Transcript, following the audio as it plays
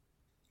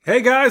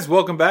Hey guys,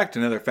 welcome back to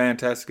another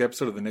fantastic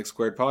episode of the Nick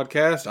Squared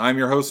Podcast. I'm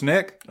your host,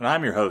 Nick. And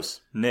I'm your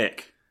host,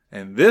 Nick.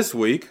 And this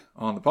week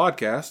on the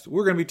podcast,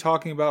 we're going to be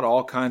talking about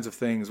all kinds of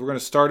things. We're going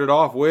to start it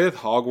off with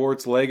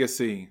Hogwarts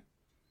Legacy.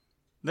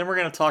 Then we're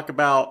going to talk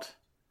about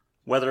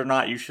whether or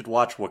not you should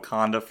watch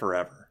Wakanda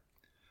Forever.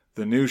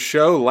 The new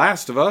show,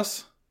 Last of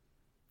Us.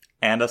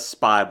 And a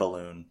spy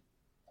balloon.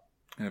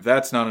 And if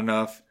that's not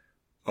enough,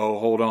 oh,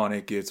 hold on,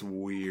 it gets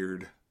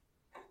weird.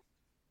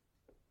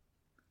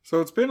 So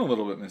it's been a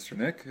little bit, Mr.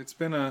 Nick. It's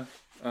been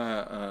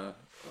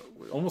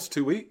almost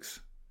 2 weeks.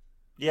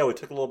 Yeah, we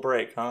took a little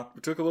break, huh?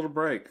 We took a little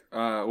break.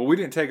 Well, we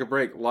didn't take a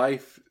break.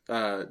 Life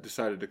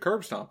decided to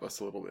curb stomp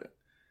us a little bit.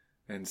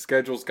 And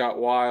schedules got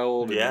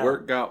wild, and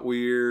work got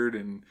weird,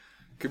 and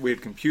we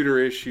had computer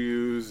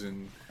issues,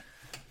 and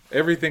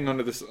everything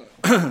under the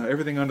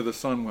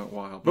sun went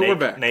wild. But we're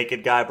back.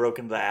 Naked guy broke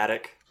into the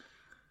attic.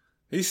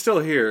 He's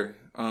still here.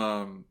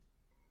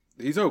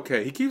 He's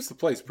okay. He keeps the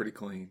place pretty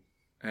clean.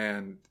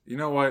 And you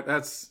know what?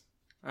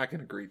 I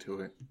can agree to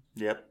it.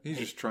 Yep. He's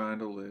just trying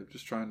to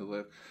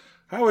live.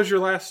 How was your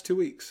last 2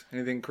 weeks?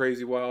 Anything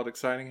crazy, wild,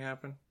 exciting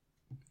happen?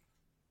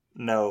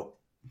 No.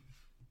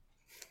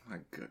 My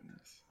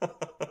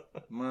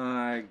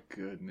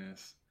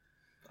goodness.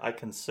 I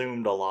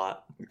consumed a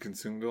lot. You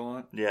consumed a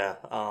lot? Yeah.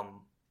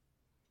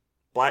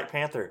 Black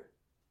Panther.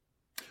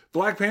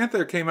 Black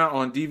Panther came out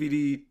on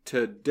DVD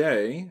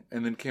today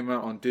and then came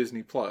out on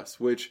Disney Plus,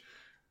 which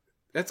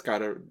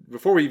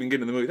before we even get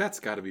into the movie,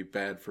 that's gotta be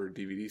bad for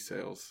DVD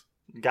sales.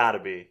 Gotta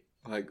be.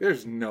 Like,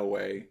 there's no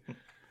way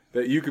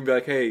that you can be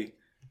like, hey,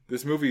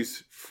 this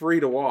movie's free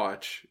to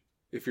watch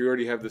if you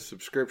already have the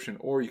subscription,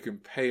 or you can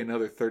pay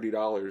another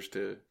 $30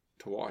 to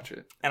watch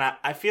it. And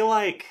I feel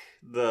like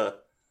the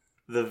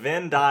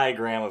Venn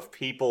diagram of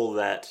people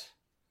that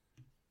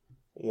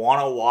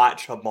want to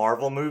watch a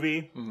Marvel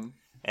movie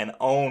and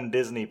own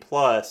Disney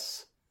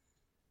Plus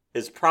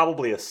is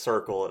probably a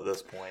circle at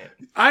this point.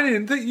 I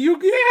didn't think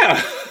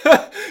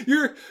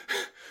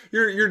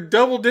you're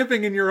double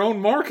dipping in your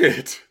own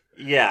market.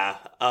 Yeah.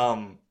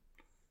 So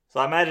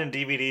I imagine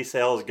DVD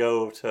sales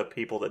go to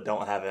people that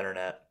don't have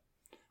internet,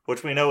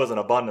 which we know is an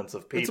abundance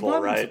of people,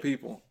 right? Of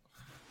people.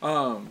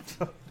 But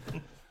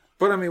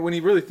I mean, when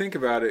you really think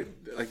about it,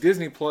 like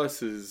Disney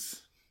Plus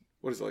is,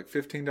 what is it, like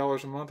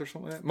 $15 a month or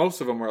something like that? Most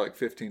of them are like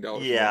 $15 a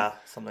month. Yeah,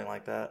 something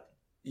like that.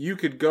 You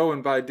could go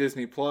and buy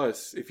Disney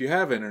Plus if you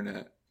have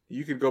internet.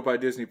 You could go buy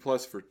Disney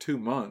Plus for 2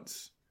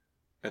 months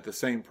at the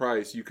same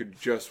price. You could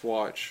just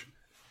watch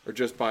or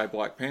just buy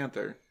Black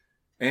Panther,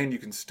 and you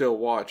can still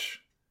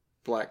watch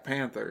Black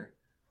Panther.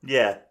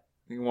 Yeah.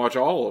 You can watch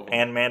all of them.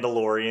 And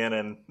Mandalorian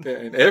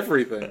and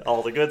everything.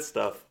 All the good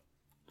stuff.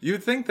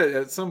 You'd think that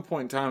at some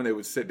point in time they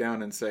would sit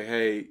down and say,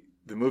 hey,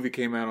 the movie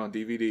came out on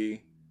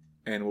DVD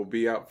and will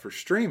be out for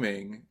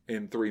streaming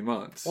in 3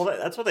 months. Well,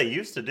 that's what they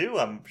used to do,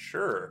 I'm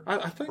sure.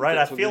 I think right?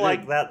 I feel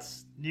like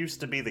that's used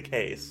to be the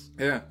case.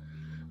 Yeah.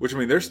 Which, I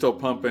mean, they're still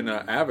pumping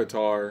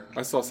Avatar.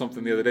 I saw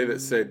something the other day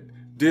that said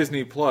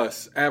Disney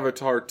Plus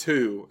Avatar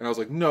 2. And I was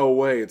like, no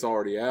way, it's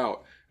already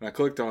out. And I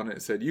clicked on it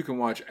and said, you can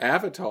watch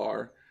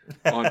Avatar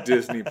on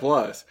Disney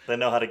Plus. They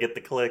know how to get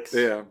the clicks.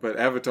 Yeah, but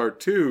Avatar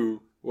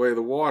 2, Way of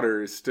the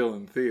Water, is still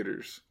in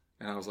theaters.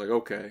 And I was like,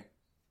 okay,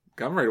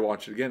 I'm ready to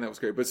watch it again. That was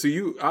great. But so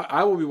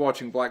I will be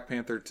watching Black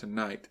Panther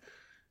tonight.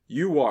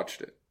 You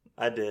watched it.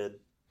 I did.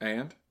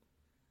 And?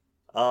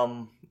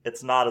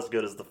 It's not as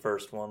good as the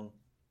first one.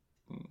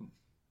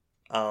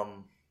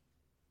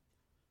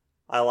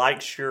 I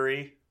like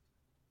Shuri.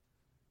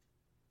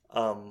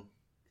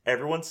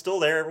 Everyone's still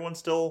there. Everyone's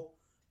still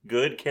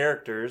good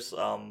characters.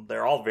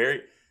 They're all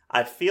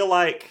I feel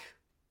like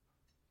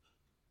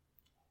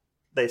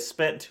they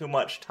spent too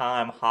much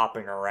time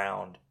hopping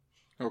around.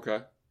 Okay.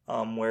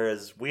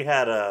 Whereas we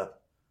had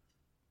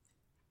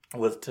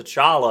with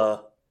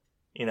T'Challa,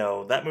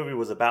 that movie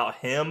was about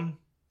him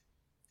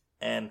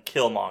and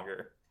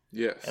Killmonger.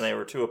 Yes. And they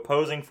were two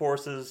opposing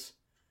forces,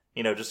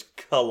 just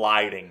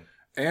colliding.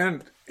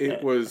 And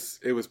it was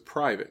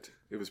private.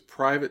 It was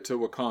private to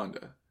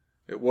Wakanda.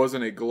 It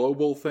wasn't a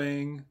global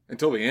thing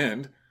until the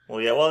end.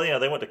 Well, yeah.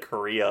 They went to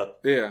Korea.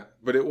 Yeah,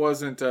 but it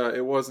wasn't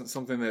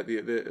something that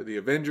the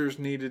Avengers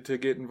needed to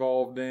get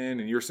involved in.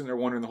 And you're sitting there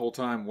wondering the whole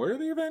time, where are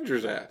the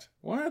Avengers at?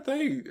 Why aren't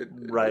they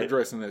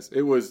addressing this?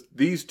 It was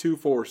these two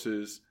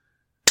forces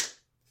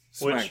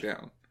smack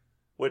down.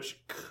 Which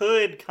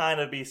could kind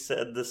of be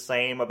said the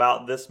same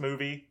about this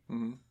movie.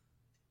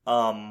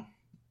 Mm-hmm.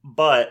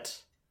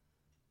 But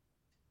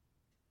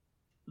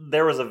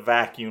there was a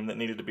vacuum that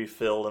needed to be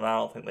filled, and I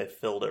don't think they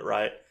filled it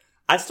right.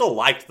 I still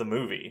liked the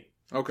movie.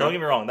 Okay. Don't get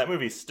me wrong, that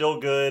movie's still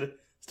good,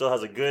 still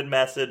has a good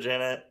message in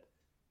it.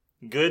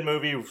 Good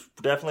movie,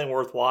 definitely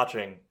worth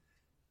watching.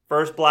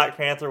 First Black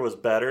Panther was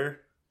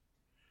better,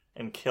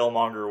 and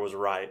Killmonger was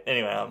right.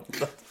 Anyway,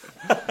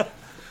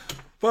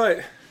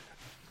 But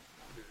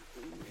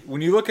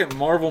when you look at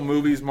Marvel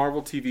movies,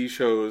 Marvel TV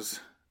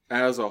shows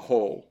as a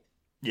whole,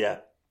 yeah,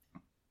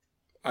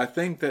 I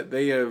think that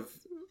they have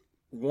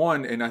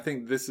won, and I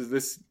think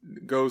this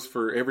goes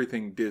for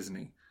everything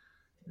Disney.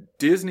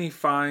 Disney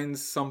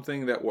finds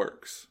something that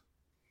works.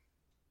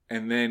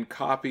 and then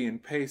copy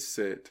and paste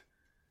it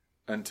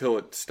until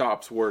it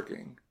stops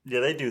working. Yeah,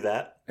 they do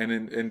that. And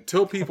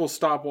until people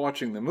stop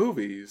watching the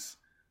movies,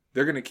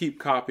 they're going to keep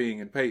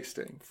copying and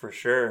pasting. For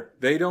sure.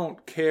 They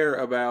don't care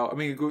about... I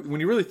mean, when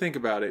you really think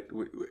about it,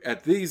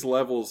 at these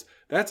levels,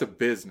 that's a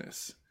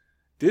business.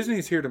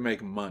 Disney's here to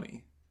make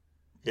money.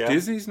 Yeah.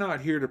 Disney's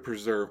not here to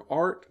preserve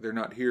art. They're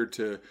not here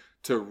to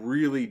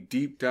really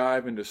deep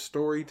dive into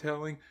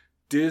storytelling.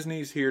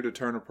 Disney's here to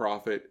turn a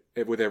profit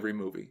with every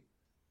movie.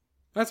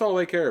 That's all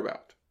they care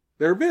about.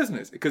 They're a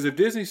business. Because if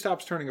Disney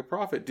stops turning a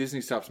profit,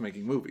 Disney stops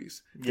making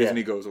movies. Yeah.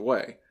 Disney goes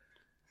away.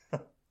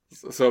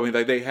 So, I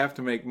mean, they have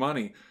to make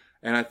money.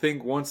 And I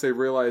think once they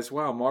realize,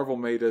 wow, Marvel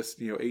made us,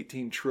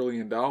 $18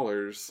 trillion,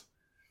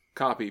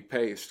 copy,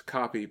 paste,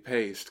 copy,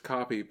 paste,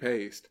 copy,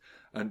 paste.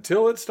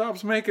 Until it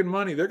stops making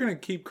money, they're going to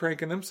keep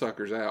cranking them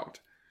suckers out.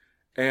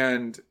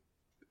 And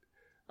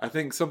I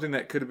think something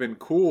that could have been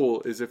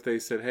cool is if they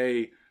said,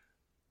 hey,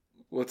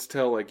 let's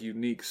tell like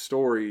unique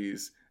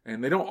stories.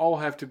 And they don't all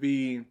have to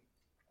be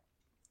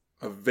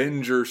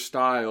Avenger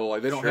style.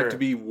 Like they don't have to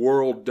be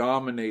world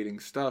dominating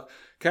stuff.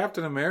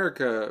 Captain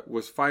America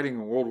was fighting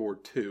in World War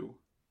II.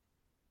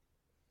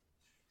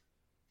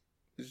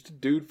 Just a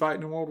dude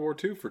fighting in World War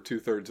II for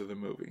 2/3 of the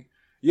movie.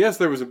 Yes,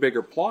 there was a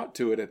bigger plot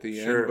to it at the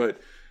end, but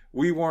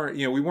we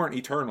weren't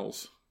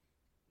Eternals.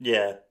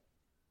 Yeah.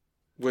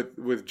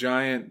 With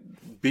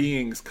giant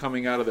beings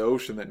coming out of the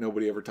ocean that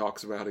nobody ever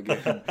talks about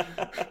again.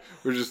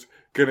 We're just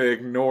gonna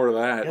ignore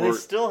that. Yeah, they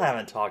still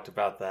haven't talked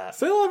about that.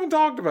 Still haven't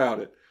talked about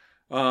it.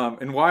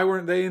 And why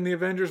weren't they in the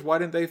Avengers? Why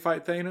didn't they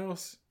fight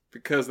Thanos?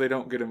 Because they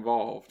don't get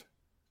involved.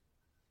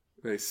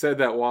 They said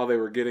that while they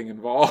were getting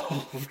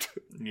involved.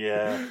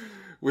 Yeah.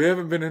 We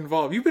haven't been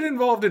involved. You've been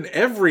involved in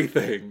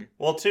everything.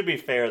 Well, to be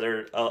fair,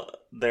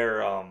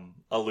 their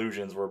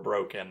illusions were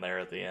broken there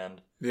at the end.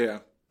 Yeah.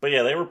 But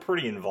yeah, they were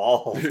pretty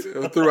involved.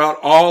 Throughout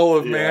all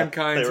of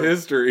mankind's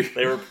history.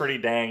 They were pretty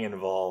dang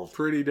involved.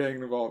 Pretty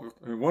dang involved.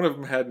 I mean, one of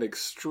them had an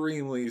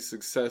extremely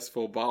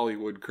successful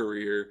Bollywood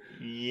career.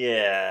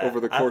 Yeah. Over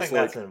the course I think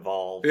that's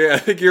involved. Yeah, I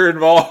think you're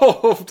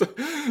involved.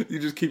 You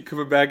just keep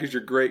coming back as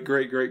your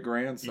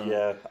great-great-great-grandson.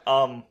 Yeah.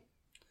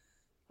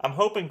 I'm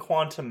hoping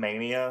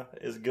Quantumania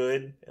is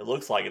good. It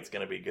looks like it's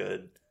going to be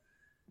good.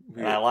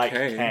 And I like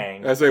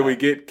Kang. I say we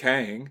get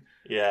Kang.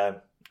 Yeah,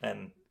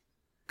 and...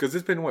 Because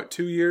it's been,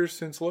 2 years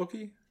since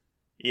Loki?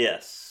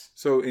 Yes.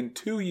 So in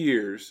 2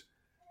 years,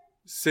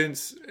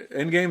 since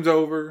Endgame's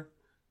over,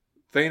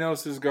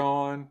 Thanos is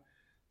gone,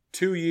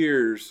 2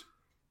 years,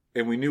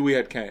 and we knew we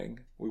had Kang.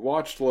 We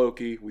watched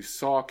Loki, we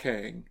saw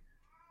Kang.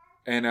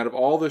 And out of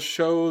all the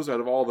shows,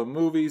 out of all the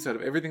movies, out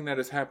of everything that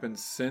has happened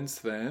since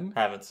then...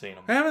 Haven't seen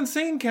him. I haven't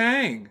seen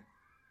Kang.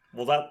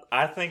 Well,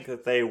 I think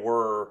that they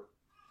were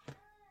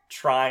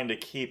trying to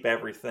keep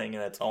everything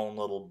in its own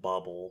little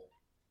bubble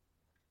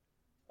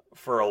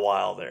for a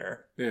while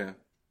there. Yeah.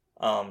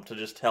 To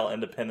just tell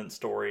independent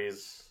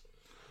stories,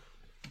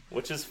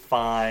 which is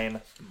fine,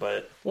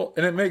 but... Well,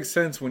 and it makes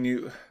sense when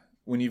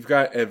you've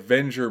got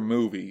Avenger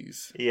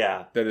movies.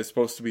 Yeah. That is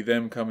supposed to be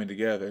them coming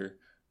together.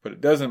 But it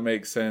doesn't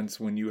make sense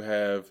when you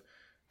have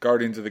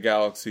Guardians of the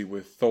Galaxy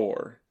with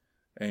Thor,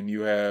 and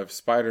you have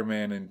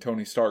Spider-Man and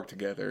Tony Stark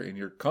together, and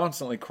you're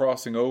constantly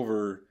crossing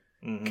over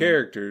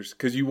characters,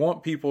 because you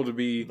want people to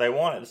be... They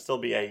want it to still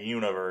be a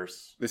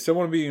universe. They still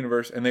want to be a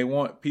universe, and they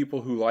want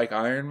people who like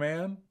Iron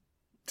Man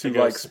to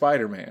like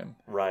Spider-Man.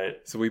 Right.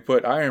 So we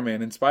put Iron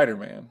Man in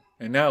Spider-Man.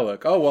 And now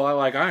look, oh, well, I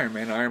like Iron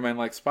Man. Iron Man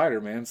likes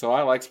Spider-Man, so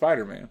I like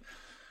Spider-Man.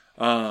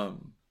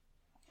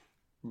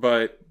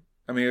 But...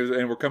 I mean,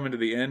 and we're coming to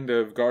the end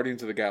of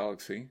Guardians of the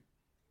Galaxy.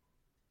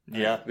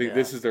 Yeah.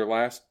 This is their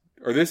last,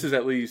 or this is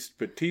at least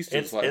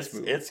Batista's last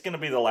movie. It's going to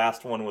be the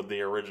last one with the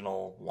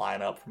original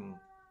lineup from,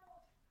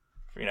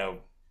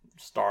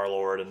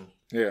 Star-Lord and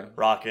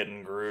Rocket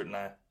and Groot. And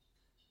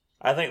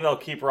I think they'll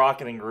keep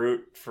Rocket and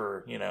Groot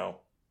for,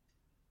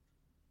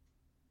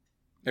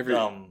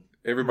 everybody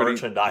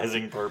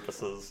merchandising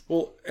purposes.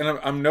 Well, and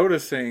I'm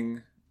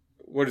noticing,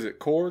 what is it,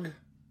 Korg?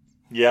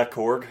 Yeah,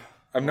 Korg.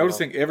 I'm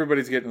noticing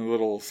everybody's getting a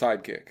little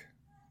sidekick.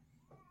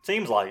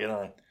 Seems like it,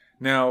 huh?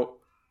 Now,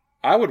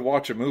 I would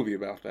watch a movie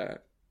about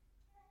that.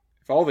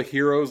 If all the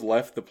heroes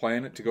left the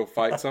planet to go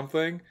fight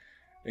something,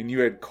 and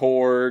you had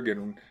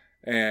Korg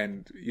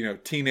and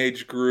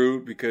teenage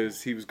Groot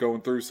because he was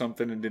going through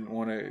something and didn't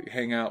want to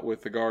hang out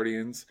with the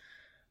Guardians,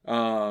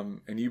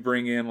 and you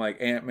bring in like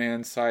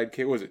Ant-Man's sidekick,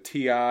 what was it,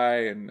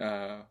 T.I. and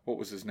what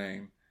was his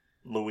name?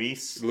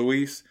 Luis.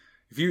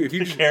 If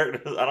you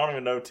characters, I don't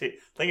even know. I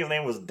think his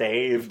name was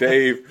Dave.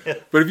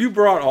 But if you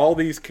brought all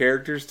these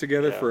characters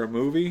together for a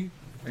movie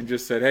and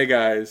just said, "Hey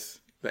guys,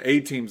 the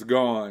A-team's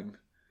gone.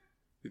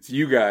 It's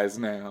you guys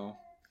now,"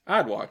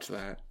 I'd watch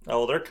that.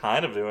 Oh, they're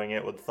kind of doing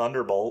it with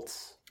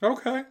Thunderbolts.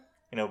 Okay.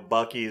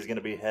 Bucky's going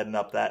to be heading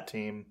up that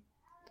team.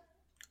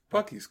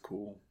 Bucky's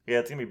cool. Yeah,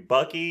 it's going to be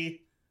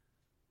Bucky,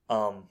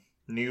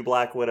 new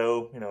Black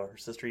Widow, her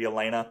sister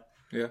Yelena.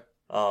 Yeah.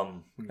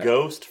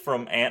 Ghost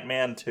from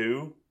Ant-Man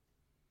 2.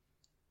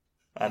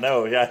 I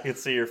know, yeah, I can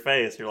see your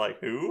face. You're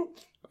like, who?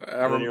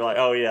 And then you're like,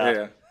 oh,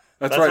 yeah.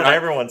 That's right. What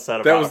everyone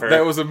said about her.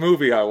 That was a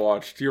movie I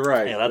watched. You're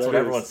right. Yeah, that's what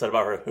everyone said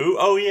about her. Who?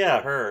 Oh,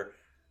 yeah, her.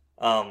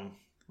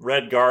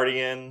 Red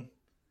Guardian,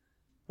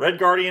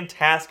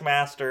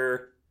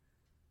 Taskmaster,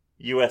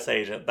 U.S.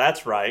 Agent.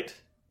 That's right.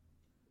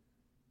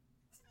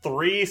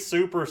 3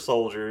 super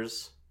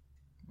soldiers.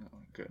 Oh,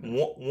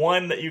 goodness.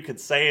 One that you could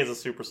say is a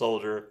super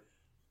soldier.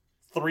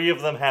 3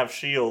 of them have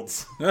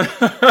shields.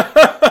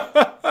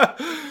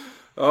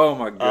 Oh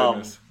my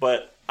goodness!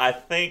 But I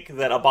think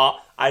that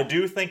I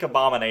do think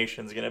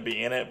Abomination's going to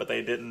be in it, but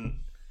they didn't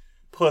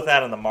put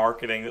that in the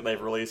marketing that they've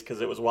released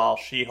because it was while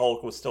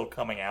She-Hulk was still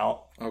coming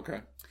out. Okay.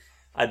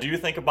 I do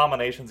think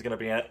Abomination's going to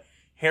be in it.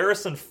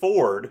 Harrison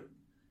Ford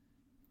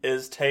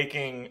is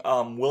taking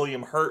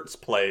William Hurt's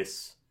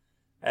place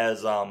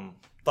as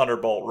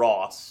Thunderbolt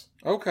Ross.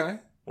 Okay.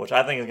 Which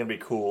I think is going to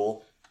be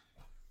cool.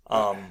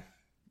 Are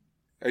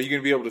you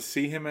going to be able to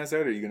see him as that,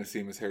 or are you going to see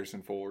him as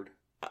Harrison Ford?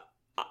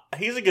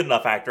 He's a good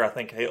enough actor. I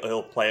think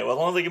he'll play it. Well, as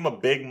long as they give him a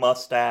big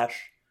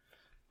mustache,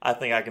 I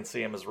think I can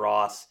see him as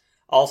Ross.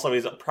 Also,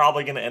 he's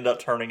probably going to end up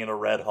turning into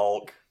Red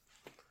Hulk.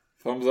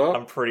 Thumbs up?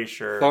 I'm pretty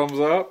sure. Thumbs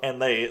up?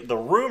 And the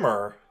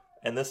rumor,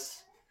 and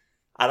this,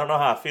 I don't know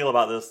how I feel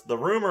about this. The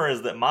rumor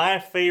is that my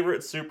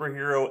favorite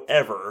superhero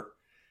ever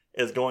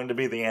is going to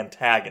be the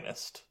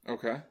antagonist.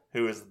 Okay.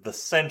 Who is the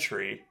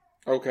Sentry.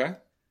 Okay.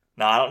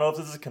 Now, I don't know if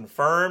this is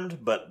confirmed,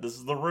 but this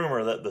is the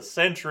rumor that the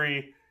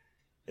Sentry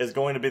is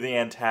going to be the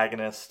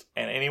antagonist,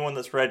 and anyone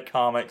that's read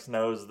comics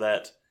knows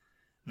that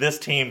this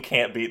team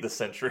can't beat the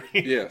Sentry.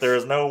 Yes. There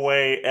is no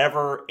way,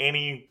 ever,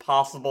 any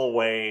possible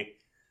way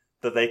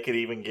that they could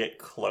even get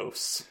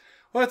close.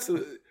 Well,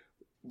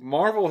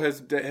 Marvel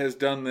has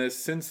done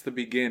this since the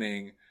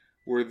beginning,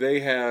 where they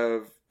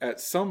have,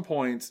 at some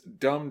points,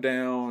 dumbed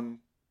down,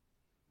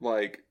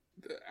 like,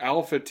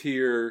 alpha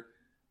tier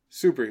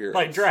superheroes.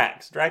 Like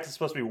Drax. Drax is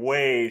supposed to be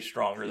way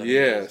stronger than he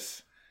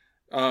is.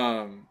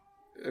 Yes.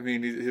 I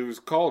mean, he was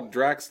called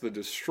Drax the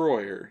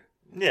Destroyer.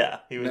 Yeah,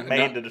 he was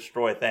made to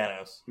destroy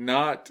Thanos.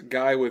 Not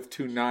guy with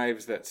 2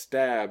 knives that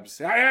stabs.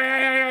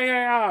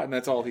 And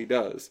that's all he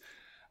does.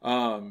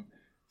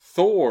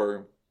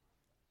 Thor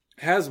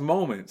has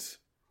moments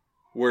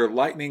where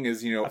lightning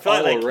is, all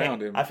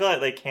around him. I feel like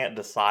they can't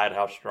decide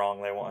how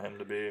strong they want him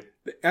to be.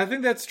 I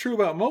think that's true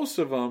about most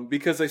of them,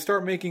 because they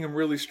start making him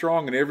really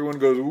strong and everyone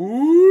goes,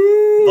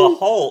 ooh! The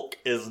Hulk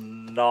is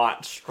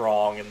not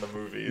strong in the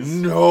movies.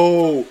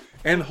 No!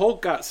 And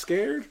Hulk got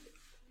scared?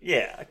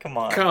 Yeah, come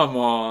on. Come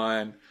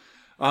on.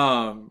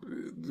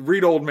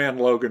 Read Old Man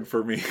Logan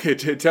for me.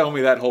 Tell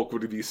me that Hulk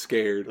would be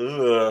scared.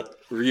 Ugh.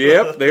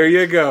 Yep, there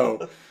you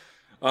go.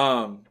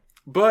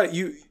 But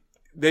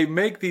they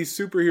make these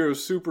superheroes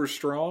super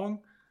strong,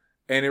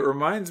 and it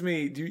reminds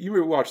me,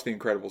 you watch The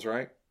Incredibles,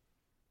 right?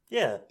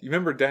 Yeah. You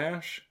remember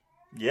Dash?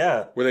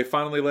 Yeah. Where they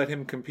finally let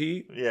him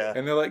compete? Yeah.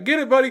 And they're like, get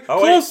it, buddy.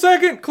 Close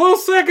second,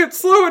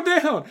 slow it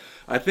down.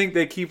 I think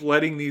they keep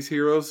letting these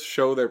heroes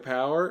show their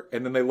power,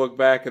 and then they look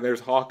back and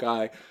there's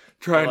Hawkeye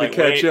trying to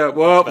catch up.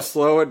 Whoop,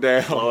 slow it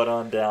down. Slow it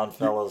on down,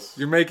 fellas.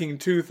 You're making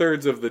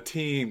 2/3 of the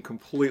team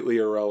completely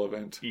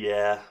irrelevant.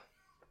 Yeah.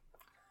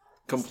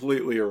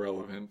 Completely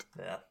irrelevant.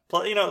 Yeah.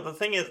 The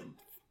thing is,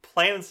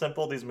 plain and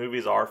simple, these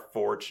movies are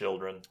for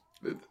children.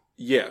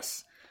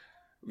 Yes.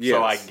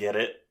 So I get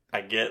it.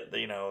 I get,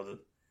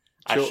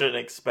 I shouldn't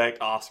expect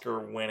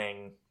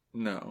Oscar-winning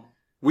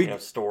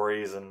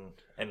stories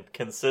and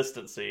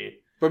consistency.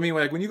 But I mean,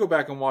 like, when you go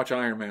back and watch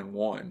Iron Man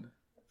 1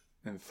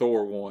 and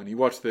Thor 1, you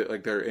watch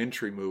their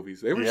entry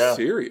movies, they were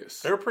serious.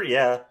 They were pretty,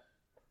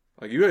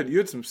 Like, you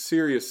had some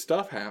serious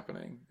stuff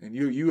happening, and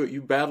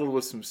you battled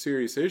with some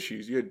serious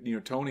issues. You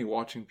had, Tony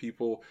watching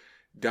people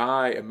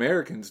die,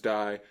 Americans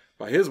die,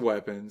 by his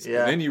weapons, and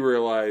then you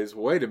realize,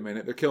 wait a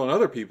minute, they're killing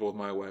other people with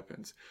my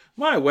weapons.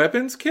 My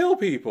weapons kill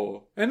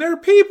people, and they're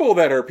people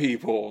that are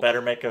people.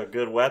 Better make a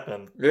good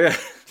weapon. Yeah.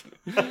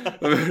 I'm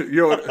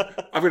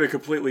going to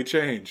completely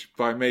change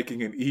by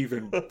making an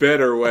even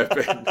better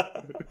weapon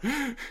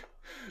that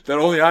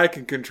only I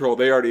can control.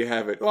 They already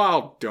have it.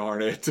 Oh,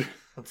 darn it.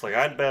 It's like,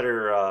 I'd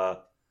better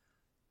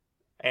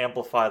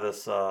amplify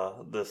this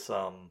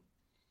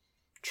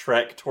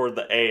trek toward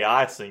the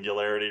AI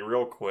singularity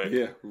real quick.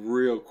 Yeah,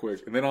 real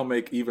quick. And then I'll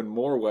make even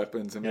more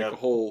weapons and make a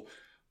whole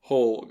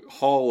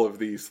haul of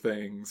these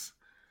things.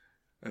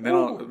 And then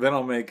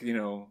I'll make,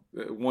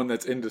 one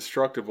that's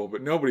indestructible,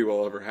 but nobody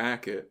will ever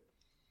hack it.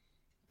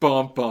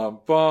 Bum,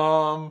 bum,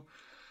 bum.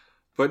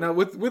 But now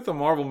with the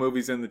Marvel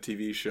movies and the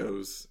TV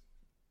shows,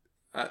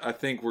 I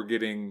think we're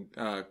getting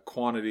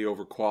quantity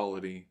over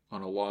quality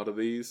on a lot of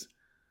these.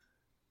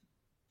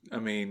 I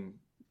mean,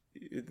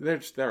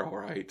 they're all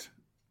right.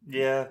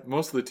 Yeah.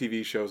 Most of the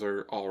TV shows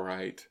are all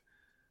right.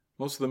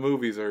 Most of the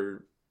movies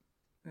are,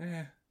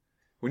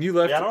 When you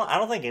left, I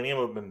don't think any of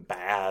them have been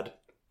bad.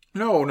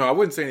 No, I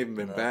wouldn't say any of them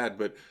have been bad,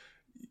 but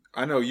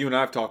I know you and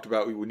I've talked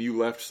about when you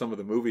left some of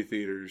the movie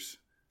theaters,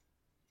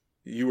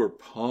 you were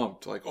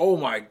pumped. Like, oh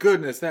my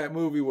goodness, that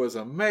movie was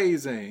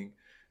amazing.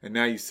 And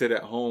now you sit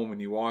at home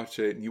and you watch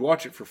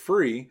it for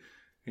free,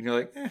 and you're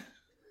like,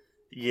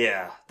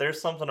 Yeah,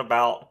 there's something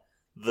about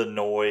the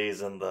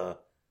noise and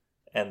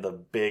and the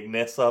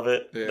bigness of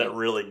it that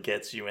really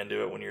gets you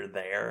into it when you're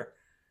there.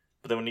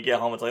 But then when you get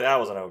home, it's like, that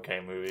was an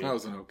okay movie. That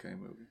was an okay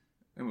movie.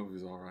 That movie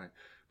was all right.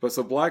 But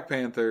so Black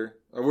Panther,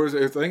 I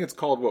think it's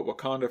called what?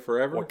 Wakanda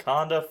Forever?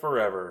 Wakanda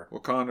Forever.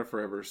 Wakanda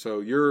Forever. So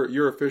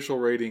your official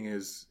rating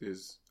is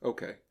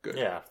okay, good.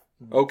 Yeah.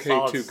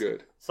 Okay, too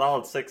good.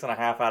 Solid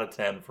 6.5 out of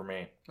 10 for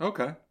me.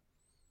 Okay.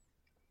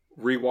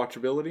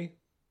 Rewatchability?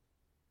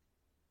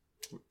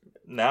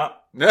 No.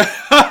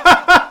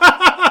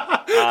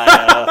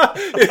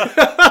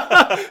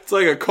 It's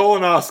like a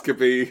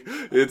colonoscopy.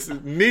 It's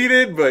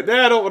needed, but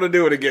I don't want to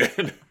do it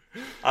again.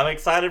 I'm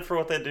excited for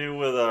what they do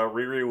with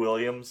Riri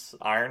Williams,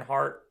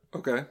 Ironheart.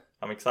 Okay.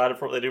 I'm excited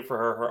for what they do for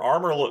her. Her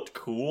armor looked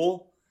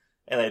cool,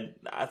 and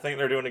I think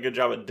they're doing a good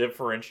job at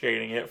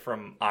differentiating it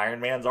from Iron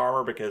Man's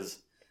armor, because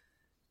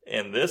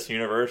in this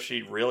universe,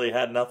 she really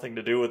had nothing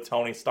to do with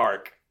Tony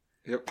Stark.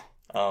 Yep.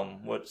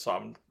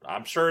 So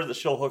I'm sure that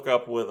she'll hook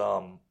up with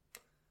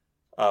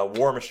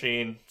War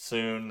Machine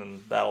soon,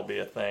 and that'll be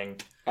a thing.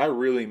 I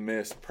really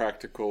miss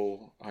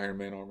practical Iron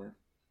Man armor.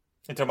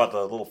 You talking about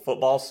the little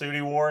football suit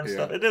he wore and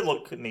stuff? It did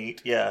look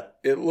neat, yeah.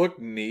 It looked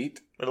neat.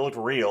 But it looked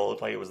real. It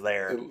looked like it was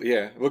there.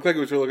 It looked like it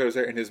was real. It was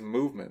there. And his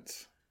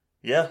movements.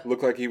 Yeah.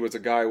 Looked like he was a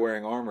guy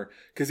wearing armor.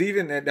 Because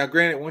even, now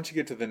granted, once you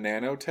get to the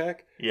nanotech,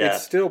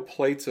 it's still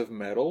plates of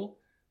metal,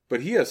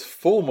 but he has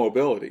full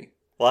mobility.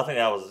 Well, I think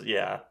that was,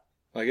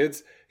 Like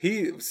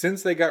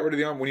since they got rid of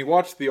the armor, when you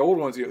watch the old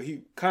ones,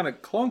 he kind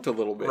of clunked a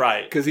little bit.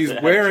 Right. Because he's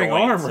wearing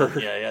armor.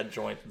 He had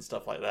joints and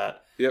stuff like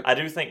that. Yep. I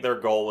do think their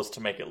goal was to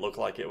make it look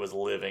like it was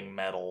living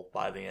metal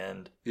by the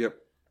end. Yep.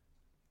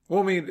 Well,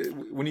 I mean,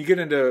 when you get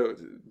into,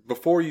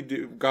 before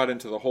you got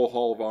into the whole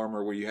Hall of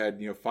Armor where you had,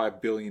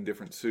 5 billion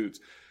different suits,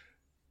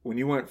 when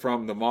you went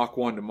from the Mach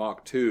 1 to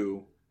Mach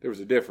 2, there was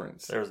a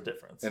difference. There was a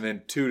difference. And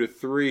then 2 to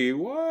 3,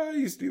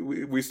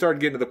 we started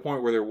getting to the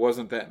point where there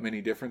wasn't that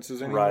many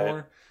differences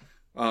anymore.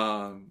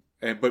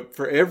 Right. But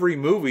for every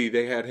movie,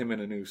 they had him in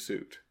a new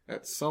suit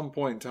at some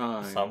point in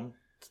time. Some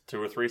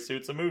 2 or 3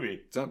 suits a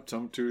movie.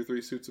 Some 2 or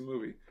 3 suits a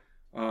movie.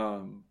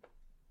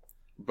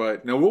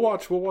 But no, we'll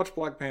watch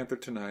Black Panther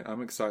tonight.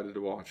 I'm excited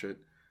to watch it.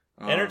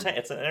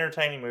 It's an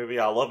entertaining movie.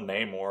 I love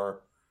Namor,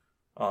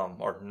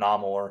 or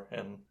Namor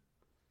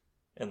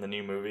in the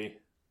new movie.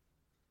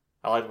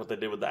 I like what they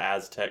did with the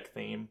Aztec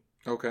theme.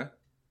 Okay,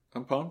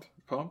 I'm pumped.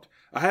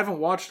 I haven't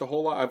watched a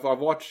whole lot. I've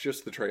watched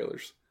just the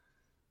trailers.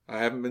 I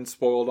haven't been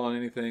spoiled on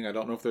anything. I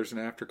don't know if there's an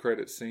after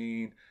credit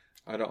scene.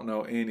 I don't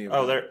know any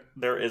of that.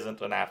 There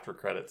isn't an after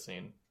credit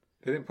scene.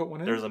 They didn't put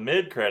one in? There's a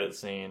mid credit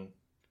scene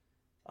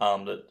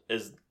that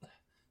is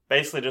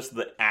basically just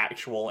the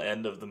actual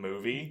end of the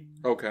movie.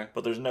 Okay.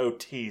 But there's no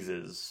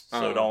teases.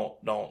 So you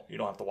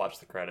don't have to watch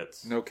the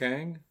credits. No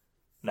Kang?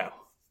 No.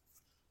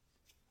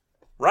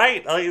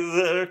 Right? Like,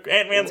 the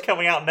Ant-Man's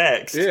coming out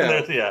next.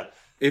 Yeah. Yeah.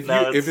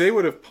 If they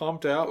would have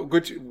pumped out,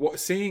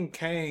 seeing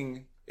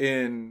Kang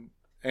in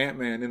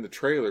Ant-Man in the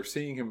trailer,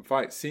 seeing him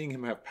fight, seeing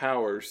him have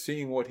powers,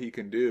 seeing what he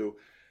can do,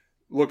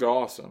 looked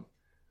awesome.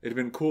 It'd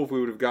have been cool if we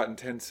would have gotten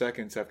 10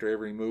 seconds after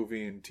every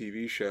movie and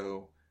TV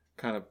show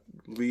kind of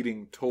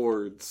leading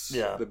towards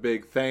the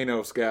big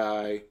Thanos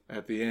guy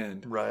at the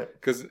end. Right.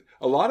 Because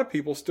a lot of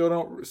people still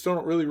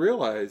don't really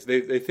realize.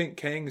 They think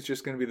Kang's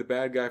just going to be the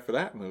bad guy for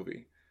that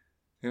movie.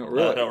 They don't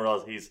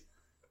realize he's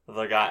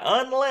the guy.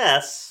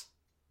 Unless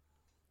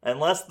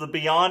the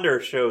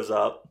Beyonder shows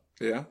up.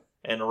 Yeah.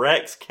 And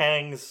wrecks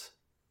Kang's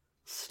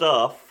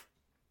stuff.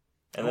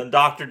 And then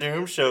Doctor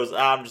Doom shows.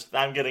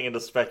 I'm getting into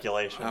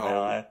speculation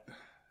now.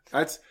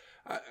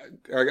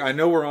 I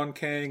know we're on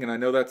Kang, and I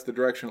know that's the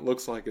direction it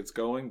looks like it's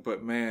going,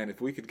 but man, if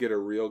we could get a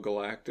real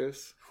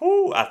Galactus...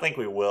 Whew, I think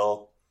we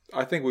will.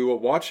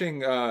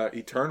 Watching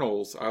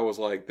Eternals, I was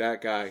like,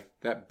 that guy,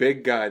 that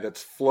big guy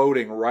that's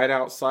floating right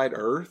outside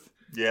Earth,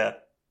 yeah,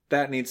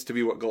 that needs to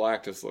be what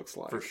Galactus looks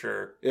like. For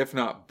sure. If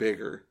not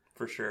bigger.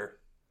 For sure.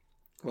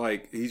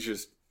 Like, he's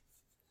just...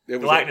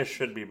 Galactus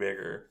should be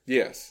bigger.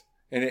 Yes.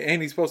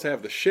 And he's supposed to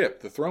have the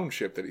throne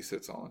ship that he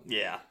sits on.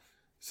 Yeah.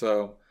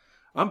 So...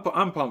 I'm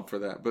pumped for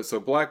that. But so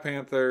Black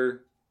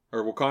Panther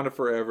or Wakanda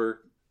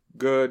Forever,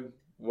 good.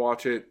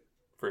 Watch it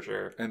for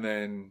sure, and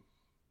then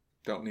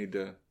don't need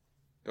to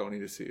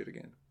see it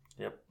again.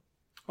 Yep.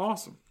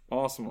 Awesome.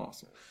 Well,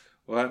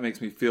 that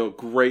makes me feel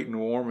great and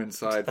warm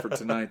inside for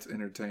tonight's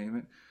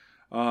entertainment.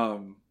 I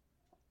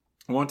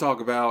want to talk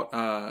about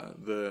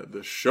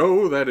the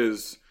show that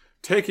is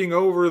taking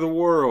over the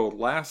world,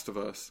 Last of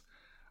Us.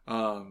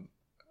 Good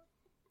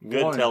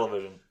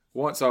television.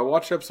 So I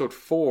watched episode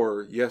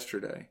 4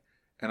 yesterday.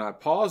 And I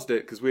paused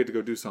it because we had to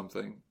go do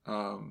something.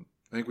 I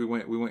think we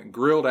went and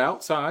grilled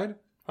outside.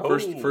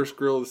 First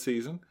grill of the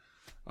season.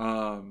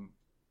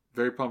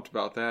 Very pumped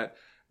about that.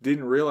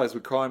 Didn't realize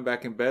we climbed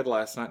back in bed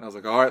last night. And I was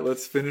like, all right,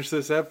 let's finish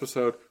this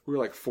episode. We were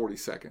like 40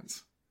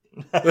 seconds.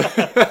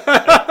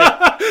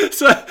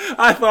 So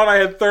I thought I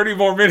had 30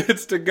 more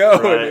minutes to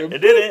go. Right.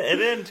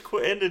 It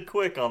ended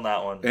quick on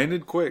that one.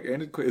 Ended quick.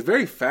 It's a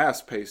very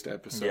fast-paced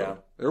episode. Yeah.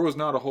 There was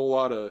not a whole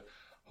lot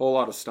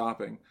of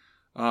stopping.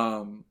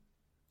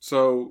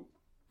 So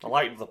I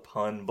liked the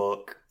pun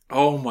book.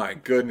 Oh my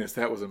goodness,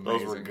 that was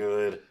amazing. Those were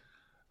good.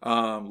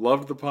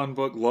 Loved the pun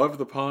book. Loved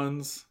the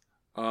puns.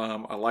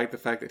 I like the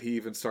fact that he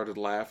even started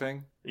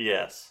laughing.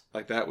 Yes.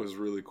 Like, that was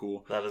really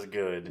cool. That is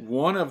good.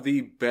 One of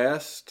the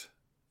best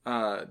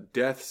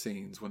death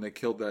scenes when they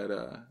killed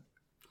that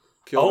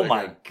oh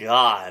my guy.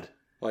 God.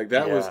 Like,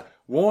 that was,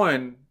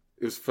 one,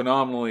 it was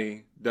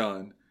phenomenally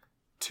done.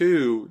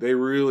 Two, they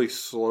really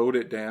slowed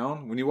it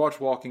down. When you watch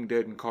Walking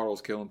Dead and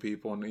Carl's killing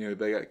people and,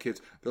 they got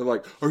kids, they're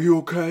like, "Are you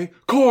okay?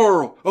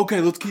 Carl!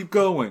 Okay, let's keep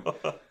going."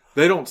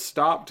 They don't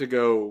stop to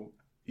go,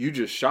 "You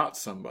just shot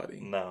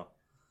somebody." No,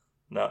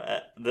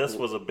 this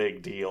was a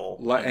big deal.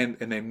 And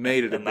they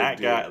made it a big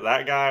deal.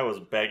 That guy was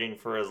begging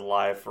for his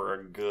life for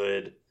a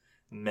good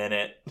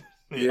minute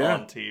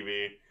on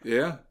TV.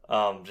 Yeah.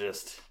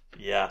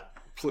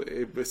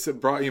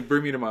 You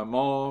bring me to my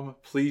mom.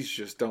 Please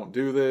just don't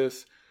do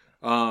this.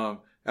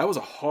 That was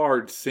a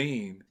hard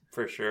scene.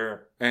 For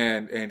sure.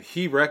 And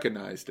he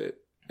recognized it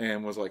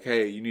and was like,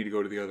 "Hey, you need to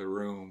go to the other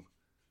room."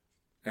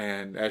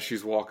 And as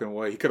she's walking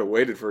away, he could have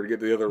waited for her to get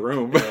to the other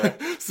room.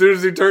 But as soon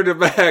as he turned it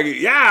back,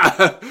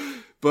 yeah!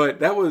 But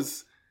that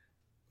was...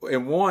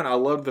 And one, I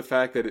loved the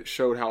fact that it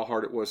showed how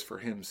hard it was for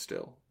him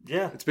still.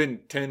 Yeah. It's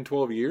been 10,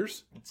 12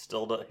 years. He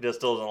still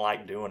doesn't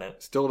like doing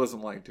it. Still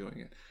doesn't like doing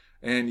it.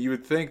 And you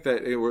would think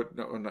that it would...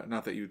 No,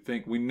 not that you'd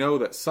think. We know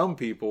that some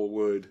people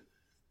would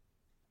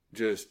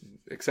just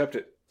accept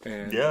it.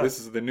 And this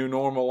is the new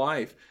normal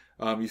life.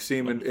 You see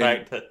him in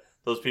fact that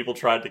those people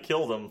tried to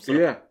kill them. So.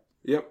 Yeah.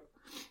 Yep.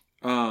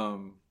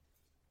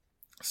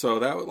 So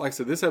that, like I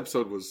said, this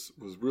episode was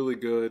really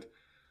good.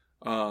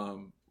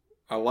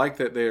 I like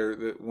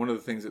that one of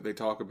the things that they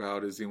talk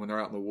about is when they're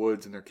out in the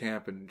woods and they're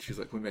camping, and she's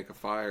like, "We make a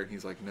fire," and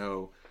he's like,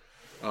 "No,"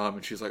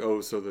 and she's like,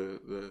 "Oh, so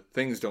the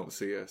things don't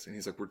see us," and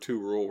he's like, "We're too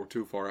rural, we're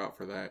too far out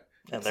for that."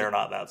 And they're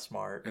not that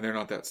smart.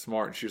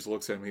 And she just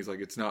looks at him. He's like,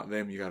 "It's not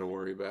them you got to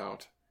worry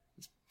about.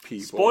 It's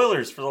people."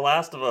 Spoilers for The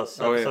Last of Us,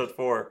 episode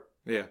 4.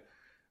 Yeah.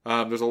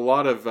 There's a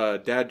lot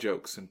of dad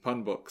jokes and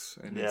pun books,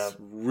 and it's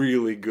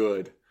really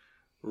good.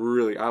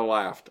 Really, I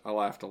laughed a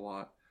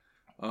lot.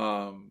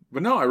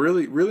 But no, I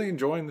really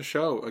enjoying the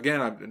show.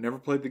 Again, I've never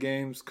played the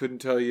games. Couldn't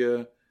tell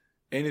you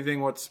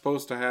anything what's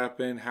supposed to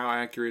happen, how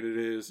accurate it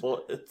is.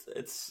 Well,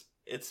 it's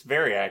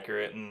very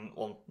accurate, and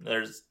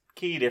there's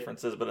key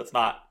differences, but it's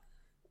not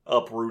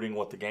uprooting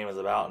what the game is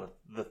about. And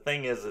the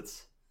thing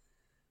is,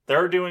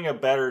 they're doing a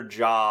better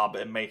job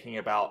at making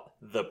about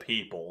the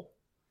people.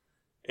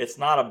 It's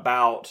not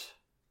about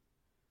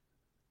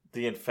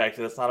the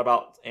infected. It's not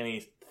about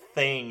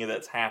anything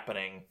that's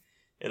happening.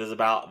 It is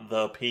about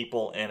the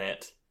people in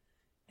it,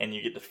 and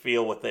you get to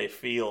feel what they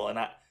feel. And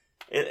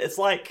it's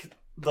like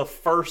the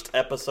first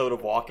episode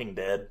of Walking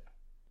Dead.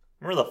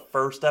 Remember the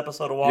first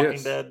episode of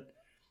Walking Dead?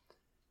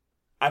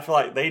 I feel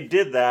like they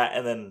did that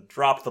and then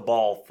dropped the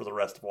ball for the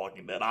rest of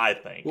Walking Dead, I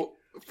think. Well,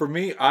 for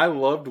me, I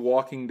loved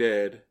Walking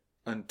Dead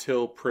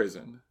until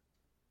prison.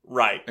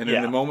 Right. And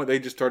then the moment they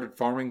just started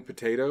farming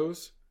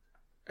potatoes,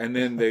 and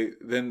then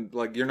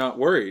you're not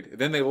worried.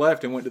 Then they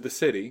left and went to the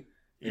city,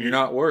 and you're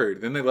not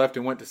worried. Then they left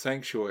and went to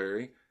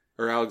Sanctuary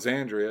or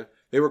Alexandria.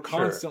 They were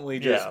constantly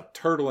just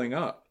turtling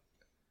up.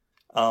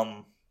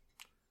 I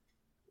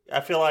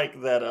feel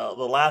like that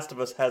The Last of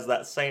Us has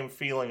that same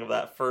feeling of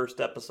that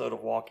first episode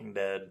of Walking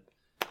Dead,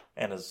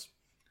 and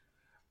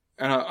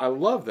I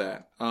love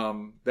that.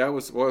 That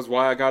was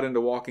why I got into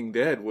Walking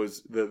Dead,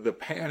 was the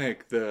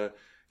panic,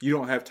 you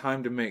don't have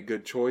time to make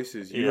good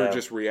choices. You're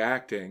just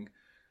reacting.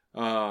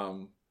 I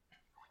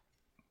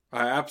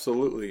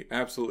absolutely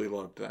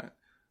loved that.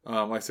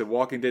 Like I said,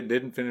 Walking Dead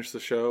didn't finish the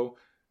show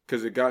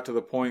because it got to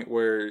the point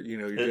where,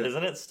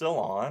 isn't it still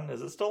on?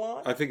 Is it still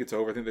on? I think it's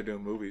over. I think they're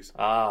doing movies.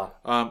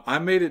 I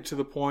made it to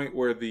the point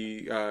where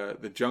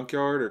the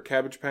junkyard or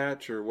Cabbage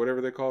Patch or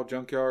whatever they call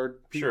junkyard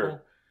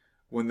people,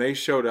 when they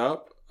showed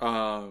up,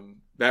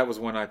 that was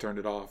when I turned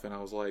it off, and I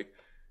was like,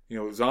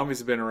 zombies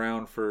have been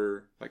around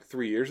for like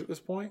 3 years at this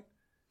point.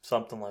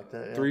 Something like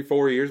that, yeah.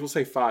 3-4 years. We'll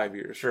say 5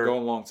 years. Sure. Go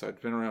alongside.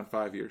 It's been around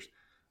 5 years.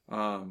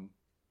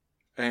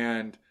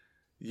 And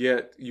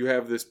yet you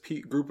have this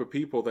group of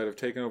people that have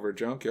taken over a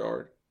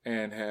junkyard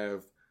and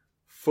have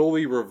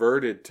fully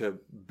reverted to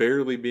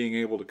barely being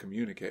able to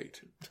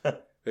communicate.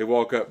 They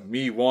walk up,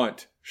 "Me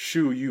want,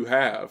 shoe you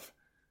have."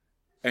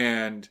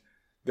 And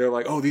they're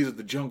like, "Oh, these are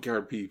the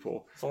junkyard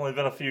people." It's only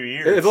been a few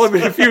years. It's only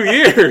been a few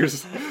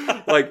years.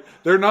 Like,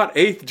 they're not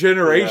 8th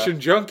generation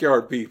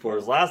junkyard people.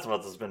 Whereas Last of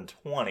Us has been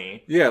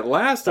 20. Yeah,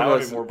 Last of Us. That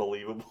would be more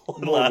believable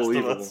than Last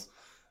of Us.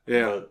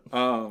 Yeah.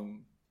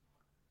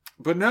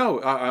 But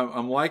no,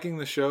 I'm liking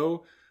the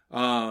show.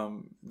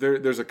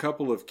 There's a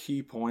couple of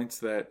key points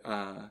that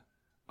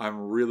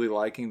I'm really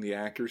liking the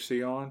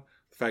accuracy on.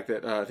 The fact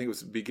that I think it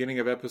was the beginning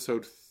of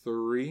episode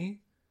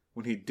 3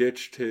 when he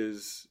ditched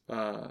his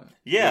rifle.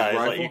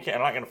 Like,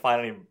 I'm not going to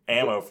find any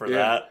ammo for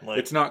that. Like,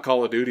 it's not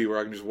Call of Duty where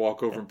I can just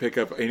walk over and pick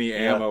up any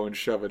ammo and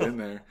shove it in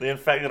there. The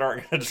infected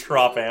aren't going to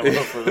drop ammo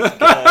for this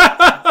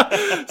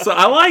guy. So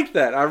I like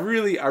that. I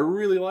really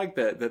like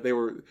that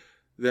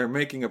they're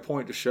making a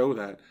point to show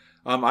that.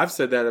 I've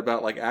said that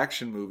about like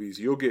action movies.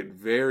 You'll get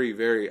very,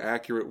 very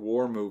accurate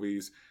war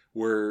movies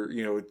where,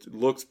 it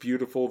looks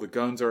beautiful, the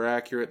guns are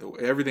accurate,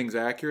 everything's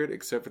accurate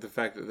except for the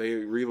fact that they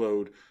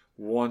reload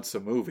once a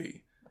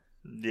movie.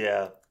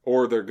 Yeah.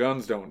 Or their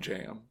guns don't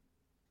jam.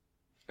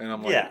 And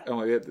I'm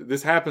like,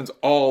 this happens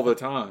all the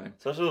time.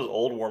 Especially those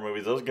old war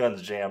movies, those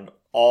guns jammed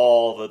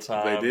all the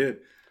time. They did.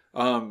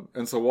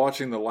 And so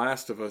watching The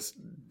Last of Us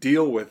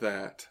deal with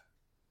that,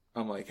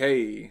 I'm like,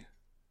 hey,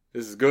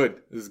 this is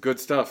good. This is good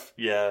stuff.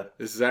 Yeah.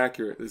 This is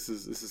accurate. This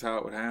is how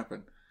it would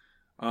happen.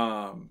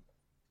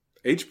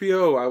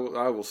 HBO,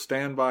 I will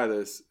stand by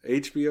this.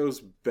 HBO's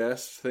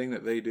best thing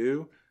that they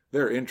do,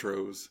 their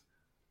intros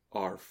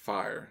are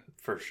fire.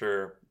 For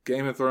sure.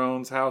 Game of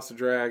Thrones, House of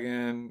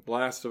Dragon,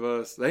 Last of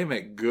Us, they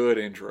make good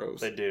intros.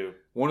 They do.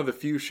 One of the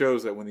few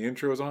shows that when the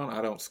intro's on,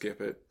 I don't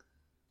skip it.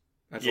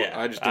 I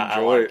just enjoy I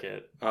like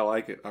it. I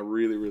like it. I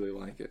really, really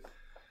like it.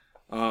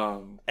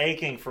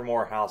 Aching for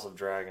more House of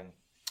Dragon.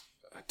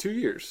 2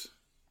 years.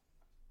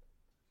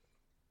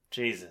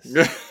 Jesus.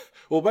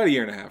 Well, about a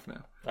year and a half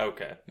now.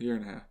 Okay. A year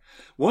and a half.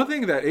 One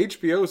thing that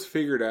HBO's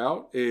figured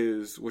out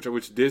is,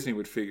 which Disney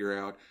would figure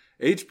out,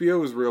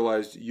 HBO has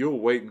realized you'll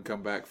wait and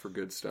come back for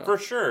good stuff. For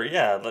sure,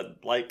 yeah.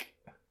 Like,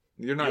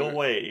 you'll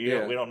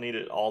wait. We don't need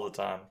it all the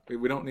time.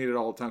 We don't need it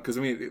all the time. Because,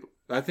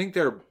 I think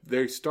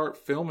they start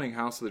filming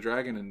House of the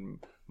Dragon in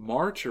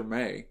March or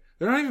May.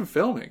 They're not even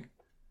filming.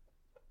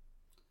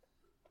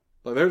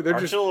 Like they're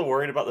Aren't you a little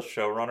worried about the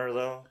showrunner,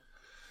 though?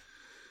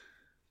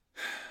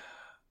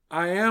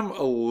 I am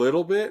a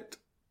little bit.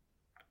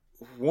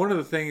 One of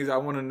the things I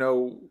want to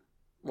know,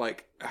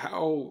 like,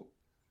 how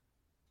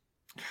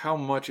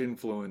much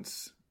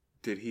influence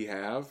did he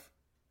have?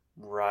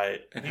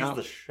 Right. And he's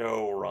the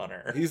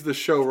showrunner. He's the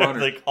showrunner.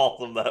 They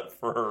call him that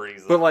for a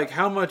reason. But like,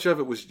 how much of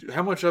it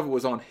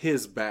was on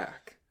his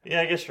back?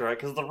 Yeah, I guess you're right,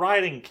 because the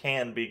writing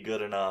can be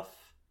good enough.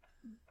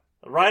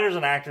 The writers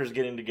and actors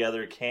getting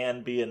together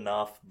can be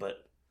enough,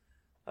 but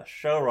a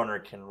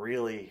showrunner can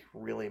really,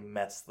 really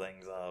mess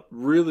things up.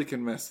 Really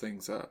can mess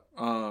things up.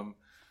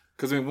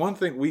 Because one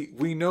thing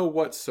we know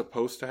what's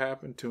supposed to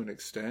happen to an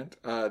extent.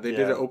 They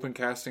did an open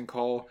casting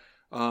call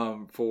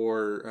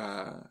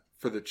for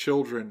the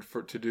children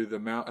to do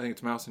the I think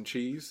it's Mouse and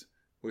Cheese,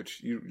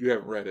 which you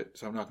haven't read it,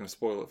 so I'm not going to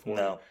spoil it for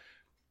you.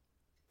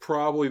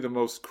 Probably the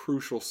most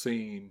crucial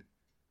scene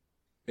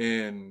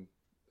in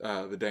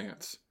the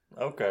dance.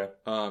 Okay.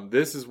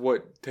 This is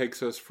what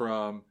takes us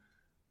from,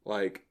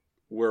 like,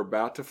 we're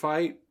about to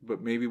fight,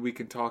 but maybe we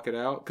can talk it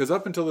out. Because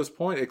up until this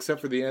point,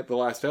 except for the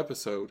last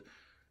episode,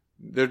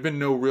 there'd been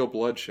no real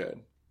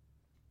bloodshed.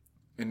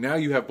 And now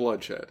you have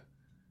bloodshed.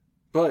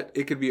 But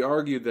it could be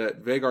argued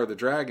that Vagar the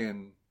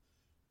dragon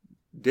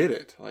did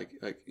it. Like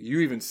you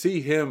even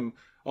see him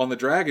on the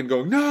dragon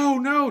going,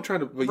 no, trying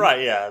to...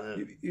 Right, yeah.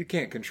 You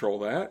can't control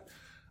that.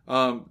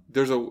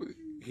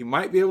 He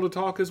might be able to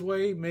talk his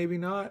way, maybe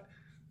not.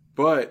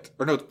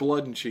 It's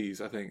Blood and Cheese,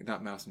 I think.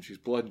 Not Mouse and Cheese,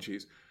 Blood and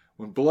Cheese.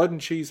 When Blood and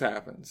Cheese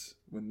happens,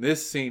 when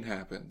this scene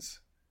happens,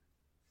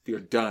 you're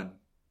done.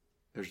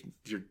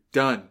 You're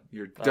done.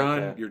 You're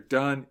done. Okay. You're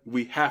done.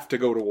 We have to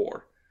go to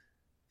war.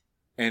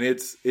 And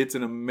it's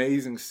an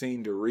amazing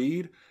scene to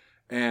read.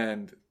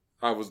 And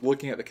I was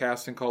looking at the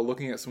casting call,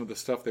 looking at some of the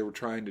stuff they were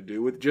trying to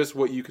do with just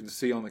what you can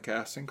see on the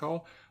casting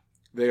call.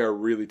 They are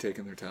really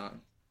taking their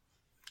time.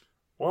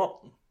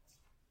 Well,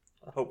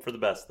 I hope for the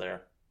best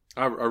there.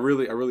 I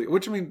really,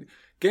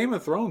 Game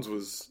of Thrones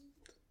was,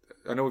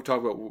 I know we've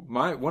talked about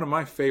one of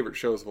my favorite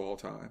shows of all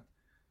time.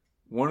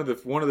 One of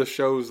the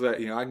shows that,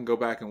 I can go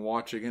back and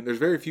watch again. There's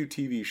very few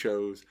TV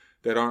shows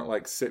that aren't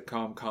like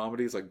sitcom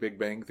comedies like Big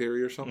Bang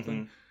Theory or something.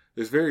 Mm-hmm.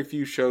 There's very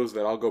few shows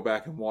that I'll go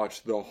back and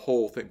watch the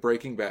whole thing.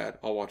 Breaking Bad,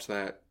 I'll watch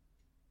that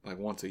like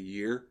once a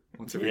year,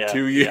 once every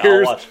 2 years.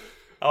 Yeah,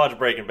 I watch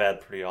Breaking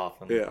Bad pretty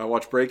often. Yeah, I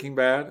watch Breaking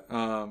Bad.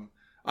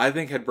 I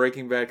think had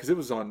Breaking Bad, because it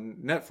was on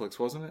Netflix,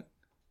 wasn't it?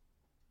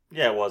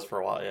 Yeah, it was for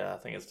a while. Yeah, I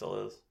think it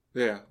still is.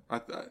 Yeah,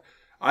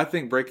 I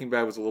think Breaking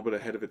Bad was a little bit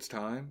ahead of its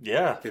time.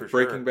 Yeah, for if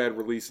Breaking Bad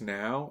released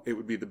now, it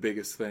would be the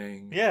biggest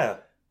thing. Yeah.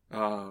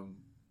 In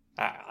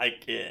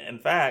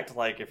fact,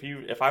 like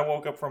if I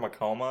woke up from a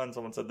coma and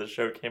someone said this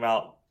show came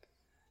out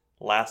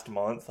last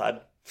month,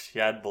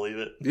 I'd believe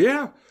it.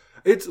 Yeah,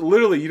 it's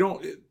literally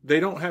they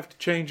don't have to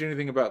change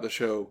anything about the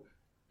show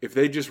if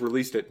they just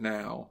released it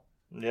now.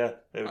 Yeah,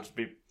 it would just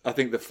be. I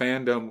think the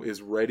fandom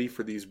is ready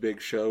for these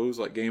big shows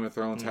like Game of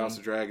Thrones, House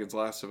of Dragons,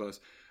 Last of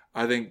Us.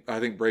 I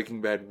think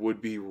Breaking Bad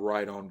would be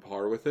right on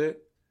par with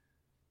it,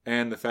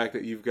 and the fact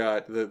that you've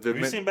got the. Have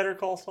you seen Better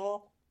Call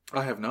Saul?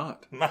 I have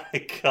not. My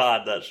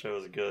God, that show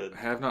is good.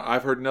 I have not.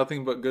 I've heard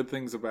nothing but good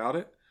things about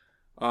it.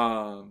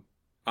 My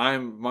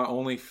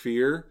only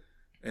fear,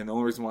 and the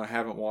only reason why I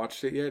haven't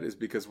watched it yet is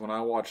because when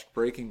I watched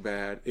Breaking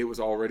Bad, it was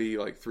already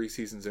like 3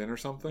 seasons in or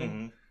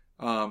something,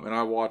 and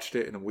I watched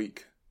it in a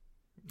week.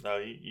 No,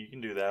 you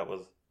can do that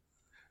with.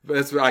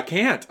 I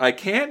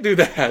can't do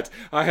that.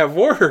 I have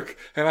work,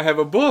 and I have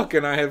a book,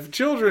 and I have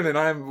children,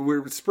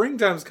 and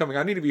springtime's coming.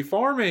 I need to be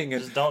farming.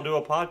 And just don't do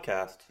a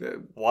podcast.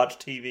 Watch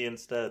TV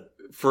instead.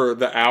 For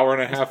the hour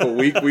and a half a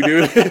week we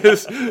do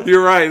this.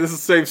 You're right. This will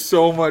save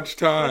so much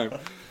time.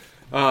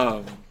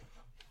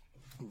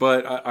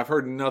 But I've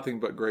heard nothing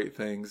but great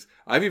things.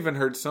 I've even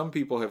heard some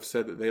people have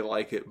said that they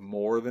like it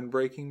more than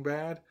Breaking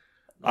Bad.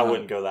 I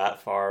wouldn't go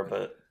that far,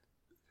 but...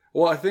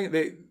 Well, I think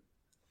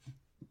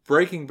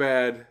Breaking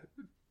Bad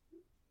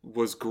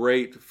was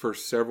great for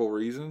several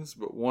reasons,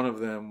 but one of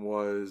them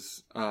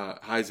was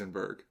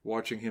Heisenberg,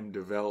 watching him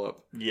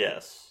develop,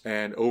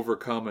 and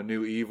overcome a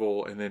new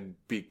evil, and then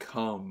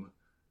become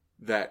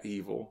that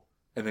evil,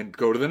 and then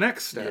go to the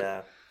next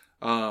step.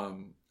 Yeah.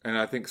 And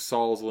I think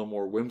Saul's a little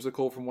more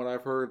whimsical, from what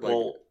I've heard.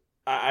 Well,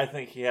 I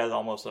think he has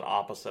almost an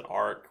opposite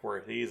arc where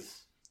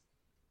he's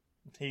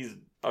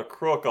a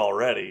crook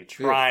already,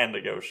 trying to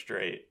go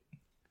straight.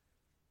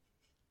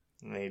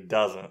 And he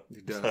doesn't.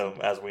 So,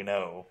 as we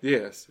know.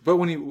 Yes. But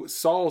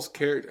Saul's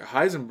character,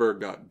 Heisenberg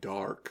got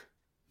dark.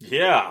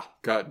 Yeah.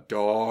 Got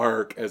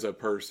dark as a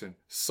person.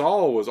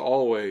 Saul was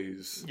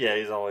always... Yeah,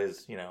 he's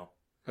always,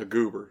 a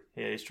goober.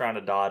 Yeah, he's trying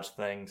to dodge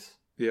things.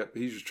 Yep,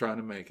 he's just trying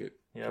to make it.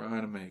 Yep.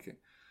 Trying to make it.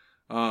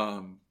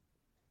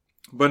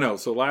 But no,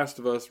 so Last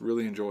of Us,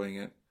 really enjoying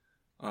it.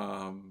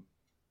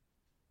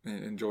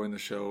 Enjoying the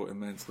show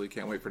immensely.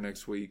 Can't wait for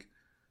next week.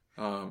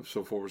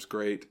 So far was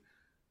great.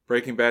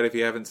 Breaking Bad, if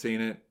you haven't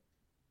seen it,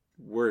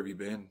 where have you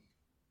been?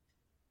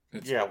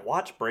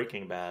 Watch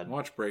Breaking Bad.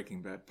 Watch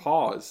Breaking Bad.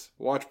 Pause.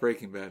 Watch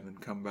Breaking Bad and then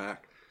come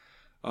back.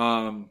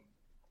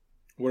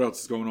 What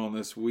else is going on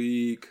this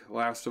week?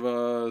 Last of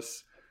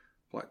Us,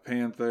 Black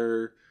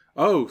Panther.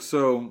 Oh,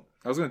 so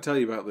I was going to tell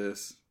you about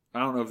this. I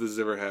don't know if this has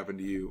ever happened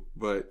to you,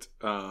 but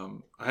I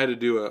had to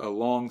do a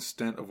long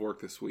stint of work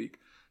this week.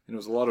 And it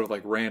was a lot of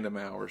random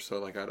hours.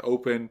 So I'd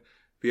open,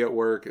 be at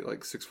work at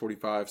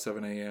 6:45,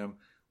 7 a.m.,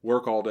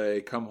 work all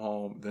day, come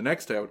home. The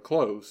next day I would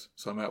close.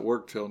 So I'm at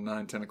work till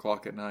 9, 10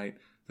 o'clock at night.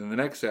 Then the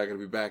next day I got to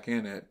be back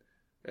in at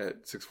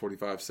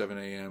 6:45, 7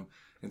 a.m.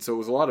 And so it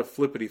was a lot of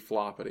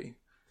flippity-floppity.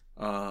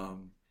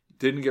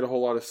 Didn't get a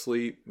whole lot of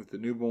sleep with the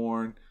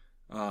newborn.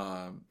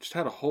 Just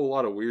had a whole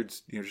lot of weird,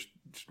 just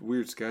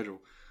weird schedule.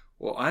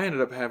 Well, I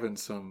ended up having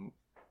some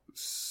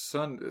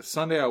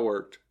Sunday I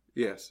worked.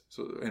 Yes.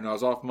 And I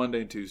was off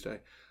Monday and Tuesday.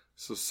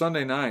 So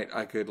Sunday night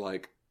I could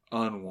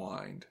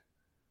unwind.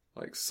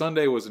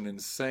 Sunday was an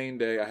insane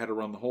day. I had to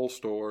run the whole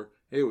store.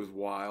 It was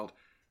wild.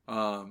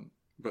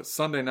 But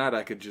Sunday night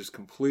I could just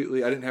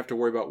completely, I didn't have to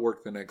worry about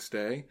work the next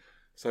day.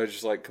 So I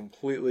just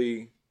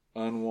completely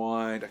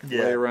unwind. I could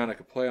play around. I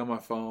could play on my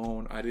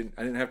phone. I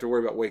didn't have to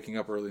worry about waking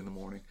up early in the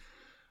morning.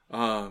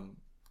 Our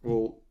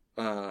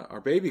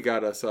baby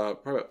got us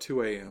up probably about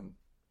 2 a.m.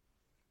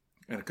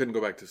 and I couldn't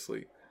go back to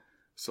sleep.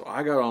 So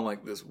I got on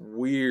this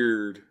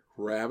weird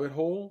rabbit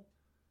hole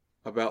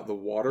about the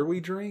water we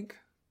drink.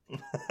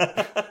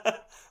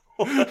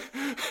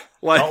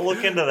 Don't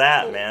look into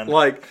that, man.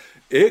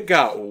 It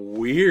got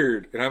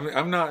weird, and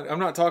I'm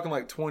not talking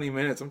 20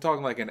 minutes. I'm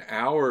talking an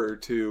hour or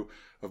two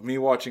of me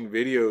watching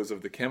videos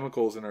of the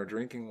chemicals in our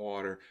drinking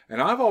water.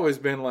 And I've always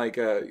been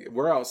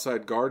we're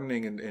outside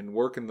gardening and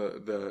working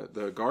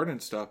the garden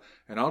stuff,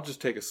 and I'll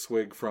just take a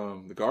swig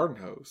from the garden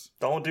hose.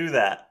 Don't do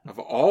that. I've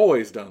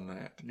always done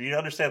that. Do you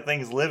understand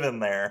things live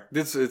in there?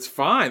 It's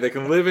fine. They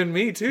can live in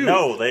me too.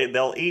 No,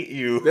 they'll eat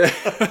you.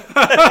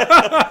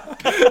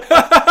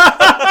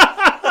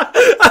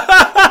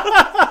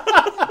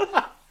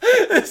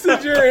 This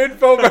is your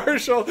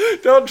infomercial.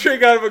 Don't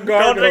drink out of a garden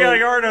hose. Don't drink out of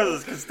garden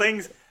hoses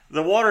because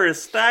the water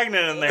is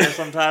stagnant in there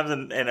sometimes,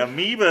 and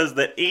amoebas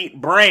that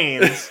eat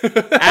brains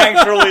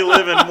actually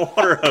live in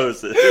water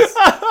hoses.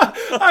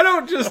 I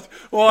don't just...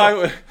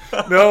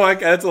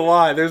 that's a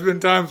lie. There's been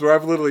times where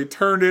I've literally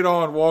turned it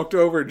on, walked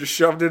over, and just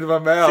shoved it into my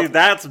mouth. See,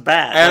 that's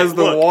bad. As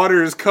the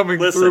water is coming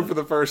through for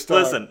the first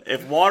time. Listen,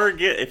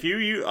 if you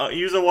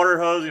use a water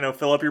hose,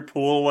 fill up your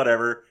pool,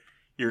 whatever...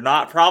 You're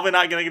probably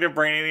not going to get a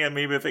brain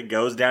amoeba if it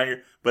goes down your...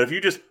 But if you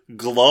just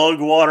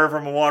glug water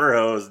from a water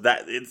hose,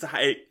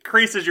 it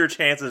increases your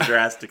chances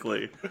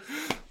drastically.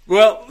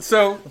 Well,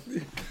 so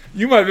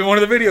you might have been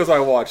one of the videos I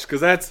watched,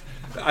 because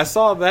I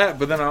saw that,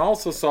 but then I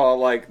also saw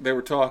they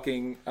were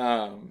talking,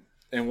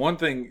 and one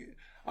thing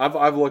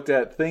I've looked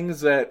at things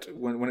that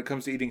when it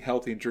comes to eating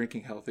healthy and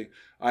drinking healthy,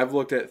 I've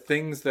looked at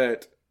things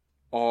that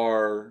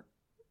are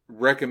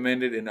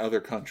recommended in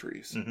other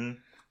countries. Mm-hmm.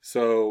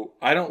 So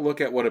I don't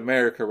look at what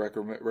America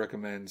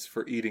recommends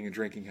for eating and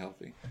drinking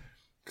healthy,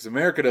 because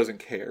America doesn't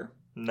care.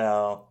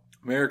 No,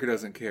 America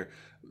doesn't care.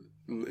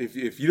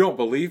 If you don't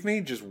believe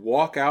me, just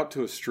walk out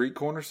to a street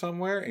corner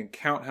somewhere and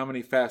count how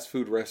many fast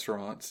food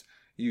restaurants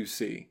you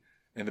see,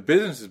 and the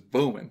business is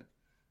booming.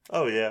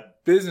 Oh yeah,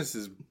 business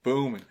is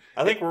booming.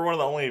 I think we're one of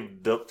the only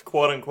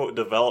quote unquote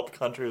developed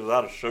countries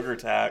without a sugar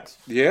tax.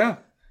 Yeah.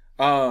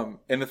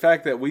 And the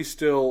fact that we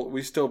still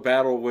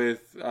battle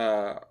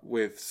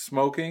with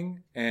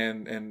smoking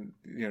and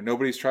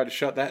nobody's tried to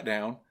shut that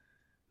down.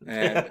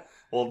 And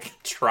we'll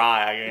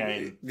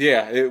try.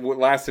 Yeah, it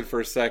lasted for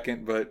a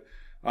second, but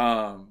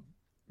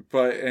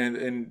But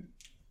and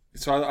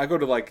so I go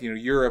to like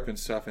Europe and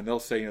stuff, and they'll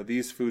say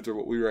these foods are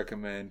what we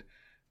recommend.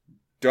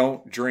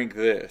 Don't drink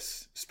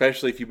this,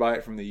 especially if you buy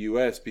it from the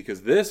U.S.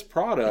 because this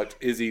product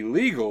is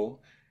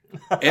illegal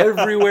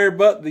everywhere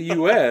but the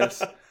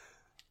U.S.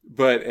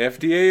 but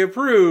FDA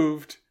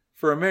approved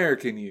for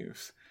American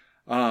use.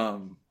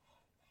 And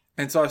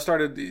so I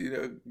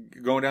started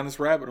going down this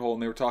rabbit hole,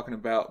 and they were talking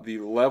about the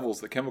levels,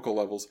 the chemical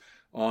levels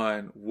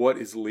on what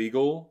is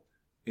legal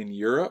in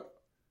Europe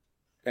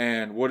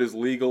and what is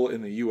legal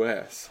in the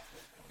U.S.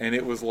 And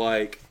it was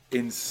like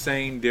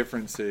insane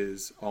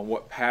differences on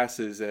what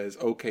passes as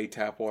okay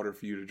tap water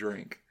for you to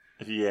drink.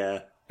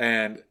 Yeah.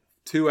 And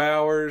 2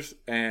 hours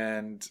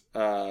and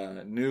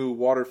new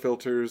water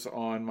filters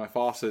on my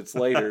faucets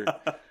later.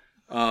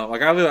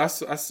 Like I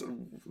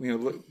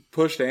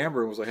pushed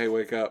Amber and was like, "Hey,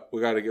 wake up! We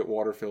got to get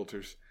water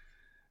filters."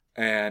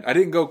 And I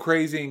didn't go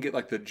crazy and get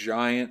like the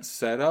giant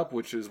setup,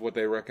 which is what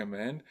they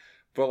recommend.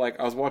 But like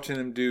I was watching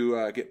them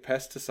get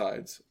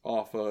pesticides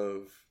off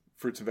of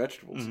fruits and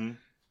vegetables. Mm-hmm.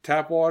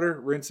 Tap water,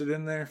 rinse it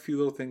in there, a few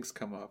little things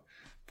come up.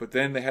 But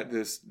then they had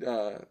this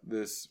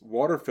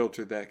water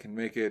filter that can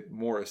make it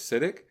more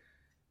acidic,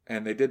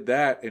 and they did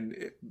that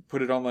and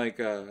put it on like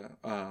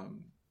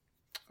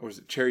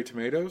cherry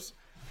tomatoes.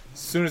 As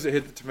soon as it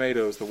hit the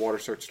tomatoes, the water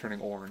starts turning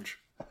orange.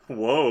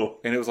 Whoa!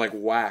 And it was like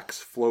wax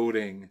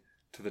floating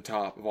to the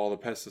top of all the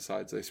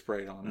pesticides they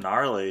sprayed on it.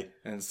 Gnarly.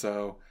 And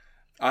so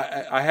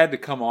I had to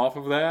come off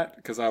of that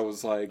because I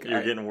was like,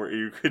 didn't want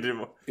to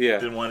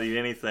eat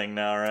anything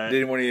now, right?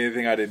 Didn't want to eat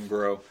anything I didn't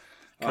grow.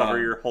 Cover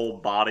your whole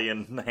body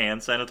in hand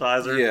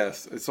sanitizer.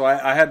 Yes, so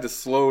I had to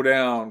slow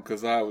down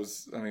because I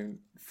was,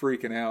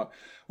 freaking out.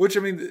 Which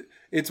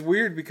it's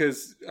weird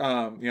because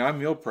I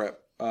meal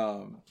prep,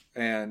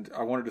 and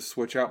I wanted to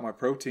switch out my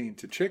protein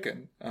to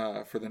chicken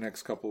for the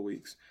next couple of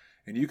weeks.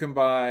 And you can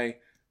buy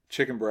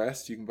chicken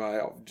breast. You can buy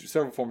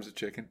several forms of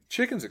chicken.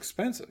 Chicken's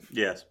expensive.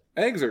 Yes.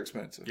 Eggs are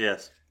expensive.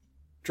 Yes.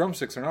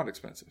 Drumsticks are not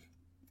expensive.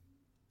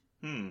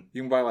 You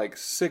can buy like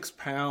 6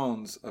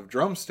 pounds of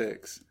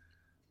drumsticks.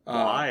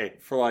 Why?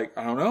 For like,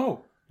 I don't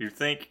know. You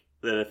think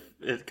that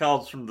if it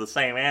comes from the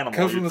same animal,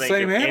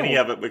 any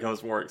of it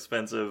becomes more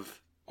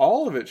expensive.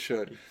 All of it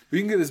should. You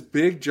can get this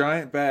big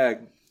giant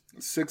bag,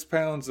 6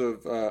 pounds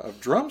of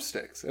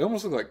drumsticks. It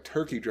almost looks like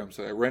turkey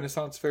drumsticks, like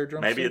Renaissance fair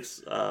drumsticks. Maybe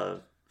it's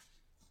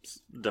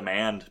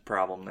demand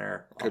problem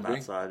there on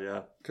that side,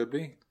 yeah. Could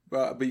be.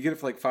 But you get it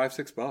for like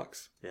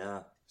 $5-6.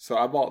 Yeah. So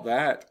I bought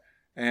that,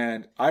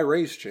 and I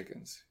raise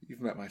chickens.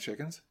 You've met my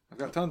chickens. I've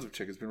got tons of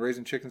chickens. Been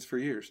raising chickens for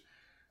years.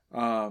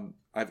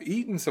 I've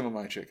eaten some of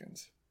my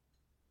chickens.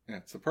 Yeah,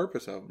 it's the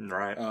purpose of them.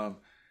 Right.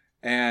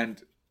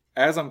 And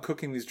as I'm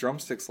cooking these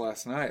drumsticks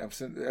last night, I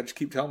just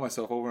keep telling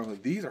myself over and over,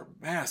 these are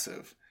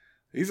massive.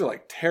 These are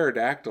like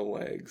pterodactyl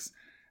legs.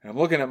 And I'm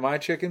looking at my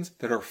chickens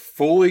that are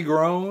fully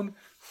grown,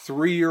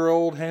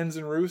 3-year-old hens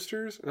and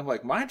roosters. And I'm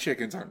like, my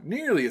chickens aren't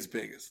nearly as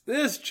big as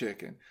this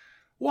chicken.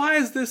 Why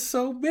is this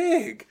so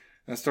big?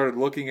 And I started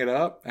looking it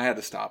up. I had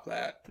to stop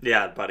that.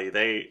 Yeah, buddy.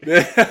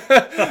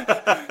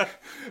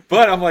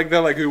 But I'm like,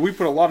 they're like, we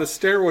put a lot of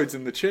steroids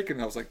in the chicken.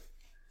 And I was like,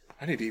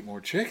 I need to eat more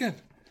chicken.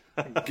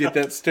 Get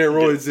that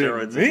steroids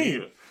in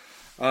me.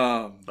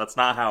 That's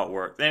not how it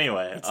works.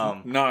 Anyway, it's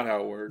not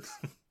how it works.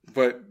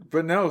 But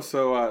no.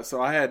 So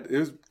it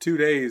was 2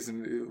 days,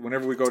 and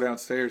whenever we go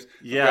downstairs,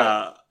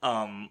 yeah.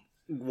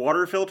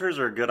 Water filters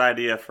are a good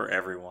idea for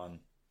everyone.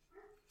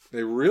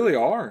 They really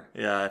are.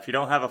 Yeah, if you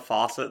don't have a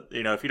faucet,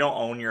 if you don't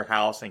own your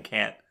house and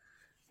can't,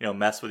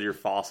 mess with your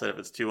faucet if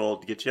it's too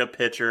old, get you a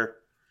pitcher.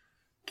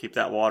 Keep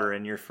that water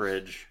in your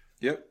fridge.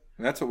 Yep.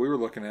 And that's what we were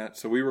looking at.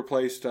 So we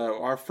replaced,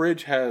 our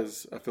fridge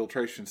has a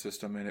filtration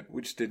system in it.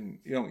 We just you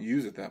don't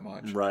use it that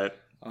much. Right.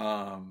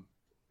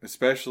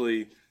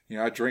 Especially,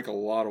 I drink a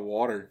lot of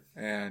water,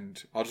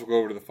 and I'll just go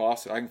over to the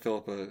faucet. I can fill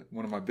up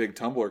one of my big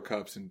tumbler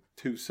cups in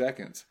 2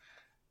 seconds.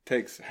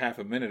 Takes half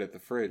a minute at the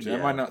fridge. Yeah.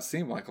 That might not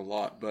seem like a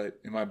lot, but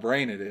in my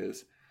brain it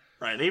is.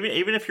 Right.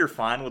 Even if you're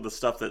fine with the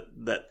stuff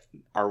that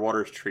our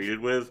water is treated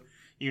with,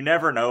 you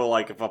never know,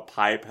 like, if a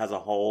pipe has a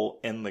hole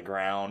in the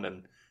ground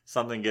and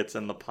something gets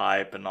in the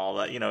pipe and all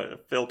that,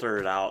 filter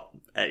it out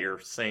at your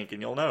sink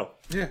and you'll know.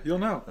 Yeah, you'll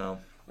know.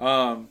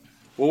 Oh.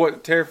 Well,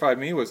 what terrified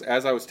me was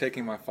as I was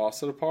taking my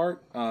faucet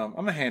apart,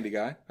 I'm a handy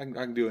guy. I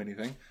can do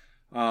anything.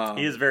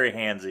 He is very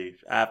handsy.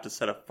 I have to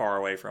set it far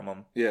away from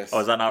him. Yes. Oh,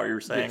 is that not what you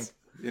were saying? Yes.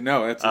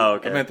 No,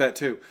 okay. I meant that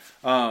too.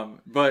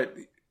 But,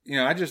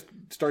 I just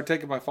started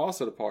taking my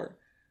faucet apart,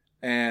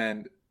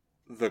 and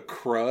the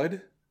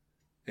crud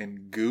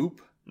and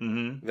goop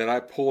that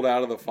I pulled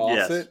out of the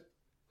faucet,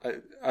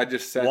 I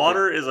just sat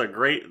Water is a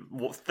great...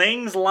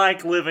 Things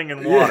like living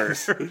in water.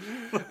 Yes.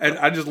 And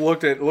I just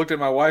looked at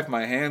my wife.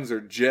 My hands are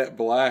jet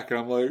black,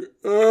 and I'm like,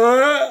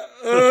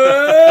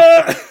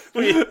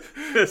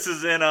 this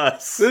is in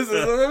us.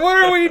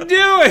 What are we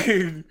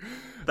doing?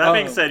 That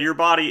being said, your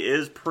body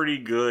is pretty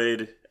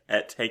good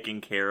at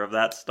taking care of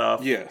that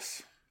stuff.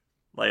 Yes.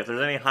 Like, if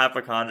there's any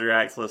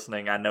hypochondriacs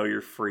listening, I know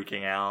you're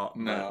freaking out.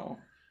 No.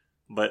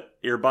 but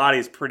your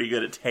body's pretty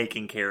good at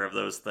taking care of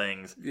those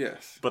things.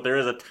 Yes. But there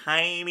is a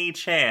tiny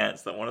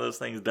chance that one of those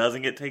things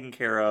doesn't get taken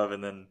care of,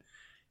 and then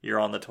you're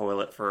on the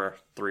toilet for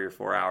 3 or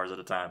 4 hours at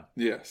a time.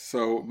 Yes.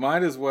 So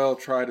might as well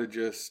try to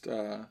just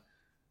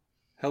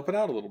help it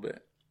out a little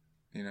bit.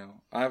 You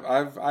know,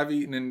 I've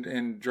eaten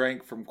and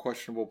drank from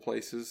questionable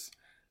places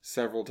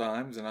several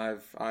times, and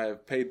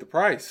I've paid the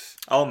price.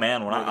 Oh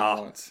man, when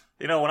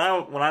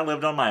I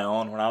lived on my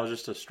own, when I was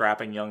just a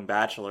strapping young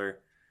bachelor,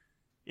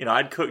 you know,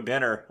 I'd cook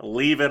dinner,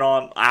 leave it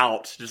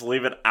just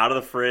leave it out of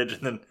the fridge,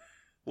 and then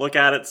look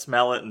at it,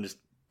 smell it, and just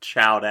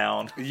chow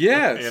down.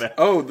 Yes. You know?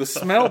 Oh, the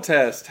smell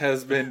test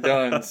has been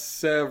done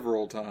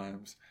several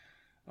times.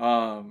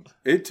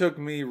 It took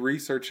me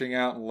researching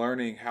out and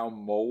learning how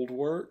mold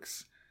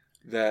works,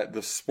 that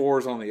the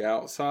spores on the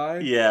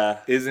outside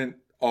isn't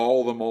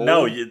all the mold.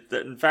 No,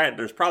 in fact,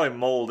 there's probably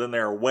mold in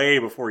there way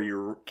before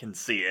you can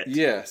see it.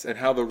 Yes, and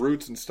how the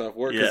roots and stuff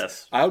work.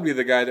 Yes. I would be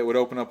the guy that would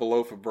open up a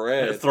loaf of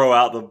bread. And throw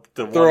out the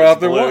one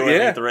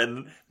that's blue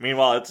and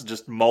meanwhile, it's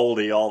just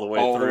moldy all the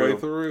way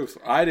through.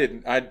 So I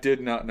did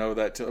not know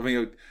that.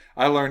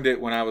 I learned it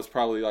when I was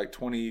probably like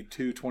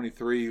 22,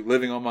 23,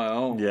 living on my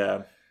own.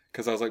 Yeah.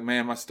 Because I was like,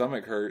 man, my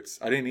stomach hurts.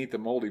 I didn't eat the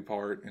moldy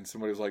part. And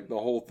somebody was like, the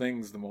whole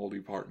thing's the moldy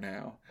part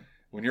now.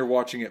 When you're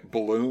watching it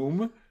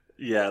bloom.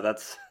 Yeah,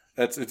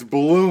 it's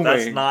blooming.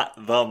 That's not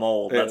the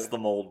mold. That's the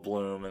mold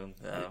bloom. And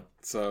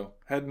So,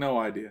 had no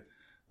idea.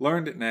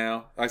 Learned it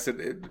now. I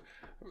said,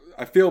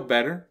 I feel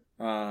better.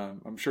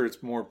 I'm sure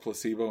it's more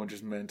placebo and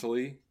just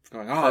mentally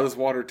going, this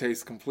water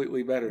tastes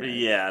completely better.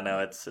 Yeah, no,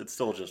 it's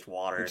still just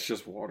water. It's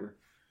just water.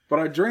 But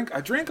I drink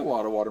a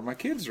lot of water. My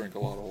kids drink a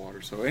lot of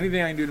water. So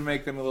anything I can do to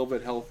make them a little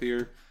bit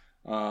healthier,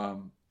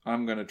 I'm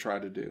going to try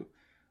to do.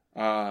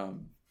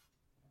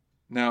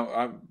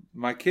 Now,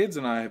 my kids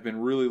and I have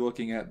been really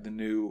looking at the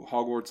new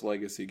Hogwarts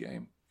Legacy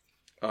game.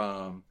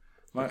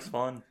 Looks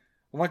fun.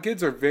 Well, my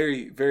kids are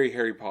very, very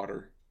Harry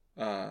Potter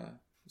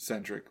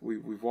centric.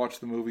 We've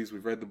watched the movies.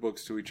 We've read the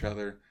books to each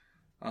other.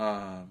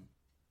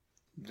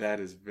 That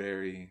is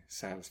very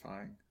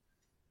satisfying.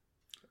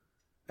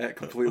 That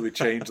completely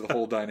changed the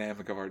whole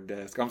dynamic of our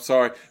desk. I'm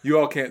sorry, you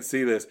all can't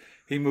see this.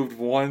 He moved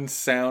one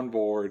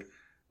soundboard,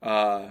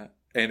 and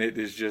it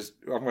is just...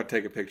 I'm going to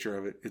take a picture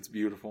of it. It's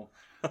beautiful.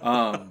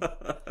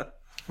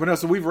 But no,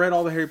 so we've read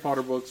all the Harry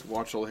Potter books,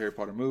 watched all the Harry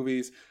Potter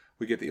movies.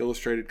 We get the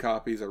illustrated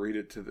copies. I read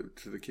it to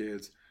the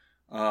kids.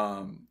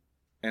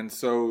 And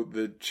so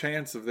the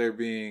chance of there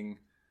being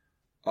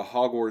a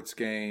Hogwarts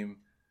game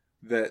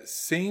that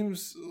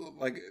seems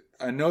like...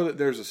 I know that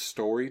there's a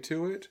story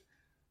to it,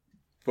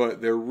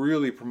 but they're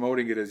really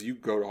promoting it as you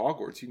go to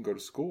Hogwarts. You can go to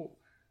school.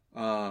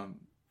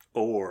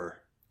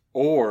 Or.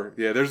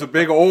 Yeah, there's a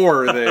big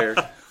or there.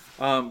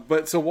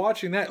 But so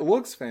watching that, it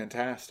looks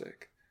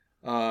fantastic.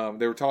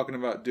 They were talking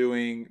about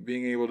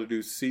being able to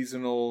do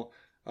seasonal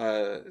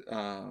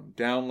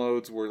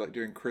downloads where, like,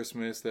 during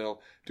Christmas they'll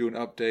do an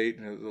update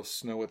and it'll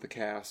snow at the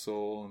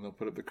castle and they'll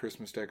put up the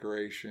Christmas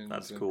decorations.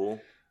 That's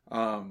cool.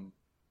 And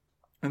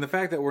the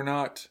fact that we're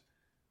not,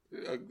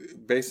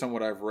 based on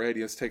what I've read,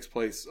 this takes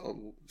place, I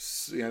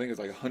think it's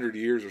like 100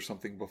 years or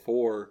something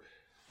before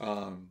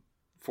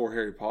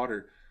Harry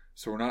Potter.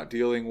 So we're not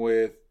dealing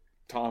with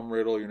Tom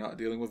Riddle. You're not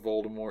dealing with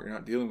Voldemort. You're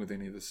not dealing with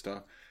any of this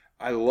stuff.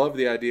 I love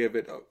the idea of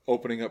it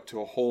opening up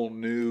to a whole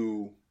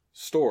new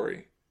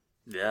story.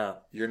 Yeah.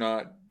 You're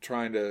not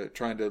trying to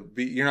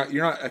be, you're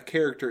not a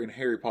character in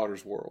Harry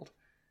Potter's world.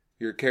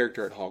 You're a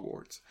character at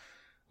Hogwarts.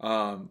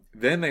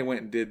 Then they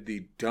went and did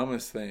the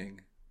dumbest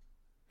thing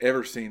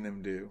ever seen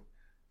them do.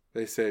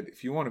 They said,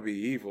 if you want to be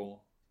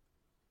evil,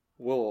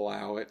 we'll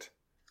allow it.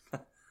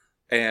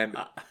 And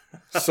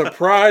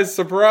surprise,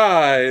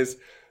 surprise,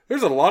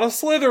 there's a lot of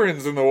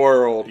Slytherins in the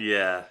world.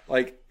 Yeah.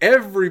 Like,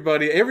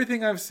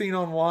 everything I've seen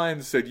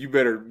online said, you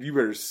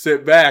better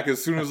sit back.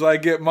 As soon as I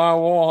get my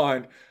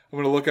wand, I'm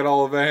going to look at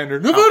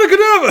Ollivander. Nevada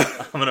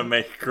Kedavra! I'm going to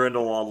make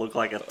Grindelwald look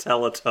like a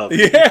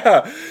Teletubby.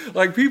 Yeah.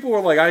 Like, people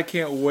were like, I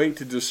can't wait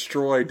to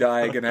destroy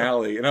Diagon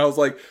Alley. And I was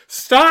like,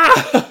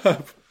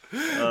 stop!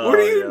 What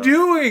are you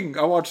doing?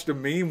 I watched a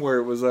meme where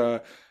it was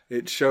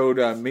it showed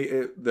me.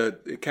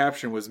 The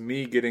caption was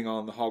me getting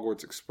on the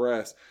Hogwarts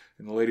Express,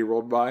 and the lady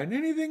rolled by, and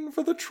anything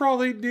for the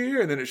trolley, dear.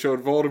 And then it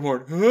showed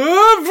Voldemort.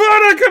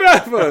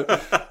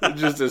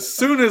 Just as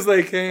soon as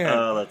they can.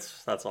 Oh,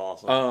 that's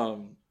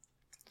awesome.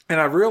 And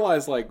I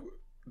realized, like,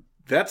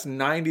 that's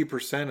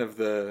 90% of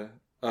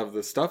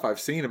the stuff I've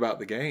seen about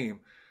the game.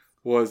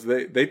 Was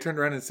they turned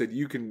around and said,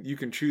 you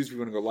can choose if you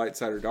want to go light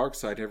side or dark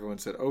side. And everyone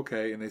said,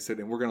 okay. And they said,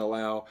 and we're going to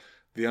allow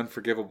the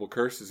unforgivable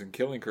curses and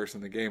killing curse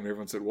in the game. And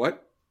everyone said,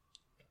 what?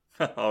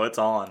 Oh, it's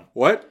on.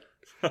 What?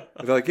 They're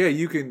like, yeah,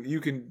 you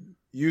can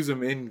use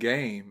them in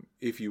game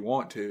if you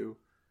want to.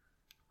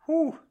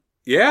 Whew.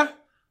 Yeah?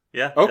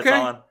 Yeah, okay. It's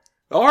on.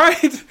 All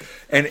right.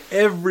 And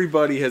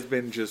everybody has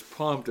been just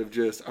pumped of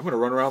just, I'm going to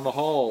run around the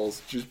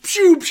halls. Just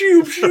pew,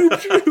 pew, pew,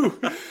 pew.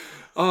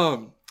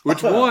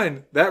 Which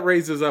one, that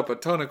raises up a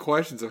ton of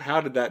questions of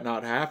how did that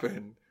not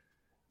happen?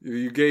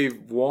 You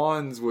gave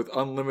wands with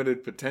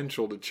unlimited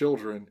potential to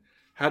children.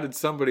 How did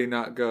somebody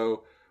not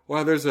go,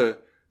 wow, there's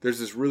there's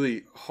this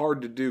really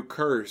hard to do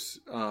curse.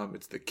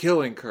 It's the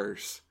killing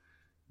curse.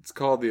 It's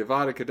called the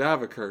Avada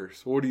Kedavra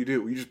curse. What do?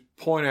 You just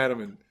point at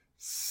him and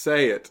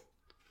say it.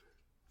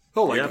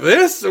 Oh, like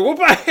this? Well,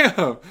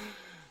 bam!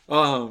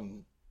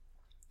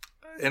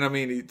 And I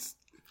mean,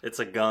 it's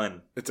a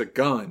gun. It's a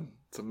gun.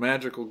 It's a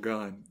magical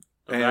gun.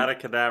 Avada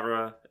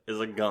Kedavra is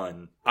a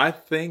gun. I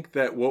think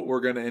that what we're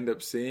going to end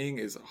up seeing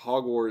is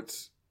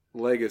Hogwarts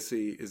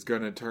Legacy is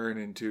going to turn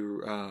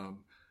into,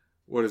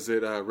 what is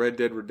it, Red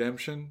Dead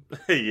Redemption?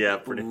 Yeah,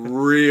 pretty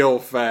real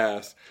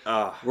fast.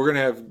 We're going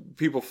to have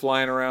people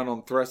flying around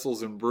on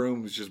thistles and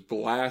brooms just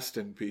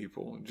blasting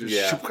people. Just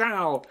Yeah,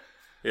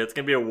 it's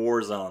going to be a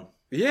war zone.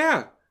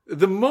 Yeah.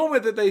 The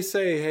moment that they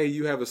say, hey,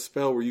 you have a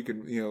spell where you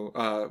can,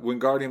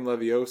 Wingardium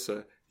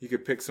Leviosa, you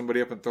could pick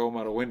somebody up and throw them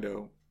out a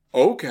window.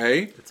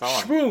 Okay. It's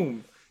on.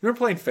 Boom. You ever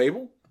playing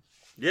Fable?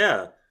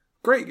 Yeah.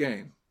 Great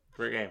game.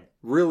 Great game.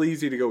 Real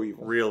easy to go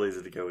evil. Real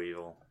easy to go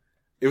evil.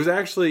 It was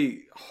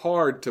actually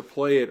hard to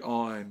play it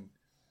on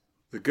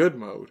the good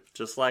mode.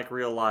 Just like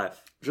real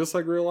life. Just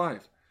like real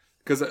life.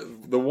 Because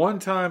the one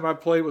time I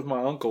played with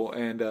my uncle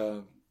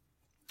and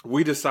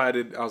we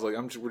decided, I was like,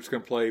 we're just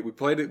going to play. We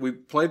played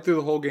through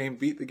the whole game,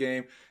 beat the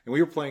game, and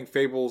we were playing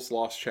Fable's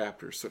Lost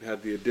Chapters, so it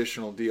had the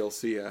additional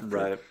DLC after.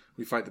 Right.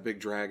 We fight the big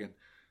dragon.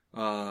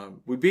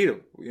 We beat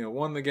him.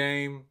 Won the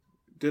game,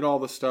 did all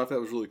the stuff. That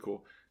was really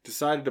cool.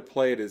 Decided to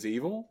play it as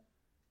evil.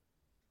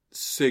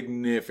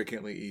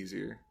 Significantly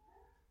easier.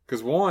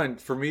 Because one,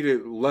 for me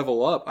to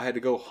level up, I had to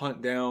go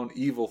hunt down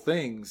evil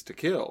things to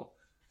kill.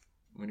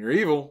 When you're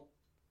evil,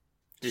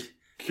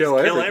 kill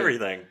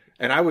everything.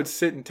 And I would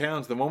sit in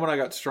towns. The moment I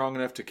got strong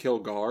enough to kill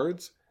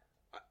guards,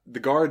 the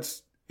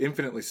guards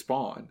infinitely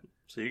spawn.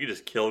 So you could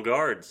just kill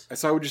guards.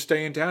 So I would just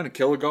stay in town and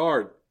kill a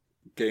guard.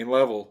 Gain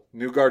level.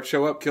 New guard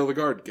show up, kill the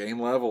guard. Gain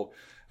level.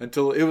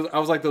 Until I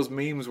was like those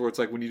memes where it's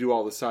like when you do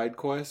all the side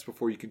quests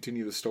before you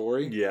continue the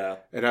story. Yeah.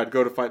 And I'd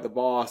go to fight the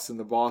boss, and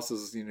the boss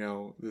is,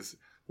 this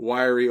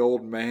wiry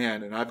old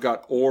man, and I've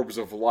got orbs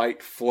of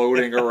light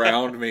floating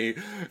around me.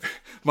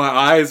 My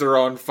eyes are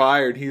on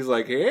fire, and he's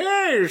like,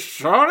 hey,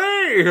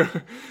 Sonny,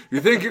 you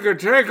think you could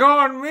take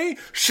on me?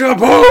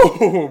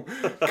 Shaboom!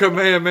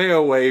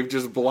 Kamehameha wave,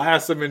 just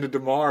blast him into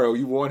tomorrow.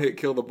 You one-hit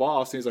kill the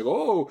boss, and he's like,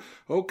 oh,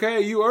 okay,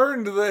 you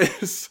earned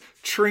this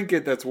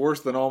trinket that's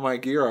worse than all my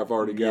gear I've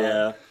already got.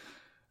 Yeah.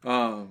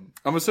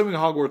 I'm assuming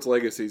Hogwarts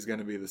Legacy is going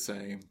to be the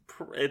same.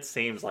 It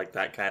seems like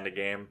that kind of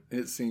game.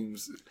 It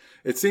seems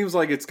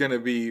like it's going to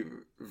be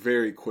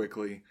very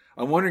quickly.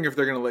 I'm wondering if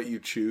they're going to let you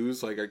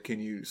choose. Like,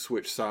 can you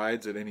switch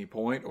sides at any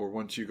point, or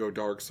once you go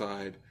dark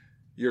side,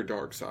 you're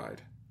dark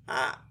side?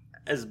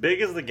 As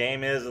big as the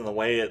game is, and the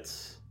way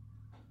it's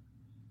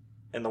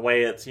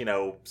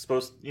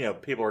supposed.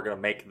 People are going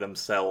to make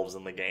themselves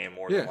in the game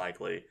more than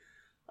likely.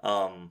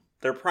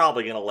 They're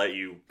probably going to let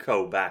you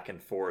go back and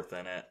forth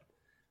in it.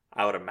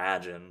 I would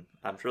imagine.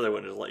 I'm sure they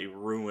wouldn't just let you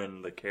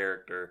ruin the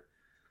character.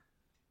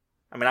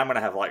 I mean, I'm going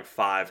to have like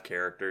 5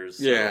 characters.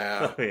 So,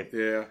 yeah.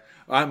 Yeah.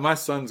 My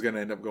son's going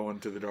to end up going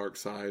to the dark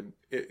side.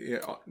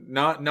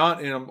 Not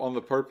on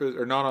the purpose,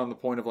 or not on the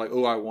point of like,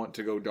 oh, I want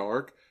to go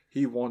dark.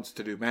 He wants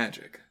to do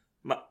magic.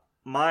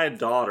 My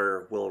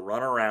daughter will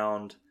run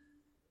around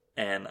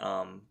and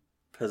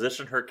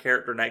position her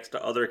character next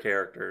to other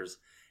characters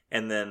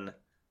and then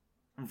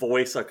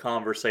voice a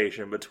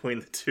conversation between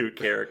the 2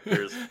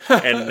 characters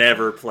and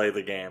never play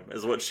the game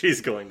is what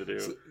she's going to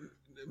do.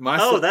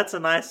 That's a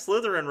nice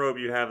Slytherin robe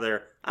you have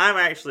there. I'm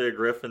actually a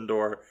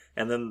Gryffindor,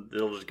 and then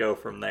it'll just go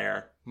from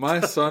there. My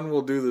son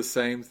will do the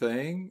same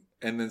thing,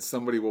 and then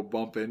somebody will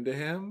bump into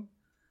him.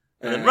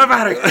 And then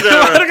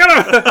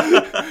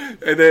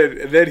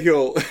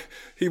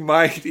he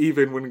might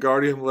even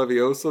Wingardium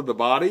Leviosa the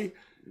body.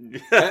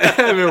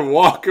 And then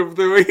walk him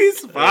through.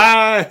 He's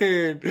fine.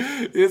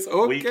 It's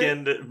okay.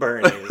 Weekend at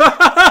Bernie's.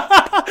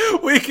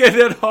 Weekend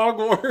at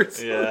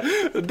Hogwarts. Yeah.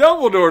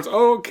 Dumbledore's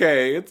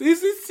okay. He's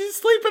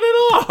sleeping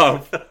it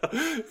off.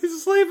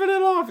 He's sleeping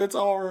it off. It's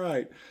all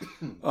right.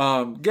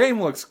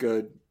 Game looks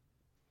good.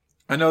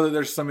 I know that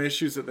there's some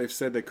issues that they've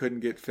said they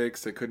couldn't get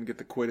fixed. They couldn't get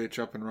the Quidditch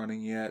up and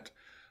running yet.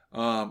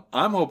 I'm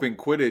hoping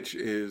Quidditch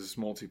is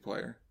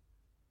multiplayer.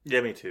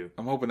 Yeah, me too.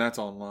 I'm hoping that's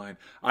online.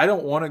 I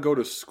don't want to go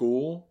to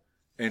school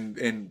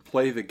and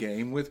play the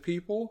game with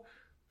people,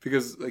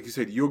 because like you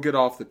said, you'll get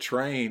off the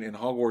train and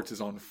Hogwarts is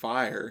on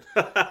fire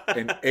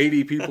and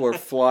 80 people are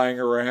flying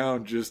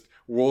around just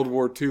World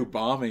War II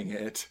bombing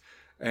it,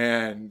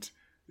 and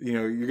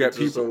you got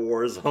people. It's a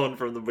war zone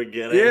from the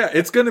beginning. Yeah,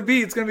 it's gonna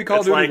be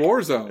Call of Duty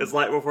Warzone. It's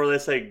like before they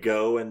say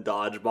go and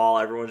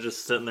dodgeball, everyone's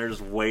just sitting there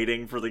just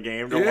waiting for the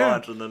game to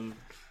launch, and then.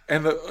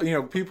 And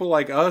people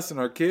like us and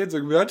our kids are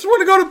gonna be like, I just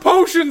want to go to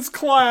potions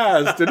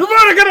class.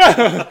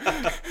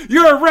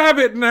 You're a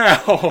rabbit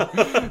now.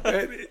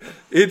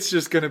 It's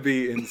just gonna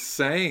be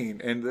insane,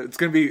 and it's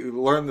gonna be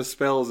learn the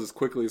spells as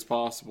quickly as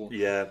possible.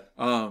 Yeah.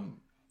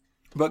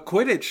 But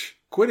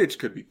Quidditch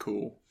could be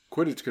cool.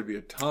 Quidditch could be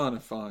a ton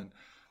of fun.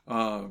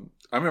 I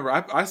remember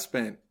I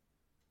spent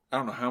I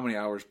don't know how many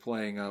hours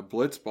playing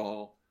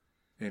Blitzball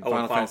in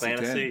Final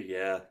Fantasy X.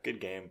 Yeah, good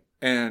game.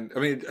 And I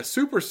mean, a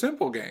super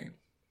simple game.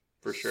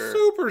 For sure.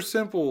 Super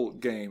simple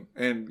game.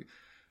 And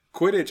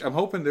Quidditch, I'm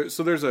hoping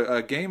there's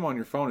a game on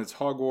your phone. It's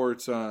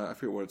Hogwarts, I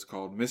forget what it's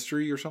called,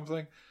 Mystery or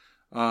something.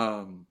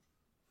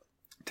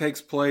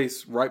 Takes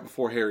place right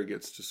before Harry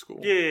gets to school.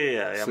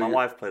 Yeah. So my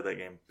wife played that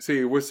game. So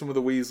you're with some of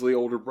the Weasley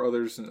older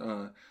brothers,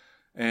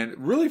 and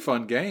really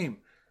fun game.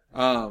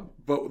 But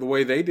the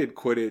way they did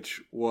Quidditch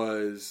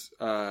was,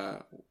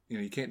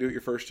 you can't do it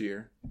your first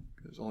year.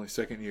 Because only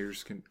second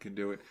years can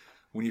do it.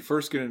 When you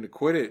first get into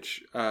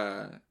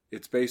Quidditch,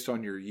 it's based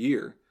on your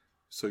year.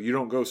 So you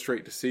don't go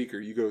straight to Seeker.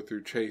 You go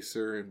through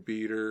Chaser and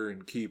Beater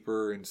and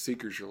Keeper, and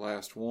Seeker's your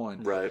last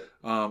one. Right.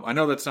 I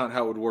know that's not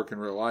how it would work in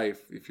real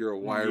life. If you're a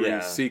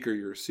wiry Seeker,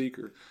 you're a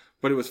Seeker.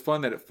 But it was fun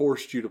that it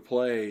forced you to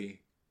play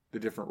the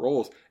different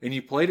roles. And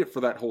you played it for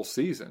that whole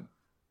season.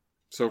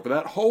 So for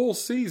that whole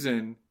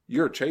season,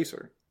 you're a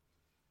Chaser.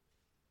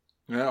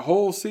 And that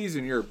whole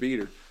season, you're a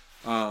Beater.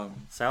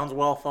 Sounds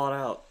well thought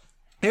out.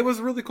 It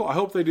was really cool. I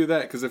hope they do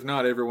that, because if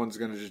not, everyone's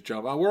going to just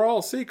jump out. We're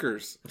all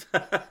Seekers.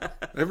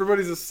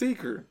 Everybody's a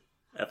Seeker.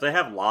 If they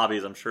have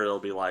lobbies, I'm sure it'll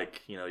be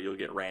like, you'll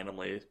get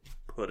randomly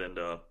put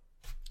into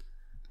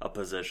a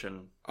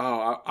position.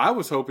 Oh, I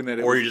was hoping that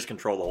you just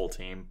control the whole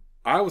team.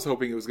 I was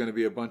hoping it was going to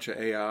be a bunch of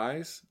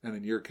AIs and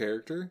then your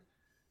character.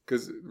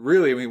 Because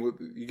really,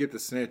 you get the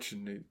snitch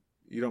and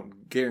you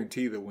don't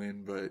guarantee the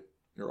win, but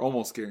you're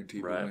almost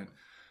guaranteed the win.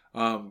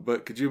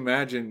 But could you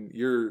imagine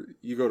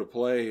you go to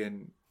play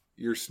and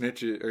your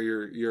snitches or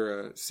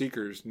your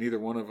seekers, neither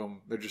one of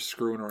them, they're just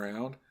screwing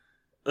around.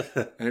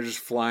 And they're just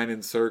flying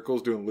in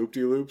circles doing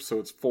loop-de-loops, so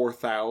it's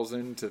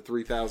 4,000 to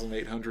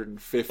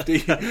 3,850.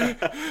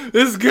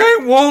 This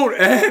game won't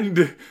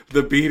end.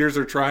 The beaters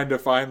are trying to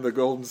find the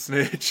golden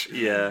snitch.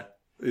 Yeah.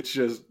 It's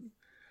just...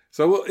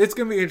 So it's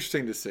going to be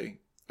interesting to see.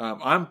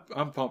 I'm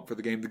pumped for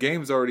the game. The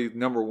game's already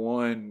number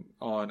 1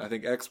 on, I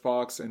think,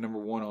 Xbox and number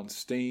 1 on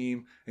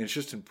Steam, and it's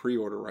just in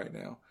pre-order right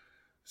now.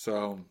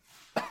 So...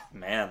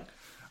 Man...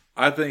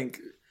 I think,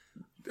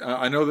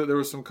 I know that there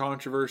was some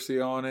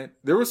controversy on it.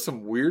 There was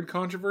some weird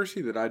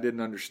controversy that I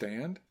didn't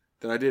understand,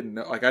 that I didn't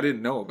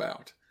know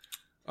about.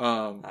 I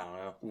don't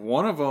know.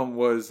 One of them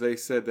was they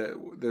said that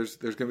there's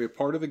going to be a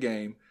part of the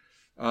game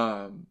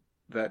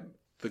that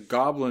the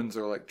goblins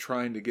are like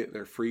trying to get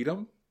their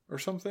freedom or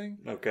something.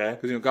 Okay.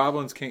 Because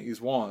goblins can't use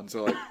wands,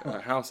 or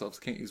like house elves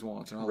can't use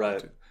wands, and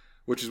right.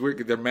 Which is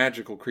weird. They're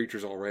magical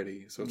creatures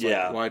already, so it's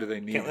like, why do they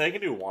need? They can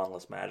do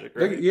wandless magic,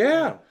 right?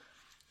 Yeah.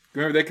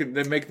 Remember, they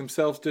can make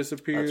themselves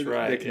disappear. That's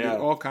right. They can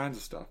do all kinds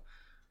of stuff.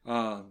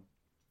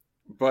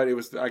 But it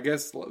was, I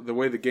guess, the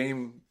way the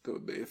game,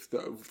 if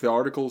the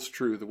article is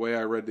true, the way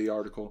I read the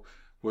article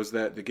was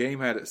that the game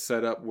had it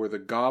set up where the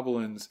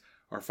goblins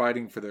are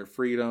fighting for their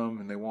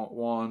freedom and they want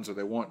wands, or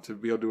they want to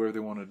be able to do whatever they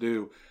want to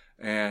do.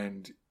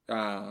 And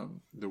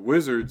the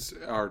wizards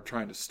are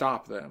trying to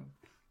stop them.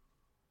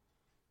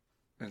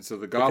 And so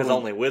the goblins... Because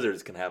only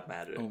wizards can have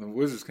magic. Only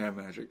wizards can have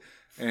magic.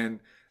 And...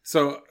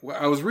 So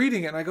I was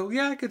reading it and I go,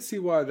 yeah, I could see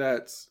why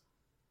that's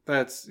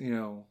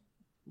little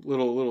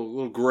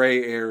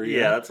gray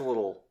area. Yeah, that's a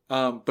little.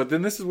 But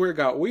then this is where it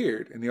got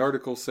weird. And the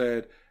article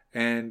said,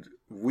 and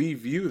we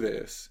view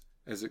this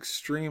as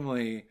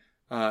extremely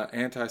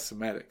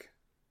anti-Semitic.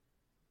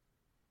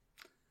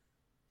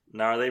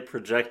 Now, are they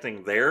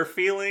projecting their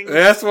feelings?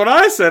 That's what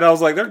I said. I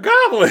was like, they're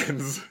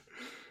goblins.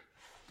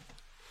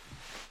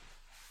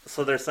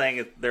 So they're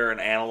saying they're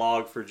an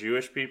analog for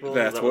Jewish people?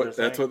 That's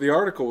what the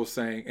article was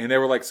saying. And they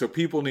were like, so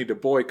people need to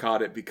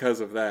boycott it because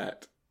of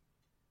that.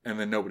 And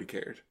then nobody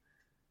cared.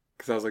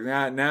 Because I was like,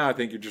 now I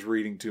think you're just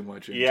reading too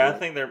much into it. Yeah, I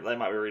think they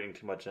might be reading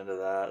too much into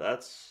that.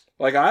 That's...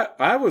 Like,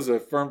 I was a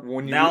firm...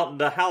 when you Now,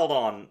 hold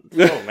on.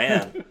 Oh,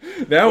 man.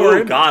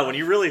 God, when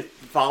you really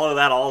follow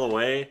that all the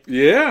way...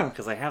 Yeah.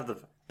 Because I have the...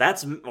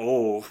 That's...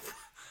 Oh...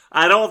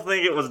 I don't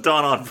think it was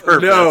done on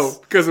purpose. No,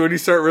 because when you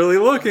start really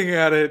looking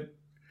at it...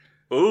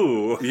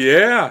 Ooh.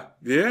 Yeah.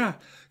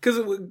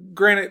 Because,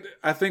 granted,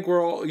 I think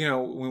we're all,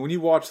 when you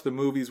watch the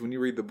movies, when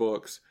you read the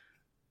books,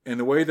 and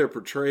the way they're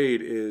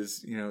portrayed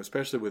is,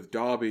 especially with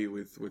Dobby,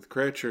 with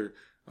Cretcher,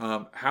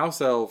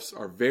 house elves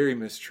are very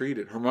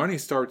mistreated. Hermione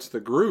starts the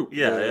group.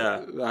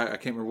 Yeah. I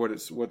can't remember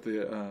what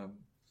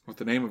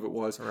the name of it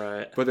was.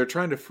 Right. But they're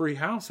trying to free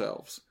house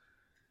elves.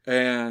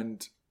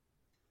 And...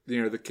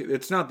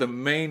 it's not the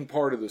main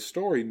part of the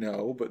story,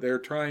 no, but they're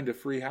trying to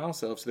free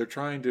house elves. They're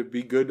trying to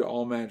be good to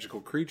all magical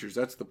creatures.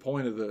 That's the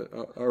point of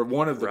or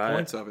one of the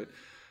points of it.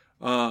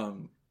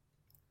 And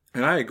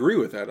I agree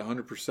with that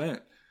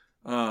 100%.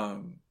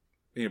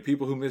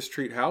 People who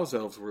mistreat house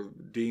elves were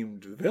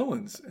deemed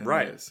villains in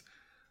this.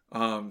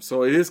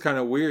 So it is kind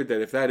of weird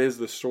that if that is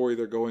the story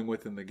they're going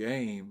with in the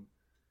game,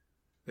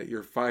 that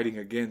you're fighting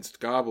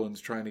against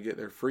goblins trying to get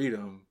their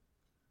freedom.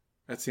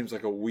 That seems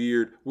like a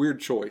weird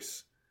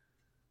choice.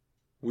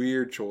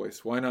 Weird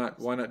choice. Why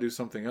not do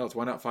something else?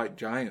 Why not fight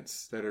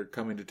giants that are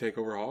coming to take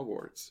over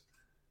Hogwarts?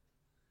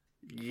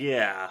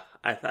 Yeah,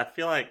 I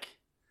feel like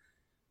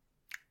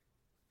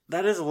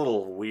that is a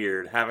little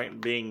weird,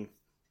 being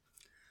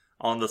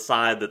on the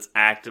side that's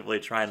actively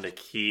trying to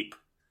keep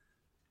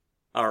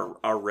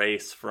a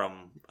race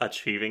from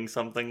achieving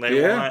something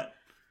they want.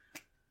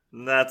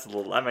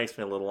 That makes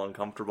me a little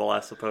uncomfortable, I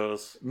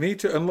suppose. Me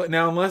too.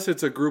 Now, unless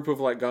it's a group of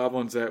like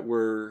goblins that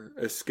were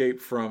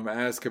escaped from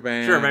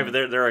Azkaban. Sure, maybe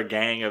they're a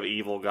gang of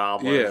evil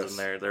goblins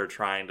and they're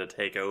trying to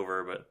take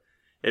over. But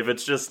if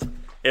it's just,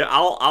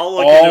 I'll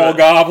look all into it.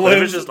 goblins. But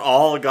if it's just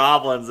all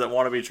goblins that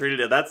want to be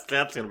treated, that's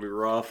going to be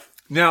rough.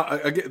 Now,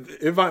 again,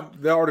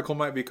 the article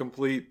might be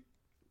complete.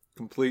 Yeah,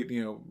 I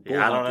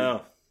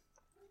don't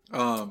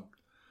know.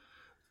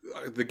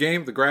 The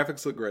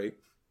graphics look great.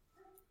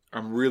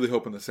 I'm really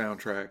hoping the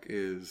soundtrack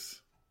is...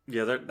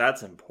 Yeah,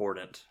 that's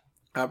important.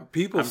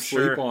 People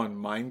sleep on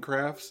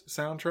Minecraft's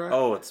soundtrack.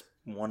 Oh, it's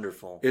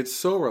wonderful. It's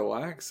so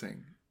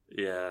relaxing.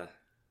 Yeah.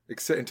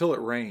 Except until it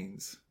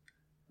rains.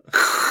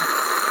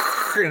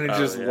 And it's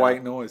just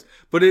white noise.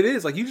 But it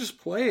is, like, you just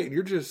play it and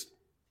you're just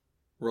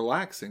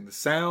relaxing. The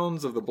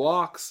sounds of the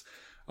blocks.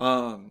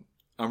 I'm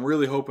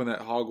really hoping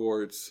that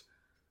Hogwarts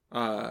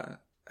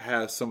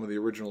has some of the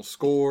original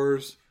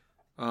scores.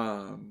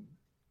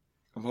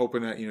 I'm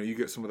hoping that, you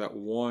get some of that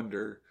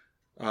wonder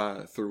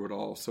through it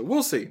all. So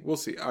we'll see.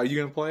 Are you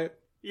going to play it?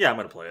 Yeah, I'm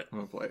going to play it. I'm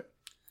going to play it.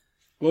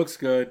 Looks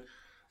good.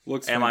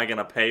 Am I going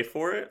to pay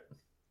for it?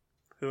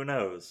 Who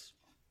knows?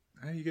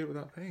 How do you get it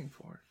without paying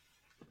for it?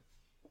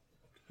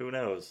 Who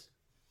knows?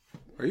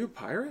 Are you a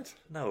pirate?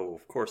 No,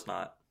 of course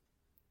not.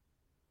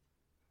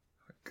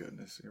 My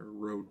goodness, you're a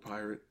road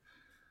pirate.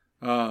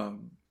 I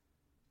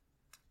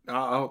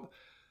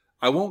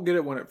won't get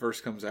it when it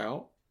first comes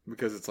out.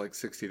 Because it's like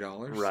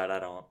 $60. Right, I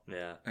don't.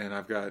 Yeah. And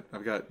I've got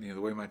the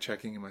way my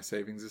checking and my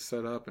savings is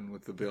set up and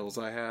with the bills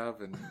I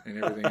have and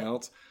everything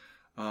else.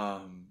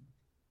 But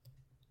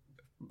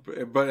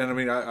I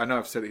mean, I know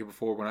I've said it here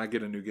before, when I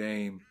get a new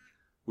game,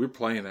 we're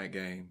playing that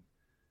game.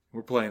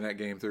 We're playing that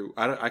game through.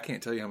 I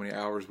can't tell you how many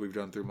hours we've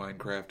done through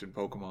Minecraft and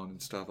Pokemon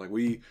and stuff. Like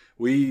we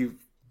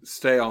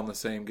stay on the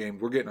same game.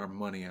 We're getting our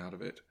money out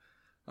of it.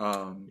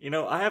 I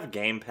have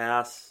Game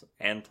Pass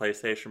and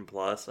PlayStation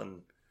Plus,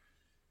 and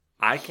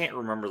I can't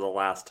remember the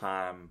last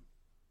time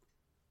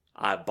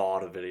I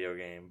bought a video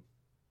game.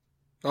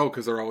 Oh,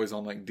 because they're always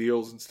on like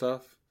deals and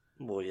stuff?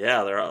 Well,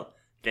 yeah,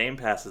 Game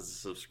Pass is a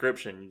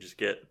subscription. You just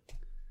get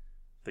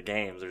the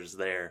games. They're just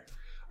there.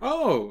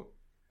 Oh,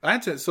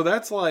 that's it. So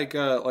that's like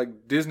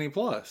Disney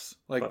Plus.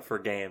 But for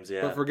games,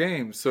 yeah. But for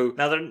games. So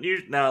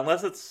now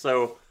unless it's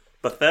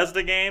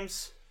Bethesda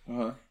games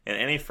and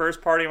any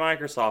first-party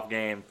Microsoft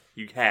game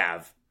you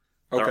have,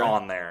 they're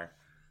on there.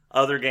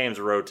 Other games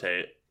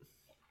rotate.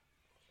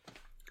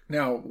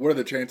 Now, what are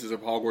the chances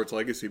of Hogwarts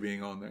Legacy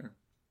being on there?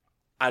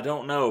 I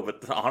don't know,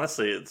 but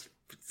honestly,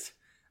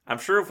 I'm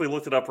sure if we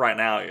looked it up right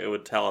now, it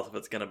would tell us if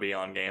it's going to be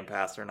on Game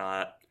Pass or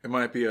not. It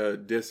might be a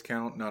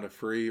discount, not a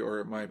free, or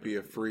it might be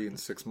a free in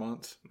 6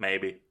 months.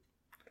 Maybe.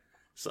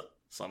 So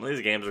some of these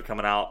games are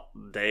coming out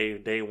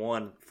day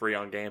one free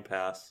on Game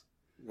Pass.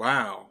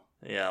 Wow.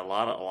 Yeah, a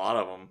lot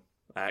of them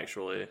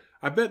actually.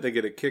 I bet they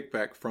get a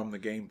kickback from the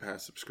Game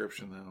Pass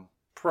subscription though.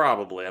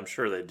 Probably, I'm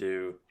sure they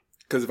do.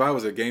 Because if I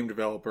was a game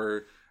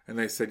developer and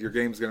they said your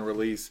game's going to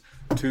release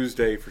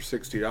Tuesday for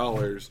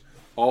 $60,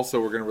 also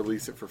we're going to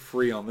release it for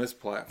free on this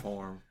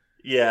platform.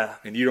 Yeah.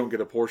 And you don't get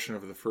a portion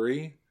of the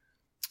free.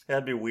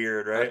 That'd be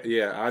weird, right?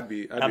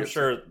 I'm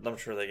sure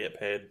they get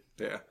paid.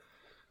 Yeah.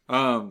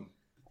 So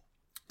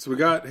we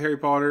got Harry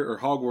Potter or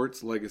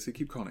Hogwarts Legacy.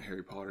 Keep calling it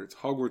Harry Potter. It's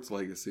Hogwarts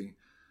Legacy.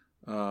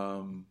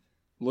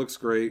 Looks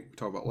great. We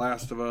talk about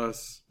Last of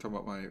Us. Talk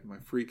about my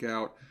freak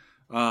out.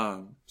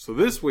 So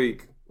this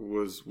week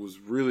was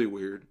really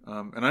weird.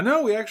 And I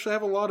know we actually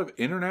have a lot of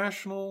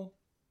international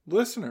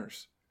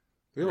listeners.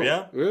 We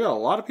got a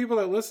lot of people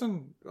that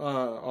listen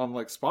on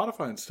like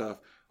Spotify and stuff.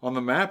 On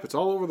the map, it's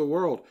all over the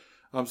world.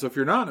 So if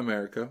you're not in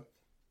America,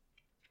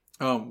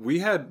 we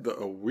had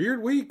a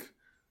weird week.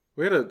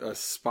 We had a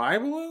spy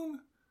balloon.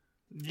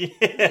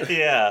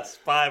 Yeah,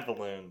 spy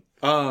balloon.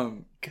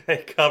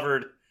 It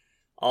covered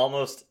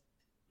almost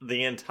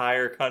the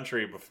entire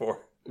country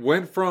before.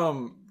 Went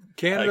from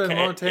Canada and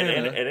Montana.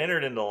 It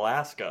entered into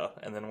Alaska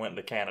and then went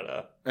to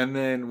Canada. And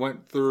then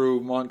went through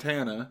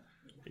Montana,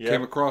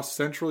 came across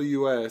central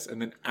U.S.,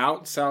 and then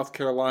out South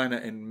Carolina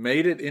and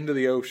made it into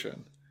the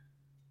ocean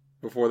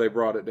before they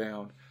brought it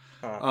down.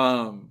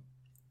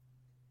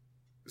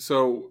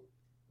 So,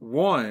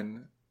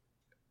 one,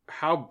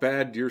 how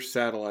bad do your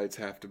satellites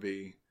have to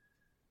be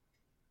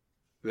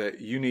that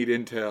you need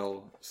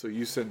intel, so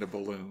you send a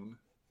balloon?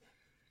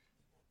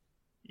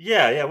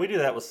 Yeah, we do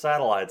that with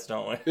satellites,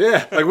 don't we?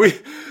 Yeah,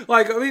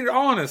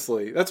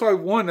 honestly, that's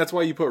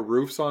why you put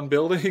roofs on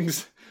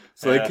buildings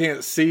so they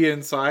can't see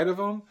inside of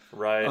them.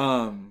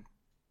 Right.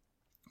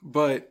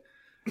 But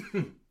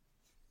it's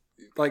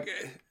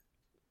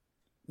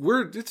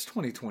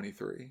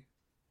 2023.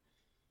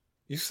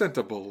 You sent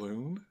a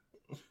balloon?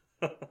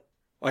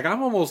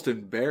 I'm almost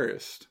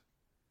embarrassed.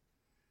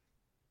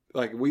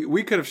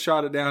 We could have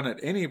shot it down at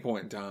any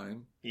point in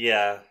time.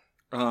 Yeah.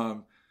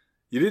 You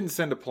didn't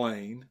send a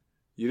plane.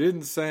 You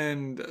didn't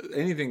send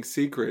anything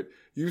secret.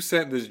 You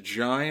sent this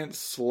giant,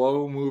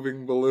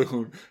 slow-moving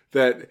balloon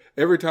that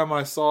every time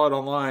I saw it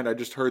online, I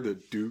just heard the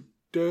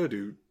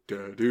doot-da-doot,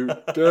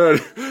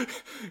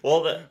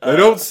 Well, they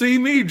don't see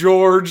me,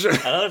 George.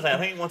 Another thing, I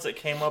think once it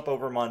came up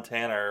over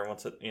Montana, or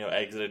once it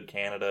exited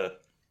Canada,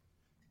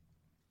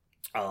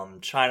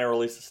 China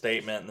released a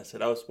statement and they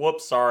said, "Oh,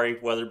 whoops, sorry,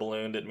 weather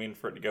balloon, didn't mean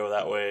for it to go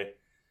that way."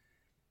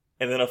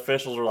 And then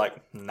officials were like,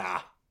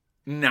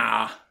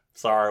 "Nah,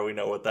 sorry, we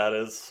know what that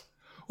is."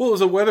 Well, it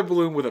was a weather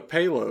balloon with a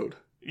payload.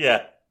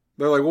 Yeah,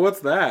 they're like, "Well,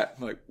 what's that?"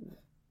 I'm like,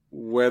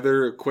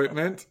 weather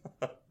equipment.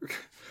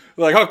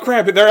 Like, oh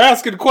crap! They're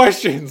asking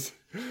questions.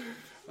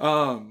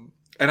 And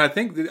I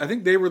think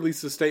they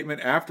released a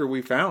statement after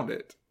we found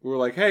it. We were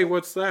like, "Hey,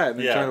 what's that?"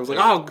 And China was like,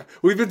 "Oh,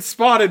 we've been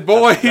spotted,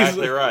 boys." That's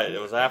exactly right. It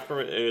was after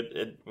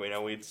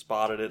we'd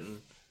spotted it,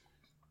 and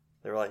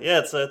they were like,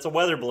 "Yeah, it's a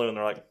weather balloon."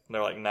 They're like,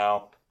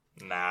 "No,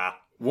 nah."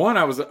 One,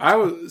 I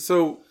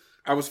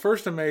was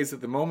first amazed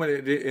at the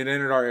moment it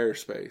entered our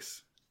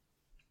airspace.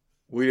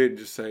 We didn't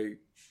just say,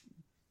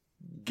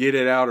 "Get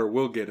it out," or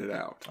 "We'll get it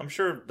out." I'm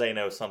sure they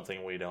know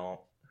something we don't.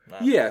 No.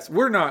 Yes,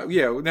 we're not.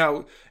 Yeah,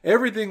 now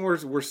everything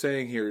we're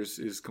saying here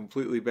is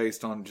completely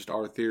based on just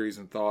our theories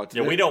and thoughts.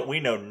 Yeah, we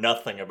know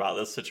nothing about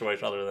this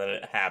situation other than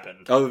it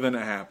happened.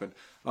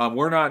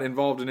 We're not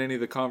involved in any of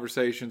the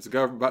conversations. The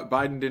government,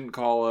 Biden didn't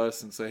call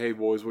us and say, "Hey,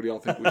 boys, what do y'all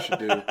think we should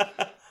do?"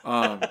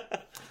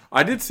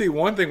 I did see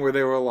one thing where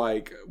they were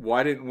like,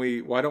 why didn't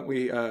we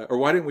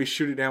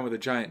shoot it down with a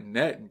giant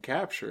net and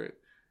capture it?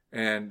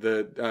 And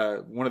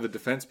the one of the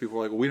defense people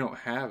were like, "We don't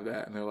have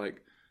that," and they're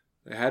like,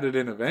 "They had it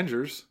in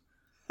Avengers."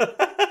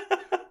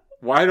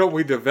 Why don't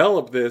we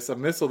develop a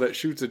missile that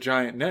shoots a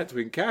giant net so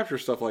we can capture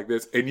stuff like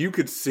this? And you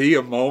could see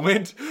a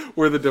moment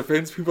where the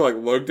defense people like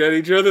looked at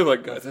each other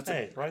like, "Guys,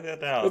 write that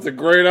down. That's a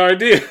great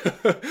idea."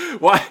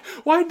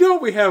 Why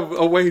don't we have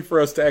a way for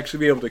us to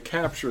actually be able to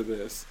capture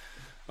this?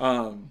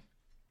 But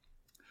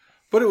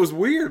it was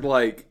weird.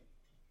 Like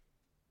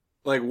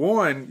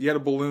one, you had a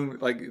balloon.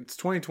 Like, it's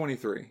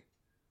 2023.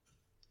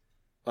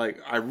 Like,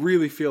 I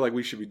really feel like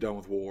we should be done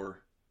with war.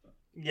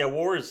 Yeah,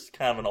 war is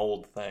kind of an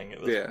old thing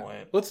at this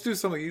point. Let's do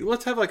something.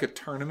 Let's have like a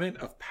tournament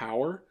of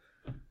power,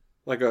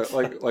 like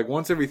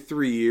once every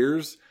 3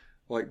 years.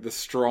 Like, the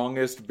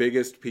strongest,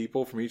 biggest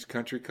people from each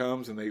country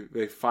comes and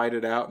they fight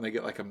it out and they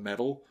get like a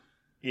medal.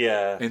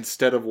 Yeah.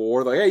 Instead of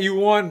war, like, "Hey, you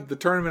won the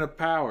tournament of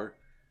power.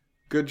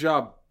 Good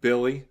job,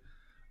 Billy."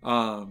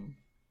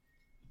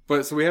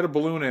 But so we had a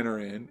balloon enter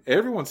in.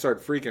 Everyone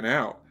started freaking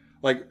out.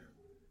 Like,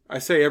 I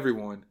say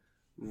everyone,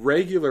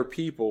 regular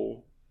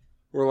people.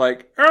 We're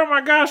like, "Oh my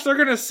gosh, they're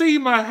gonna see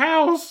my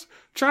house.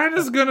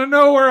 China's gonna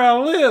know where I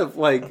live."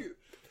 Like,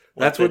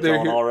 that's what they're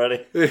doing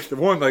already. The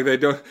one, like, they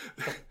don't.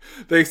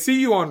 They see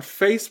you on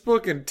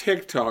Facebook and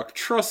TikTok.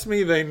 Trust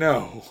me, they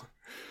know.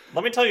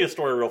 Let me tell you a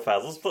story real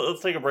fast.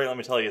 Let's take a break. Let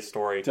me tell you a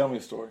story. Tell me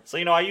a story. So,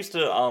 I used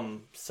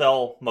to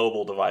sell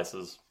mobile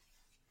devices,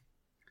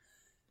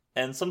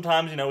 and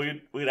sometimes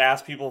we'd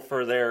ask people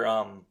for their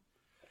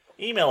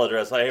email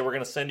address. Like, "Hey, we're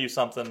gonna send you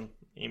something.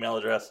 Email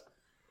address."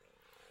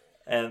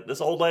 And this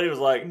old lady was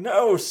like,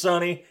 "No,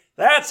 Sonny,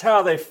 that's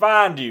how they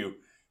find you.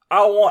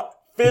 I want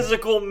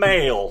physical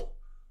mail."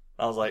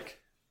 I was like,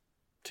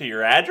 "To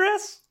your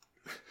address?"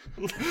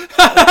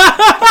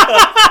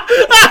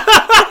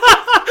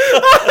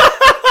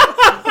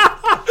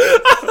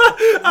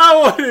 I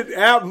want it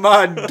at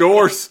my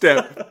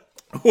doorstep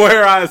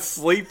where I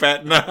sleep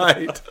at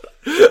night.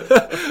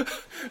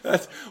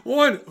 That's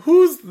one.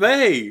 Who's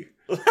they?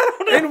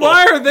 And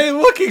why are they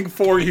looking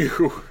for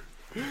you?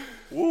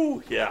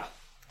 Woo, yeah.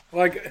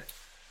 Like,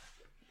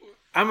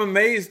 I'm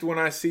amazed when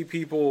I see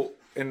people,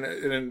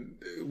 and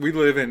we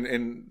live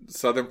in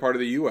southern part of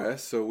the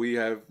U.S., so we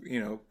have,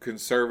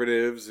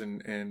 conservatives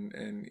and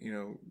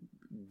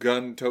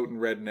gun-toting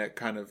redneck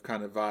kind of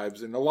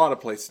vibes in a lot of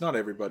places, not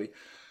everybody.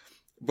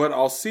 But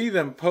I'll see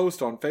them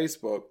post on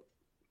Facebook,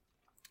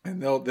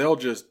 and they'll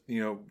just,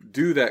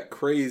 do that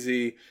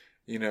crazy,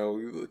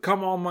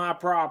 "Come on my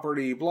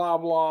property, blah,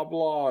 blah,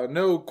 blah,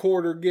 no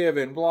quarter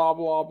given, blah,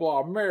 blah,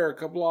 blah,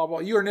 America, blah, blah,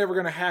 you are never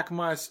going to hack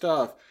my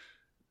stuff."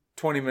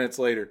 20 minutes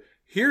later,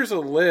 here's a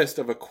list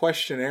of a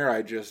questionnaire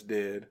I just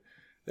did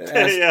that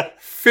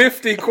asked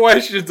 50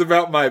 questions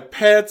about my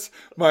pets,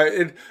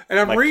 and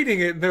I'm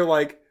reading it, and they're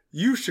like,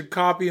 "You should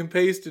copy and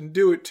paste and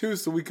do it too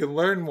so we can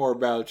learn more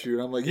about you."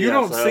 And I'm like, you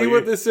don't see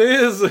what this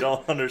is? You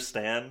don't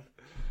understand?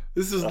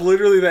 This is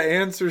literally the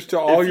answers to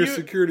all your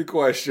security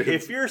questions.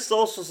 If your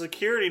social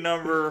security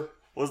number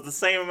was the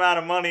same amount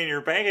of money in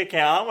your bank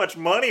account, how much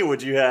money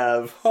would you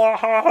have? Ha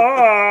ha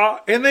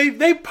ha! And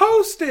they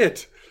post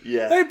it.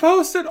 Yeah. They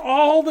post it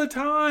all the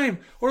time.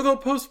 Or they'll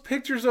post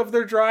pictures of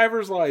their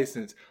driver's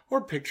license.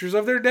 Or pictures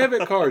of their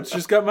debit cards.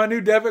 Just got my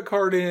new debit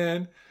card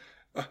in.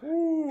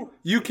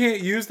 You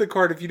can't use the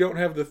card if you don't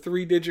have the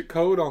 3-digit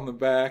code on the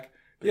back.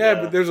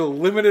 Yeah, but there's a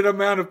limited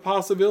amount of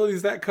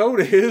possibilities that code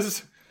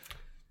is.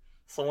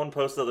 Someone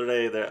posted the other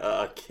day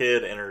a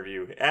kid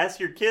interview. Ask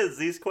your kids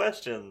these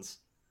questions.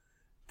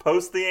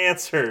 Post the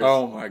answers.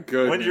 Oh my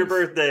goodness. When's your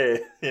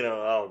birthday?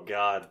 Oh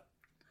God.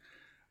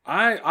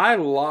 I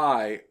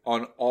lie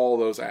on all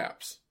those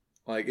apps.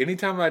 Like,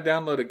 anytime I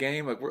download a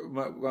game, like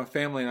my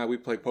family and I, we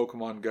play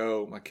Pokemon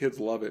Go. My kids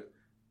love it.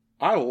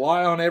 I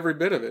lie on every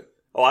bit of it.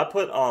 Oh, I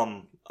put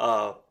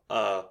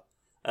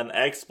an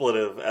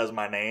expletive as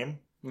my name.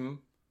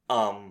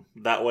 Mm-hmm.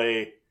 That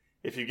way,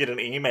 if you get an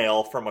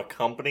email from a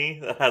company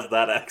that has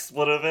that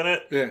expletive in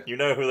it, you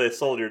know who they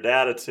sold your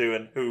data to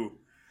and who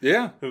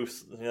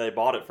they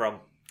bought it from.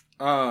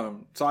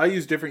 So I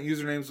use different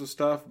usernames with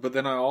stuff, but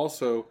then I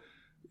also,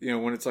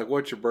 when it's like,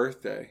 what's your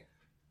birthday?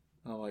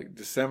 I'm like,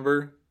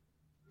 December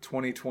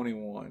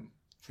 2021.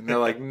 And they're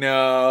like,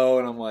 no.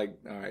 And I'm like,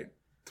 all right,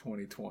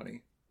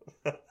 2020.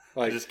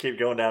 Like, just keep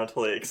going down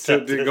until they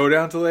accept it. Go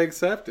down until they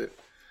accept it.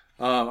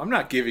 I'm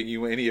not giving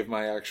you any of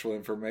my actual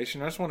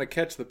information. I just want to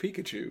catch the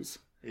Pikachus.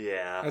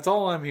 Yeah. That's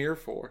all I'm here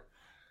for.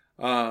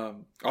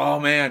 Oh,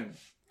 man.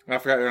 I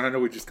forgot. I know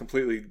we just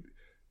completely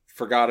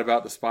forgot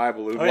about the spy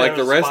balloon. Like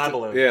the rest of the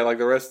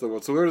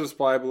world. So there was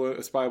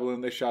a spy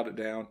balloon. They shot it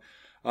down.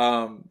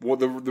 Well,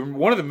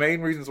 one of the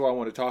main reasons why I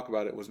want to talk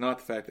about it was not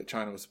the fact that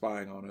China was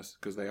spying on us,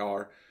 because they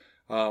are.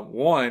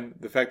 One,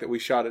 the fact that we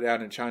shot it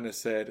down and China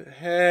said,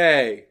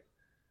 hey,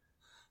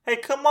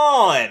 come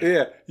on.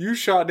 Yeah, you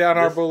shot down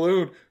our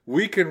balloon.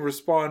 We can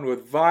respond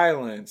with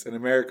violence. And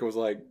America was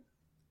like,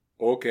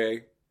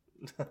 okay,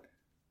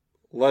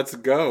 let's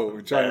go.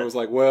 And China was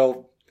like,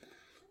 well,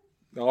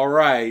 all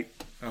right.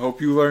 I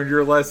hope you learned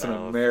your lesson,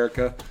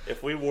 America.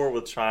 If we war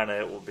with China,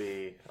 it will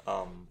be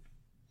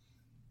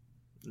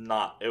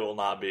it will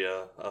not be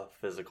a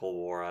physical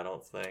war, I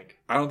don't think.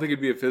 I don't think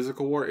it'd be a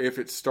physical war. If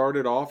it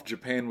started off,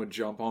 Japan would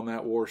jump on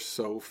that war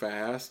so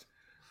fast.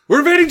 We're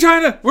invading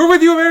China! We're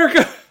with you,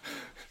 America!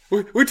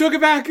 We took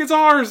it back. It's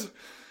ours.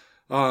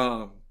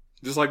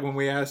 Just like when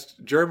we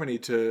asked Germany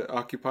to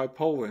occupy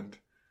Poland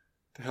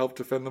to help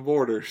defend the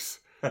borders.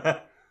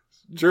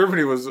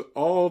 Germany was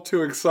all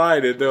too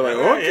excited. They're like,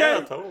 okay. Yeah,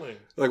 totally.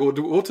 Like,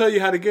 we'll tell you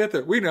how to get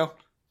there. We know.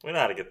 We know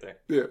how to get there.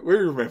 Yeah, we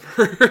remember.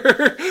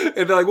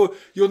 And they're like, well,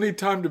 you'll need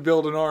time to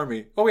build an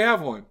army. Oh, we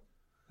have one.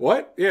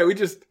 What? Yeah,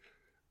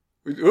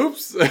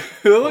 oops.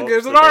 Look,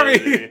 there's an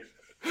army.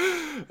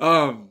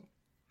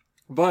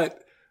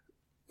 But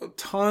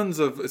tons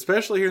of,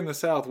 especially here in the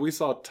South, we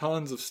saw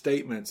tons of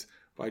statements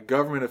by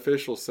government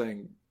officials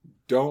saying,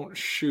 don't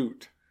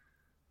shoot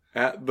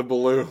at the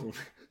balloon.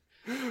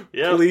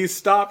 Yep. Please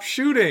stop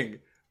shooting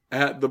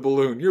at the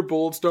balloon. Your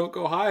bullets don't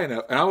go high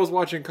enough. And I was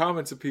watching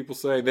comments of people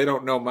saying they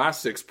don't know my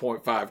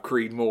 6.5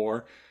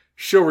 Creedmoor.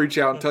 She'll reach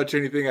out and touch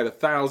anything at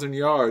 1,000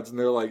 yards. And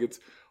they're like, it's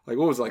like,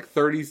 what was it, like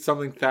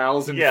 30-something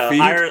thousand feet?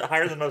 Yeah,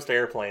 higher than most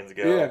airplanes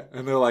go. Yeah,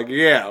 and they're like,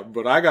 yeah,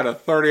 but I got a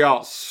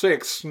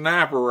 30-06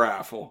 sniper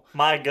rifle.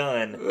 My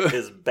gun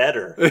is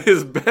better. It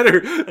is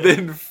better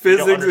than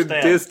physics and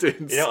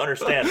distance. You don't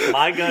understand.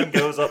 My gun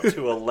goes up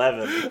to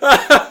 11.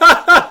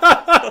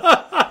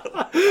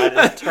 I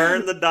just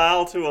turn the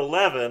dial to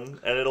 11,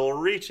 and it'll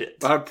reach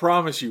it. I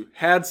promise you,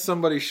 had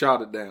somebody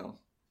shot it down,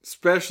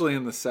 especially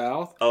in the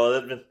South. Oh,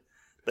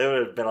 they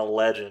would have been a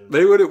legend.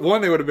 They would have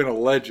been a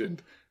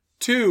legend.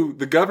 Two,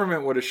 the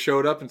government would have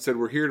showed up and said,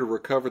 we're here to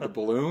recover the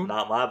balloon.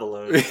 Not my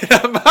balloon.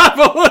 Yeah, my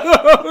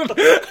balloon!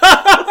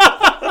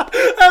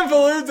 That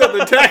balloon's at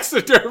the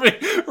taxidermy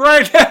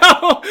right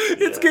now.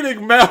 It's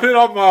getting mounted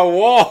on my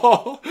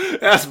wall.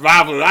 That's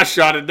my balloon. I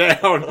shot it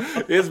down.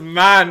 It's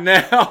mine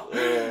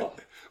now.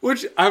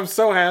 Which, I'm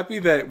so happy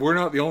that we're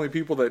not the only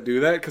people that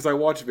do that, because I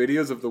watch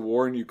videos of the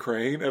war in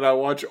Ukraine, and I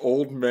watch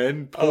old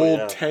men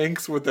pull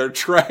tanks with their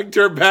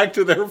tractor back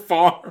to their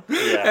farm.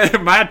 Yeah.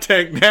 And my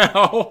tank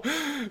now.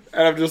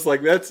 And I'm just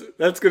like, that's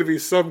going to be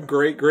some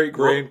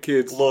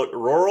great-great-grandkids. Look,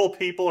 rural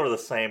people are the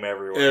same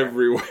everywhere.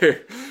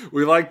 Everywhere.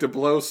 We like to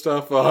blow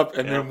stuff up,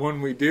 and then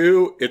when we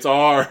do, it's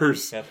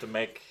ours. We have to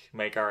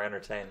make our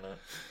entertainment.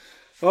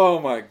 Oh,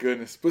 my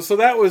goodness. But so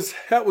that was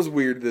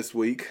weird this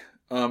week.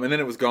 And then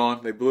it was gone.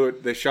 They blew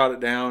it. They shot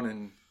it down.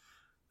 And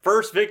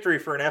first victory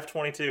for an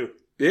F-22.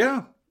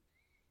 Yeah.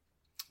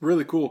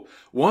 Really cool.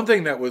 One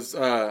thing that was,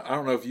 I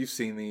don't know if you've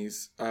seen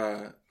these.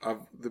 The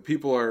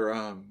people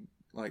are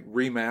like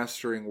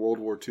remastering World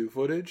War II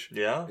footage.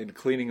 Yeah. And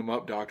cleaning them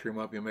up, doctoring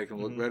them up, making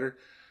them look better.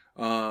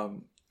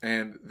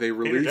 And they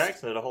released... Peter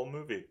Jackson did a whole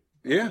movie.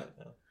 Yeah.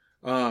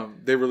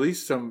 They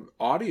released some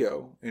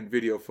audio and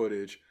video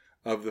footage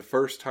of the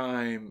first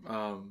time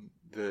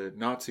the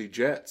Nazi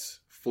jets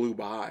flew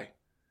by.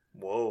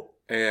 Whoa.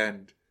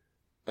 And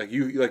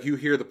you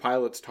hear the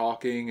pilots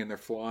talking and they're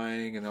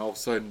flying, and all of a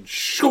sudden,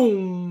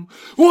 shoom,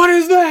 what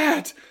is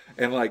that?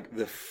 And like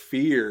the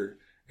fear,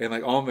 and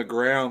like on the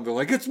ground, they're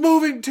like, it's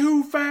moving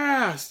too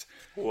fast.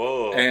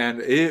 Whoa. And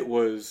it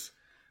was,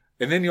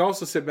 and then you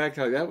also sit back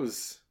and like,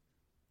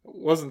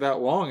 wasn't that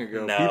long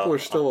ago. No. People are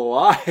still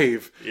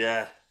alive.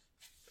 Yeah.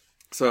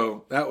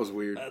 So that was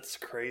weird. That's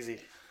crazy.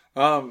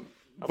 I'd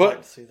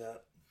like to see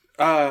that.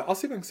 I'll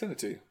see if I can send it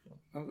to you.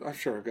 I'm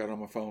sure I've got it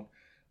on my phone.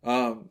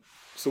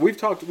 So we've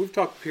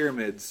talked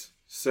pyramids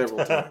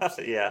several times.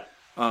 Yeah.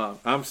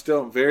 I'm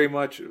still very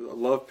much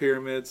love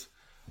pyramids.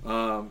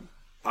 I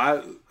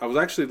was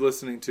actually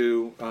listening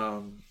to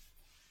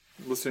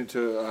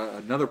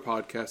another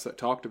podcast that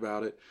talked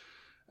about it,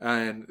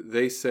 and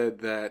they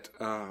said that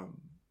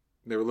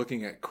they were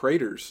looking at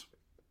craters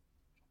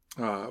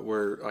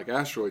where like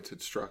asteroids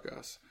had struck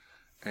us,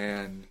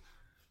 and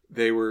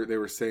they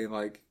were saying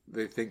like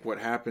they think what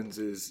happens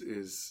is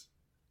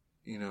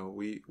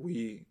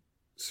we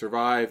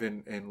survive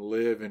and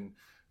live and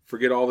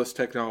forget all this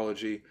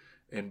technology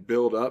and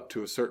build up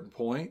to a certain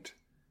point,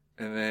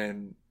 and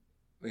then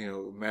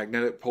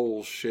magnetic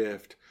poles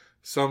shift,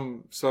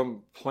 some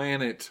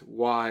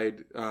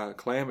planet-wide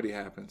calamity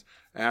happens,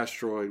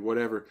 asteroid,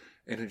 whatever,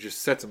 and it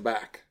just sets them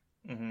back.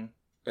 Mm-hmm.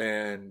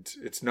 And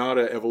it's not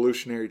an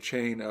evolutionary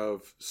chain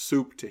of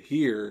soup to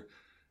here.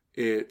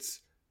 It's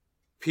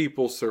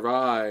people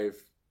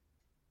survive,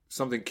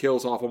 something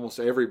kills off almost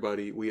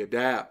everybody, we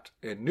adapt,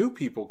 and new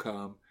people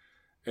come,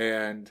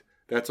 and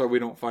that's why we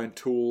don't find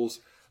tools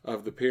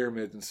of the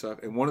pyramids and stuff.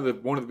 And one of the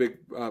big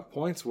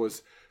points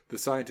was the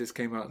scientists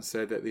came out and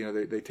said that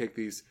they take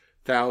these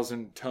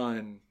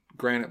 1,000-ton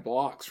granite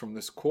blocks from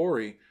this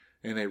quarry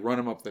and they run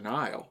them up the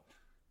Nile,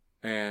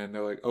 and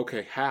they're like,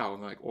 okay, how?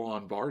 And they're like, well,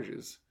 on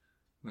barges.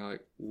 And they're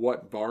like,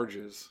 what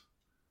barges?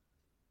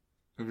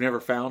 We've never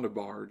found a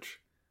barge.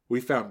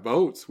 We found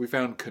boats. We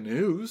found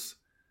canoes.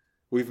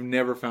 We've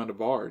never found a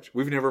barge.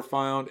 We've never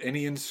found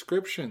any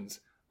inscriptions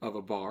of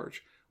a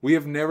barge. We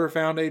have never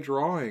found a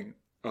drawing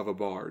of a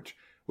barge.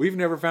 We've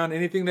never found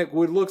anything that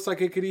looks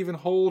like it could even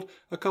hold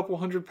a couple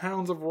 100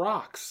 pounds of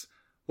rocks,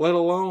 let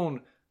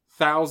alone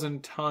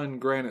 1,000-ton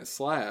granite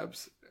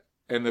slabs.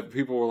 And the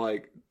people were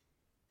like,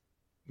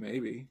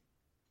 maybe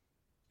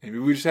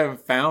we just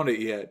haven't found it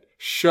yet.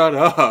 Shut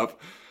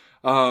up.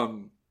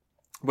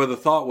 But the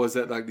thought was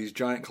that like these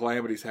giant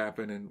calamities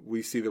happen and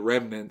we see the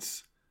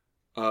remnants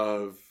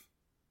of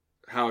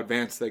how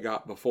advanced they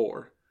got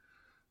before.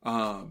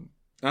 And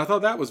I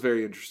thought that was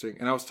very interesting.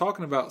 And I was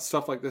talking about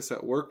stuff like this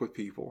at work with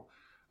people.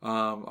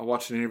 I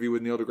watched an interview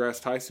with Neil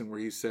deGrasse Tyson where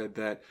he said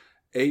that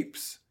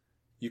apes,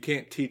 you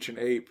can't teach an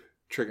ape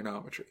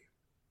trigonometry.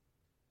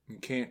 You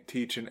can't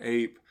teach an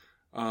ape,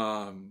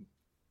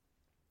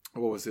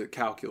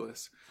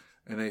 calculus.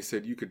 And they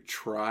said you could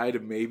try to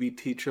maybe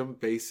teach them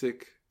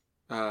basic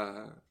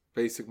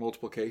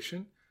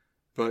multiplication,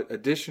 but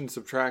addition,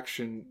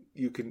 subtraction,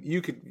 you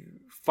could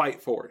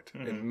fight for it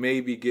and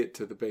maybe get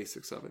to the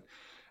basics of it.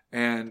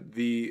 And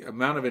the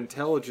amount of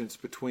intelligence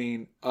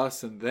between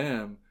us and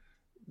them,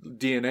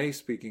 DNA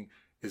speaking,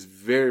 is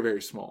very,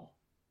 very small.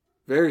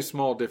 Very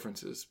small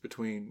differences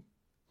between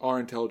our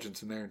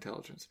intelligence and their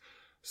intelligence.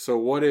 So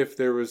what if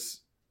there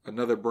was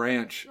another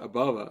branch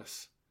above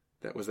us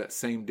that was that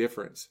same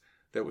difference,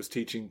 that was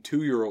teaching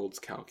 2-year-olds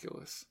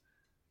calculus?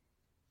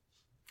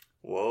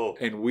 Whoa.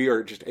 And we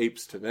are just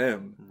apes to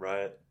them.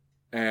 Right.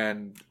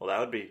 And well, that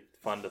would be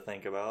fun to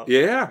think about.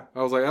 Yeah.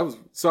 I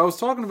was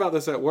talking about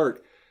this at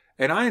work,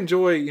 and I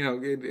enjoy,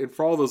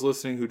 for all those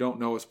listening who don't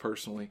know us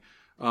personally,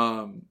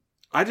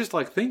 I just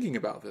like thinking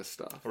about this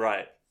stuff.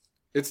 Right.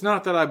 It's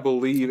not that I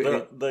believe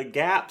the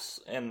gaps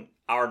in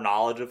our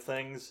knowledge of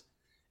things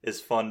is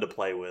fun to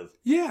play with.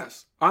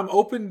 Yes. I'm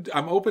open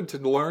to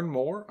learn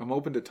more. I'm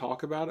open to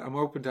talk about it. I'm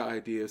open to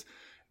ideas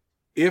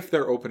if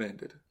they're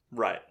open-ended.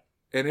 Right.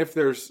 And if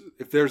there's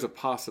a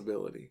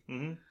possibility.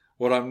 Mm-hmm.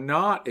 What I'm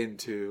not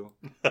into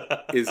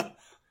is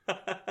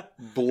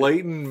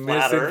blatant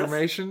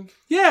misinformation. Earth?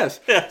 Yes.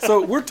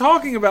 So we're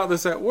talking about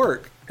this at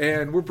work,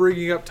 and we're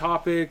bringing up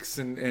topics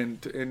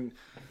and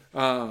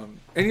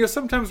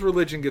sometimes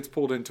religion gets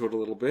pulled into it a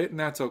little bit, and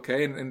that's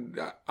okay. And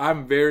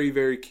I'm very,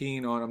 very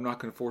keen on, I'm not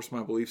going to force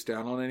my beliefs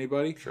down on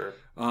anybody. Sure.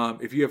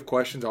 If you have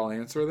questions, I'll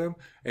answer them.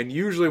 And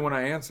usually when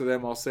I answer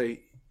them, I'll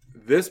say,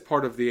 this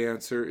part of the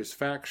answer is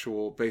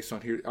factual based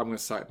on here. I'm going to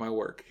cite my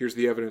work. Here's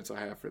the evidence I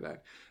have for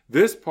that.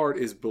 This part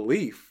is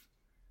belief,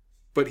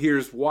 but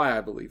here's why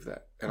I believe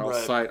that. And I'll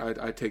cite,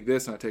 I take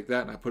this and I take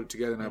that and I put it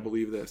together and I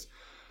believe this.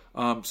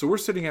 So we're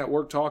sitting at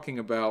work talking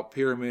about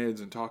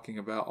pyramids and talking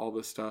about all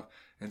this stuff.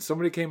 And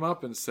somebody came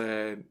up and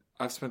said,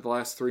 I've spent the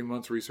last 3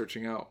 months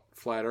researching out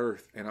flat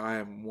earth, and I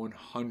am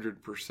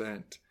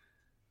 100%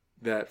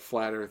 that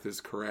flat earth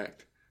is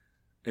correct.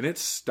 And it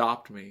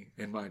stopped me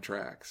in my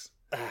tracks.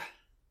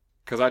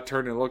 Because I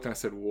turned and looked and I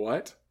said,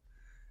 what?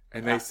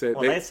 And they said...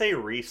 When they say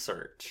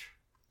research...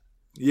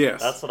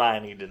 Yes. That's what I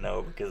need to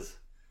know, because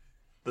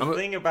the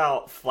thing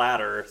about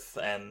flat earth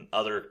and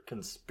other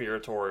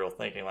conspiratorial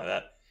thinking like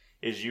that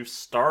is you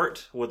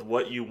start with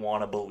what you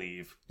want to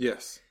believe.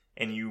 Yes.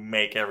 And you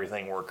make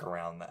everything work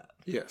around that.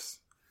 Yes.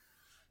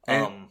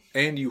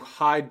 And you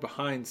hide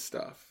behind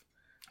stuff.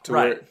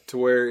 To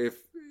where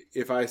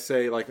if I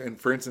say, like, and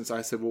for instance,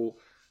 I said, well,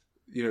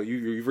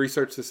 you've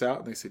researched this out?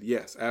 And they said,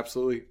 yes,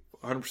 absolutely.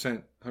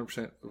 100%.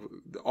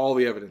 All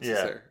the evidence is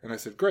there. And I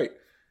said, great.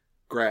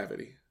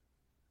 Gravity.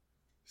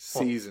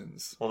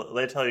 Seasons. Well,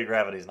 they tell you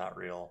gravity's not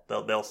real.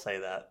 They'll say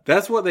that.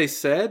 That's what they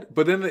said,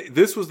 but then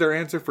this was their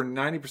answer for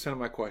 90% of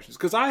my questions.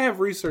 Because I have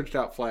researched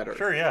out flat earth.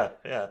 Sure, yeah.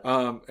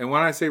 And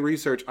when I say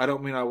research, I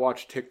don't mean I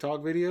watch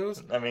TikTok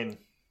videos. I mean,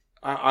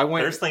 I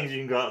went... There's things you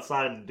can go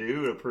outside and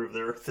do to prove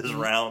the earth is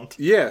round.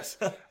 Yes.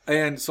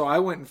 And so I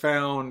went and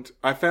found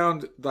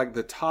like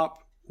the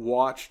top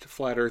watched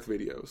flat earth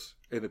videos.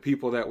 And the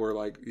people that were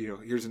like,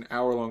 here's an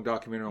hour-long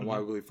documentary on why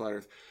we believe flat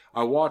earth.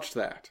 I watched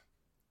that.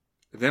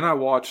 Then I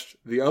watched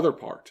the other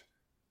part,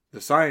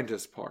 the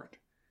scientist part.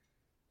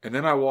 And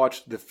then I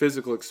watched the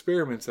physical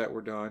experiments that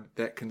were done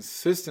that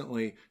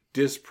consistently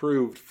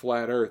disproved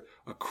flat Earth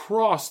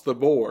across the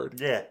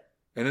board. Yeah.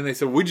 And then they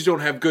said, we just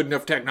don't have good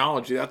enough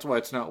technology. That's why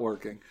it's not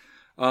working.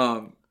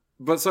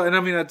 That's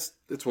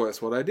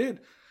what I did.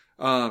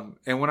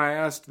 And when I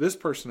asked this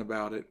person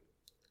about it,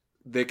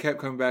 they kept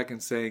coming back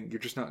and saying, you're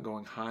just not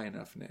going high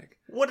enough, Nick.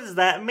 What does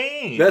that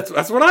mean? That's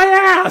what I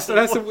asked. And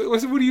I said,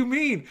 what do you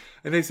mean?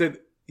 And they said,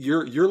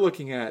 you're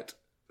looking at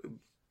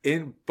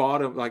in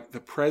bottom, like the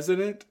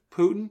president,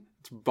 Putin,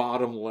 it's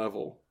bottom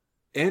level.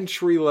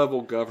 Entry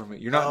level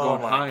government. You're not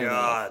going high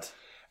enough.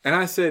 And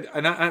I said,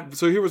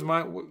 so here was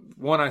my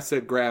one. I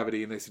said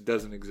gravity, and they said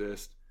doesn't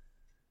exist.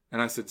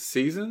 And I said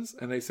seasons,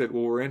 and they said,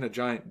 well, we're in a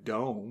giant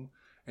dome,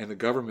 and the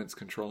government's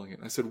controlling it.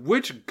 And I said,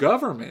 which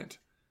government?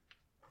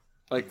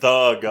 Like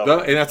the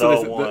government, and that's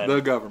what they said,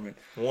 the government,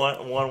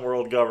 one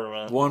world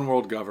government, one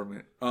world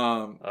government.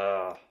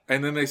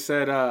 And then they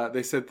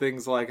said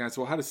things like, and I said,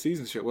 well, how does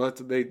seasons show? Well,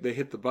 they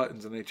hit the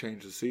buttons and they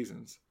change the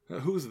seasons.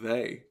 Who's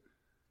they?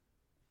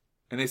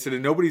 And they said,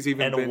 and nobody's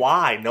even and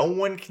why? No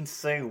one can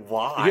say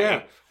why.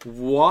 Yeah,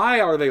 why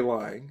are they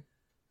lying?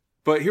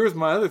 But here's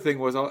my other thing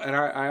was, and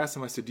I asked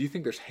them, I said, do you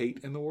think there's hate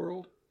in the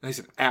world? And they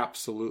said,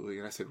 absolutely.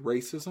 And I said,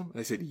 racism? And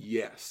they said,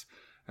 yes.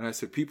 And I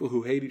said, people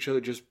who hate each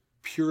other just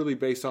purely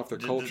based off their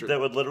culture. That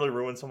would literally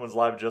ruin someone's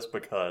life just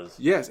because.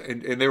 Yes,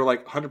 and they were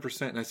like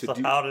 100%. And I said,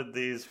 so how did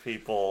these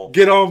people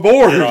get on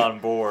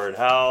board?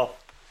 How?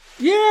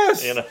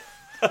 Yes.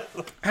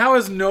 How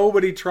has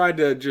nobody tried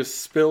to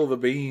just spill the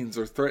beans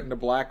or threaten to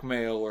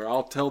blackmail or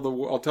I'll tell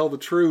the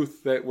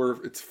truth that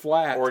it's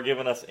flat or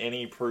given us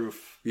any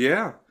proof?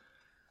 Yeah.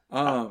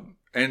 And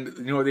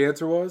you know what the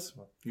answer was?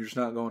 You're just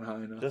not going high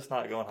enough. Just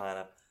not going high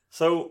enough.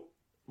 So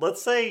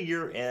let's say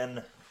you're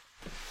in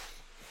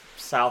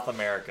South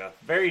America,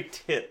 very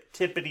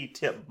tippity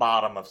tip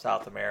bottom of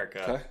South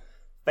America, okay.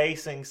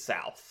 Facing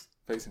south.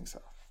 Facing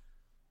south.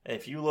 And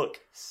if you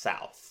look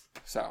south,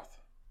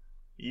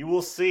 you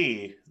will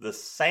see the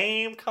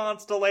same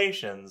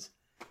constellations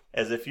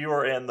as if you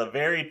were in the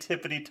very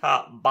tippity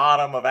top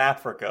bottom of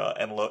Africa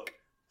and look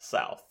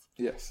south.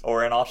 Yes.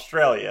 Or in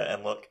Australia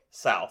and look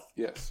south.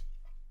 Yes.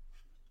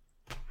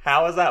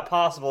 How is that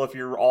possible if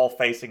you're all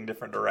facing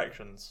different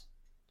directions?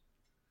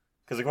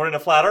 Because according to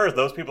Flat Earth,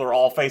 those people are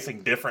all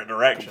facing different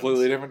directions.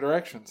 Completely different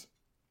directions.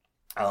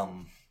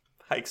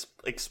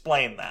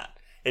 Explain that.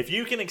 If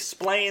you can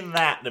explain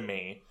that to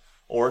me,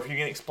 or if you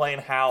can explain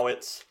how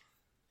it's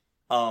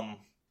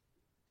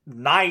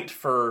night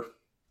for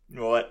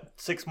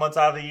 6 months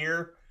out of the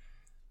year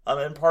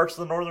in parts of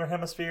the northern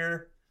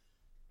hemisphere,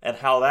 and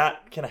how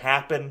that can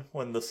happen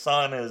when the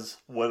sun is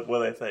what do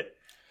they say?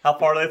 How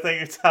far do they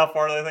think it's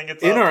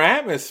in up? Our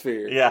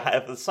atmosphere? Yeah,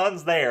 if the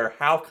sun's there,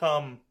 how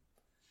come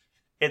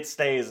it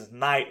stays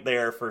night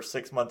there for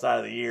 6 months out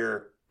of the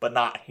year, but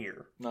not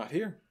here? Not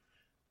here.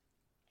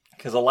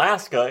 Because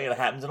Alaska, it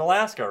happens in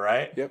Alaska,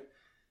 right? Yep.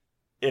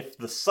 If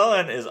the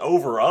sun is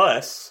over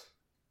us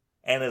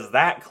and is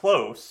that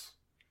close,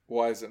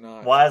 why is it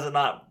not? Why is it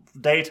not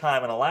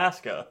daytime in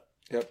Alaska?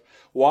 Yep.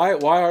 Why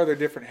are there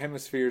different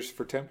hemispheres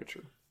for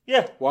temperature?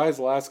 Yeah. Why is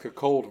Alaska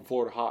cold and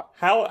Florida hot?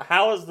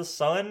 How is the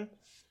sun,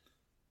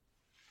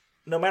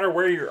 no matter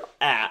where you're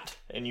at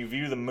and you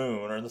view the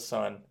moon or the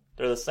sun,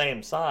 they're the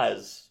same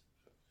size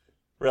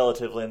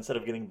relatively instead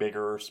of getting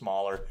bigger or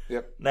smaller.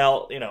 Yep.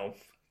 Now,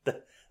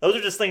 those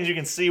are just things you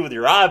can see with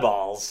your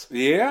eyeballs.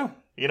 Yeah.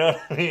 You know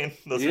what I mean?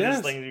 Those are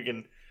just things you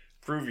can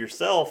prove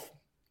yourself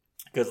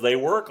because they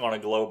work on a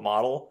globe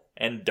model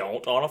and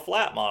don't on a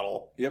flat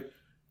model. Yep.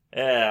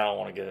 Yeah, I don't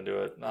want to get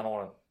into it. I don't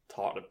want to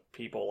talk to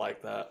people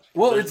like that.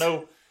 Well,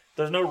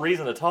 there's no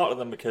reason to talk to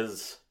them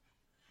because,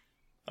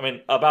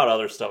 about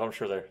other stuff, I'm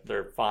sure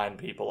they're fine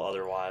people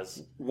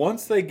otherwise.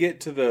 Once they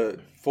get to the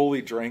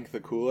fully drank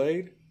the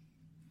Kool-Aid,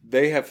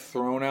 they have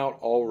thrown out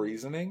all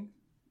reasoning.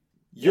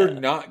 You're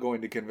not going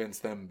to convince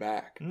them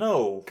back.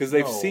 No. Because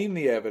they've seen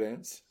the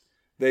evidence.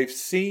 They've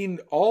seen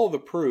all the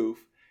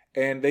proof.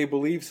 And they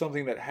believe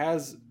something that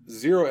has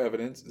zero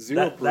evidence,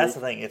 zero proof. That's the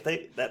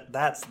thing.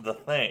 That's the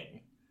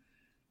thing.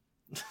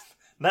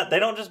 They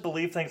don't just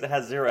believe things that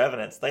has zero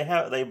evidence.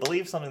 They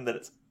believe something that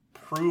it's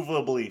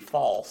provably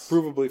false.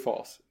 Provably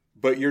false.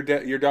 But your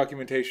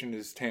documentation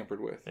is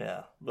tampered with.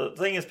 Yeah. The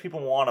thing is,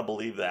 people want to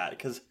believe that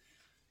because,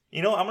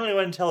 I'm going to go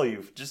ahead and tell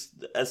you.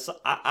 Just as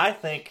I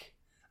think,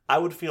 I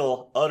would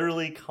feel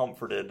utterly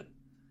comforted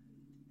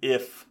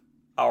if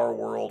our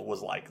world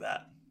was like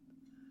that.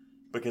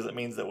 Because it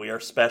means that we are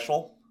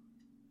special.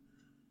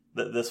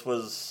 That this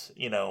was,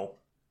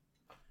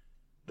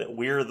 that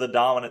we're the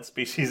dominant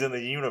species in the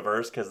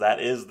universe, because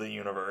that is the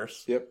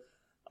universe. Yep.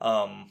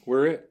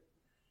 We're it.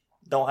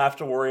 Don't have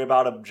to worry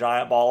about a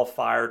giant ball of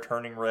fire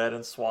turning red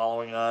and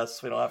swallowing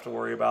us. We don't have to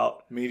worry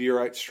about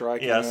meteorite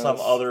striking us. some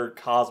other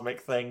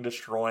cosmic thing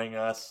destroying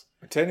us.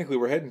 Technically,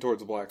 we're heading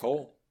towards a black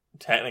hole.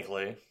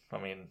 Technically.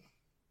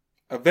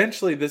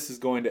 Eventually, this is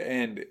going to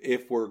end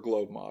if we're a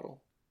globe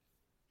model.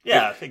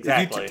 Yeah,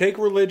 exactly. If you take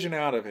religion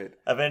out of it,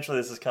 eventually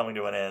this is coming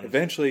to an end.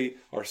 Eventually,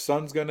 our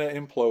sun's going to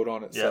implode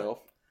on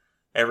itself. Yep.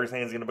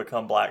 everything is going to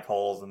become black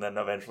holes and then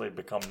eventually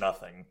become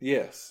nothing.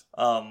 Yes.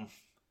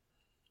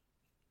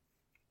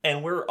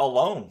 And we're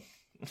alone.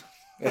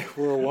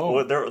 We're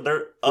alone.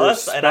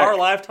 In our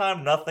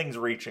lifetime, nothing's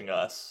reaching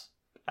us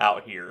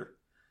out here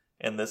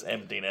in this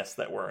emptiness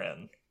that we're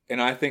in.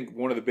 And I think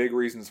one of the big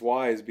reasons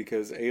why is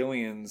because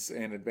aliens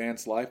and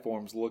advanced life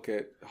forms look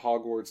at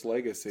Hogwarts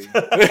legacy.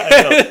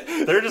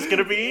 They're just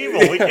going to be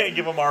evil. We can't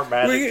give them our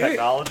magic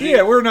technology.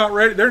 Yeah, we're not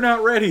ready. They're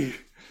not ready.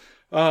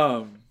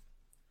 But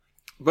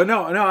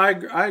no,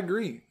 I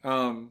agree.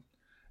 And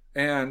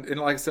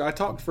like I said, I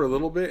talked for a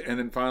little bit, and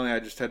then finally I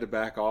just had to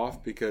back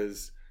off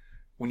because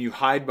when you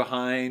hide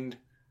behind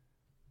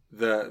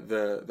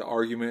the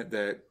argument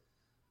that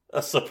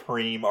a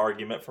supreme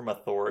argument from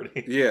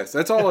authority. Yes,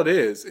 that's all it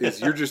is.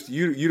 Is you're just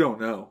you don't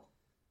know,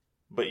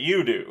 but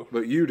you do.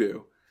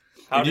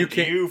 How did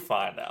you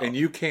find out? And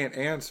you can't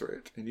answer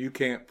it, and you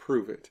can't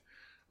prove it.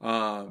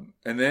 And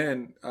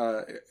then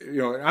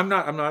I'm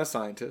not a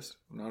scientist.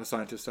 I'm not a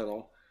scientist at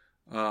all.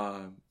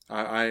 I'm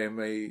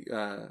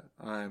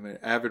an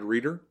avid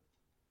reader.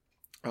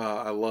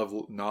 I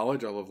love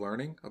knowledge. I love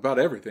learning about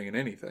everything and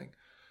anything.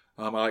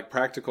 I like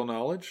practical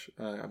knowledge.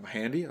 I'm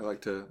handy. I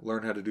like to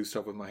learn how to do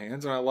stuff with my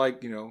hands, and I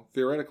like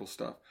theoretical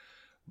stuff.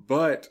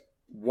 But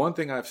one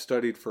thing I've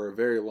studied for a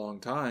very long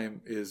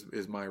time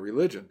is my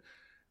religion.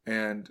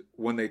 And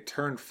when they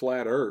turn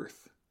flat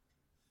Earth,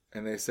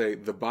 and they say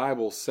the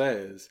Bible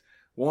says,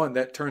 one,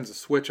 that turns a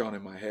switch on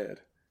in my head,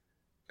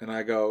 and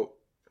I go,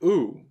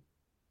 ooh.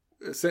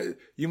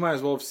 You might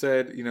as well have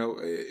said,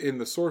 in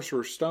the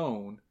Sorcerer's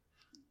Stone,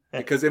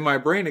 because in my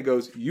brain it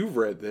goes, you've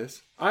read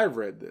this, I've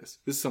read this.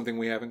 This is something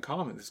we have in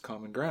common. This is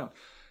common ground.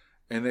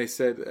 And they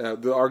said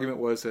the argument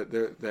was said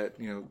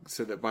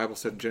that Bible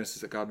said in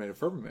Genesis that God made a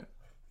firmament.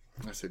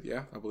 I said,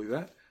 yeah, I believe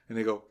that. And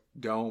they go,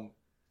 dome,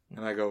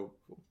 and I go,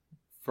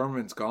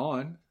 firmament's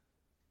gone.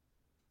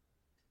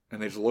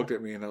 And they just looked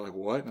at me and they're like,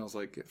 what? And I was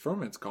like,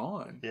 firmament's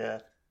gone. Yeah.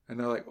 And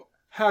they're like,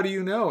 how do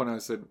you know? And I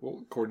said, well,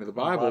 according to the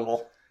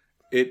Bible.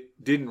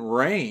 It didn't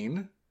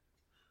rain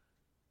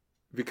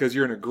because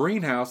you're in a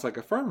greenhouse like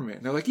a firmament.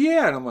 And they're like,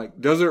 yeah. And I'm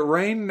like, does it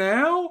rain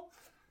now?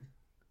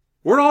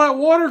 Where'd all that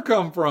water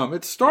come from?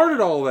 It started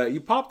all that. You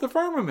popped the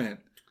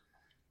firmament.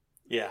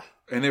 Yeah.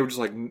 And they were just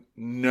like,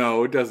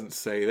 no, it doesn't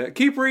say that.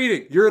 Keep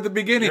reading. You're at the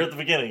beginning.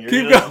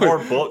 Keep going.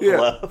 More book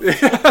left.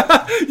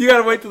 You got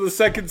to wait till the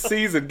second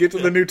season. Get to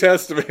the New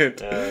Testament.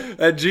 Yeah.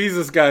 That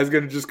Jesus guy is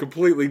going to just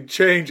completely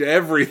change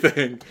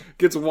everything.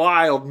 Gets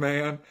wild,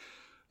 man.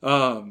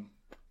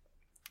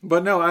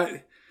 But no,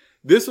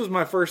 this was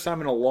my first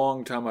time in a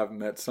long time I've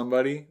met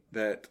somebody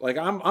that, like,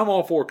 I'm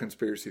all for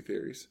conspiracy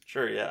theories.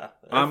 Sure, yeah.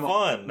 They're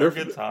fun. They're a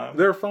good time.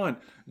 They're fun.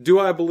 Do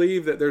I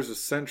believe that there's a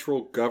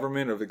central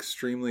government of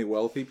extremely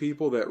wealthy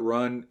people that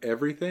run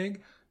everything?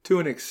 To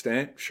an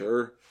extent,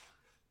 sure.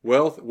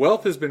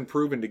 Wealth has been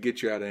proven to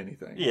get you out of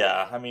anything.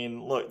 Yeah, I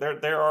mean, look,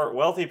 there are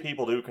wealthy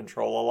people do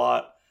control a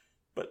lot,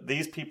 but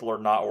these people are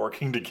not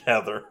working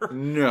together.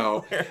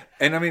 No.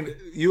 And I mean,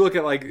 you look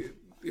at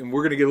and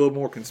we're going to get a little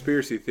more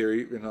conspiracy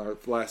theory in our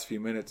last few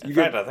minutes. In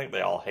fact, I think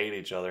they all hate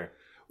each other.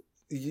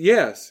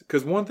 Yes,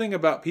 because one thing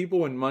about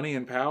people in money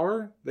and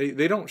power,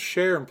 they don't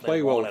share and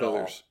play well with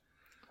others.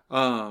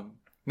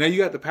 Now you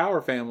got the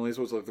power families,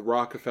 was like the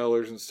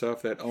Rockefellers and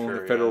stuff that own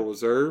the Federal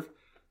Reserve.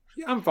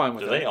 Yeah, I'm fine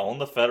with that. Do they own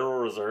the Federal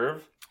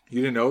Reserve?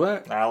 You didn't know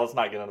that? Nah, let's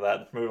not get into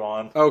that. Move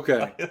on.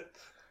 Okay.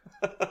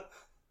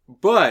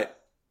 But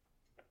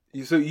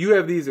so you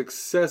have these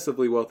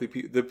excessively wealthy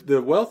people.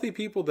 The wealthy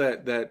people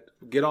that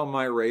get on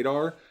my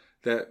radar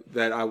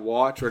that I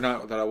watch, or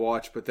not that I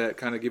watch, but that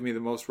kind of give me the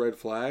most red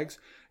flags,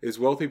 is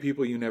wealthy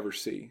people you never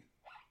see.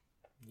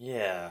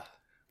 Yeah.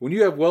 When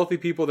you have wealthy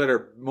people that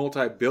are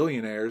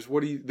multi-billionaires,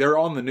 they're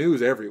on the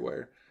news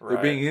everywhere. Right.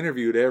 They're being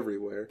interviewed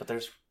everywhere. But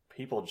there's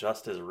people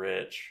just as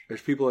rich.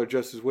 There's people that are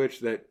just as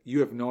rich that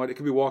you have no idea. It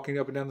could be walking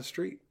up and down the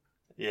street.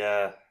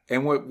 Yeah.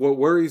 And what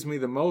worries me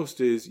the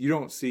most is you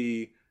don't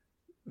see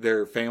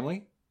their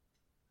family.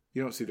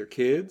 You don't see their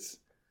kids.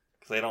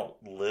 Because they don't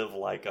live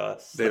like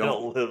us. They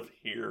don't live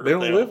here. They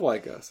don't live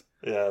like us.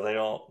 Yeah, they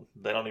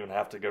don't even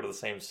have to go to the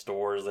same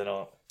stores. They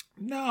don't.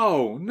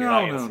 No. You're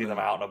not going to see them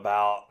out and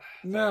about.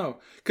 No.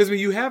 Because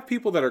you have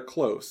people that are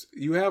close.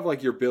 You have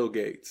like your Bill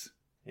Gates.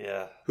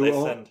 Yeah.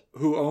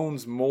 Who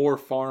owns more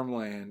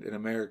farmland in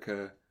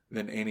America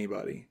than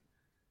anybody.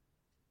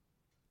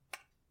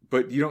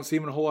 But you don't see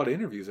him in a whole lot of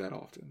interviews that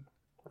often.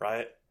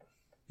 Right.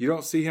 You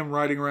don't see him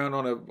riding around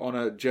on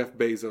a Jeff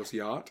Bezos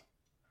yacht.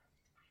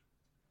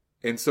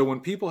 And so when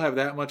people have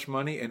that much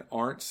money and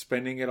aren't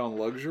spending it on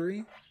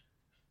luxury,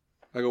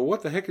 I go,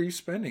 what the heck are you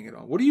spending it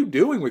on? What are you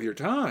doing with your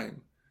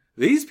time?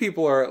 These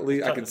people are at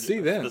least, I can see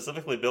them.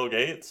 Specifically Bill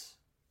Gates?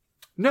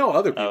 No,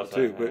 other people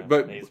too.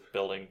 But he's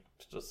building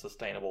just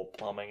sustainable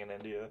plumbing in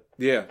India.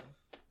 Yeah.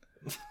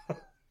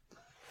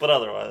 But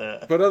otherwise,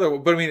 yeah.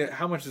 But I mean,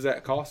 how much is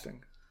that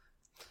costing?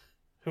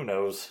 Who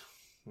knows?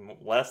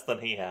 Less than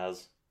he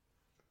has.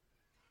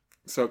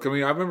 So, I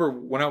mean, I remember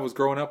when I was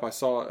growing up, I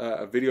saw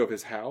a video of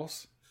his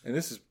house, and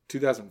this is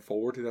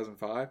 2004,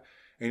 2005,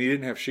 and he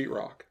didn't have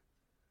sheetrock.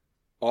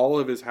 all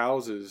of his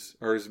houses,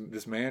 or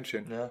this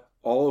mansion,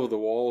 all of the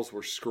walls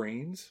were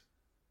screens.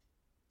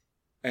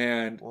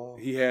 And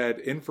he had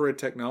infrared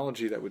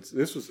technology that would,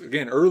 this was,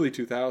 again, early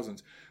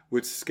 2000s,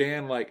 would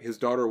scan, like, his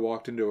daughter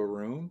walked into a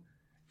room,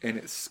 and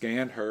it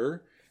scanned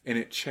her, and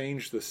it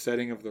changed the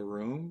setting of the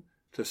room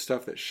to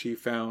stuff that she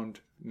found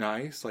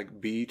nice, like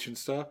beach and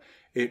stuff.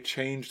 It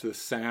changed the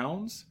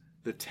sounds,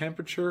 the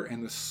temperature,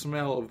 and the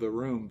smell of the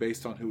room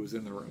based on who was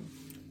in the room.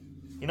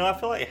 You know, I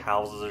feel like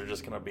houses are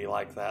just going to be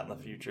like that in the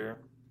future.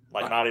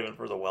 Like, not even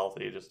for the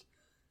wealthy. Just,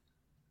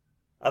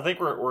 I think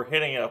we're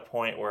hitting a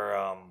point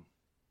where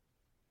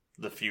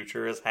the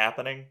future is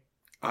happening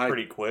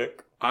pretty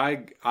quick.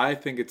 I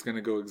think it's going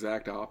to go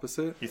exact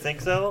opposite. You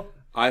think so?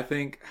 I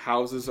think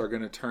houses are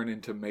going to turn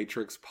into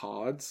Matrix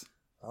pods.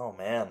 Oh,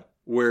 man.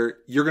 Where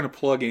you're going to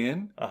plug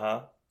in.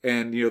 Uh-huh.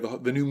 And, you know,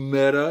 the new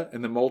meta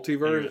and the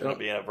multiverse. You're going to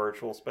be in a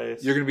virtual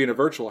space. You're going to be in a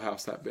virtual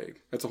house that big.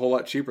 That's a whole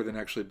lot cheaper than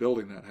actually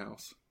building that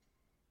house.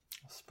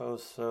 I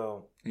suppose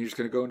so. And you're just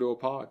going to go into a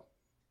pod.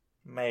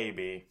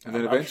 Maybe. And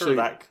then I'm sure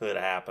that could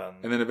happen.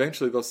 And then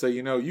eventually they'll say,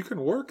 you know, you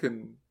can work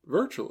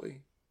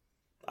virtually.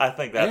 I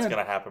think that's going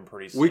to happen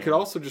pretty soon. We could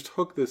also just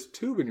hook this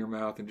tube in your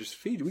mouth and just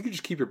feed you. We could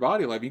just keep your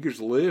body alive. You could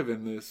just live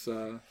in this.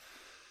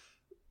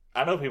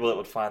 I know people that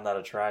would find that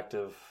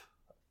attractive.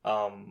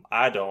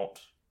 I don't,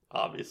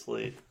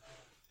 obviously.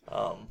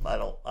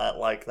 I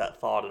like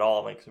that thought at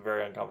all. It makes me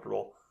very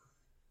uncomfortable.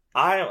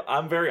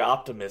 I'm very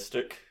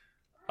optimistic.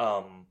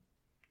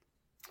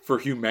 For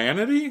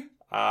humanity?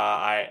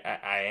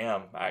 I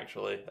am,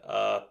 actually.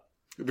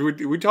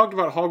 We talked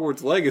about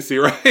Hogwarts Legacy,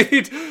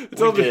 right?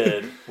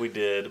 We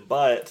did.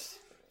 But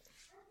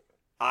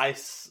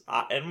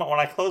and when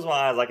I close my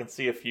eyes, I can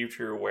see a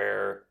future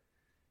where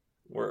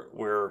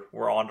we're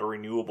onto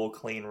renewable,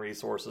 clean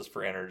resources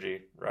for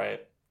energy,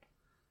 right?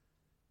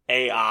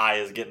 AI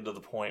is getting to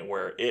the point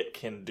where it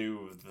can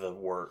do the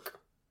work.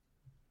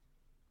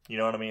 You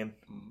know what I mean?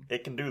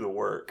 It can do the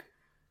work.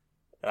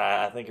 And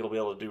I think it'll be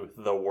able to do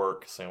the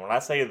work soon. When I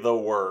say the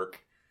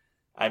work,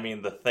 I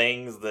mean the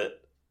things that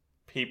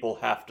people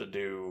have to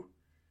do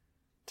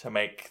to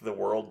make the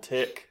world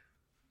tick.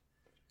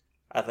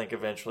 I think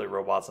eventually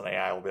robots and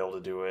AI will be able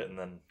to do it, and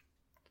then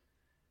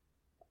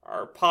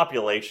our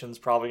population's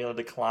probably going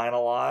to decline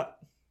a lot.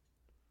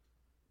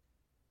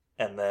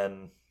 And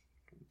then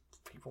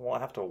people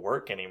won't have to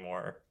work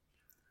anymore.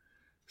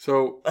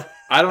 So,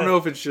 I don't know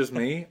if it's just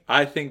me.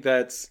 I think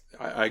I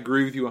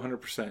agree with you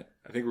 100%.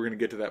 I think we're going to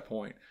get to that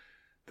point.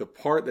 The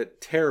part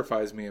that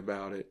terrifies me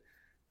about it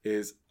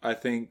is, I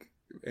think,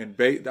 and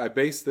I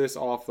base this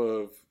off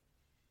of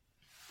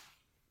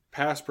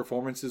past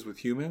performances with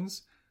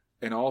humans,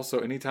 and also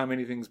anytime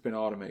anything's been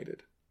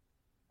automated.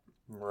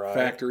 Right.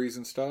 Factories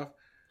and stuff.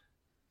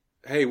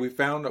 Hey, we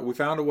found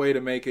a way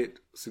to make it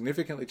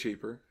significantly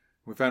cheaper.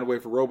 We found a way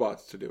for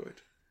robots to do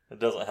it. It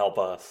doesn't help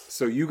us.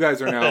 So you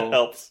guys are now... It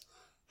helps.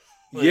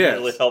 It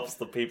usually helps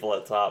the people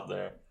at top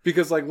there.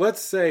 Because, like, let's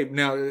say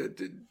now,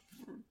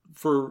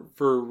 for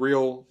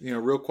real,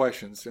 real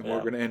questions, and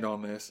we're going to end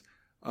on this.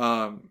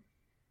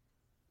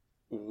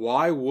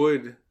 Why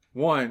would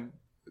one,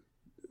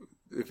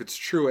 if it's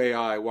true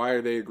AI, why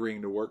are they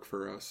agreeing to work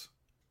for us?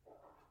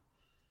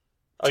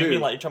 Oh, you mean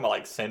like you're talking about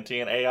like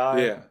sentient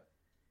AI? Yeah.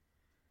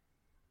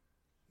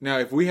 Now,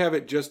 if we have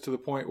it just to the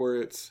point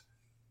where it's,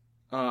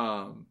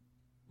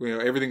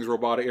 everything's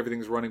robotic,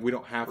 everything's running, we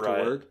don't have to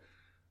work.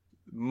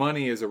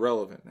 Money is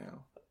irrelevant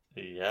now.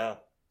 Yeah.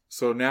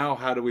 So now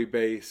how do we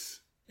base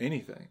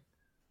anything?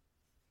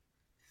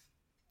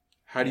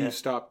 How do you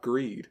stop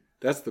greed?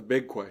 That's the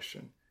big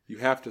question. You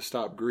have to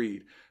stop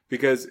greed.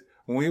 Because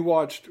when we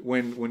watched,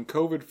 when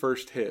COVID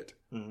first hit,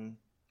 and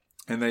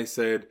they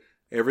said,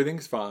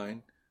 everything's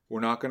fine, we're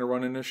not going to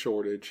run into a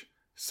shortage,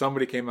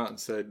 somebody came out and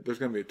said, there's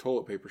going to be a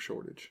toilet paper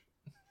shortage.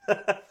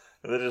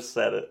 They just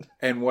said it.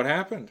 And what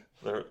happened?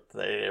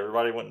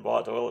 Everybody went and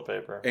bought toilet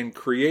paper. And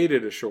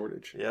created a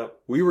shortage. Yep.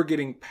 We were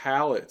getting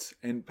pallets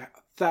and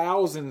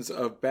thousands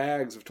of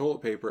bags of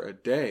toilet paper a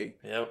day.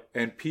 Yep.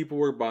 And people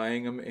were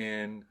buying them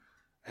in,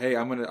 hey,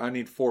 I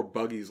need 4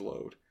 buggies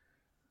load.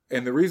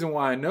 And the reason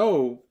why I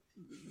know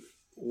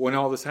when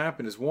all this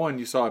happened is, 1,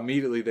 you saw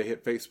immediately they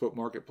hit Facebook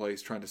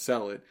Marketplace trying to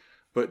sell it.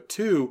 But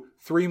 2,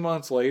 3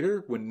 months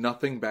later, when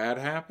nothing bad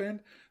happened,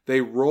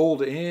 they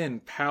rolled in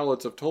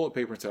pallets of toilet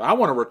paper and said, I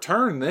want to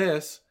return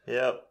this.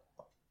 Yep.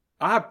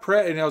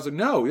 And I was like,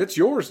 no, it's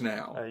yours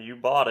now. You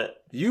bought it.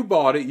 You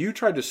bought it. You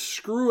tried to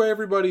screw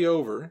everybody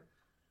over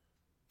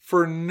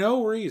for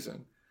no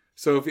reason.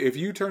 So if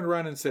you turned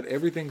around and said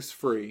everything's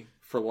free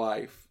for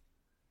life,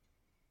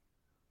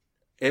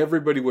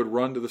 everybody would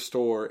run to the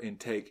store and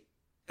take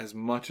as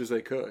much as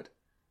they could.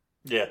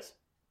 Yes.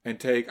 And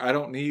I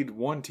don't need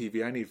 1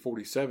 TV, I need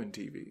 47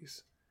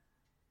 TVs.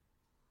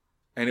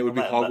 And it would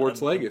be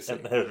Hogwarts Legacy.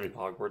 That would be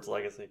Hogwarts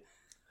Legacy.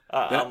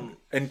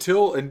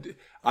 And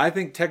I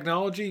think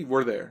technology,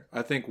 we're there.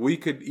 I think we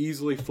could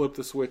easily flip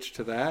the switch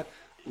to that.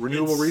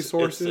 Renewable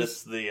resources.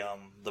 It's the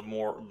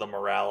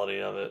morality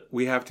of it.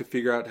 We have to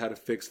figure out how to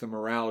fix the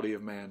morality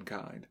of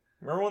mankind.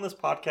 Remember when this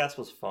podcast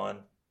was fun?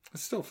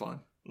 It's still fun.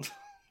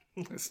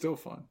 It's still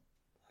fun.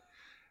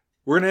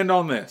 We're going to end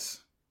on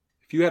this.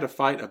 If you had to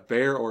fight a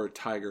bear or a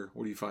tiger,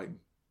 what are you fighting?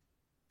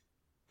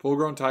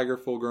 Full-grown tiger,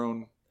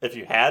 full-grown... If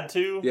you had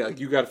to? Yeah,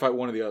 you got to fight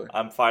one or the other.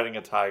 I'm fighting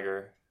a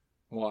tiger.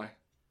 Why?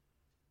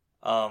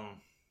 I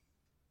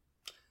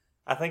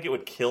think it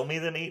would kill me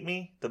than eat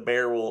me. The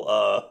bear will,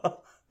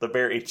 the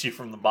bear eats you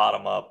from the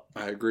bottom up.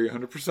 I agree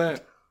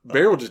 100%.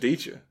 Bear will just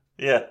eat you.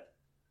 Yeah.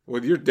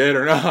 Whether you're dead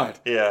or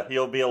not. Yeah,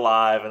 you'll be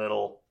alive and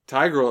it'll...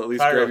 Tiger will at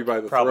least grab you by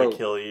the probably throat.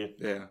 Kill you.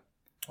 Yeah.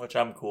 Which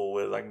I'm cool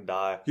with. I can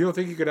die. You don't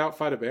think you could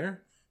outfight a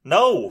bear?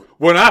 No.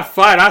 When I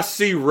fight, I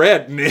see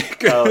red,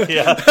 Nick. Oh,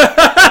 yeah.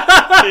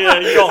 Yeah,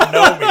 you don't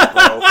know me,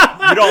 bro.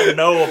 You don't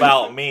know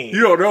about me.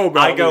 You don't know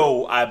about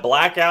me. I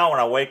black out when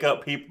I wake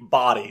up,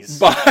 bodies.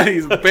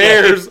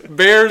 Bears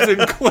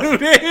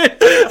included.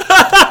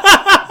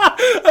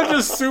 I'm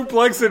just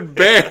suplexing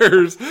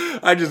bears.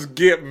 I just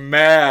get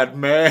mad,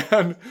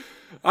 man.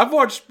 I've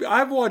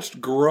watched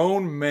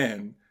grown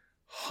men,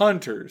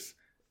 hunters,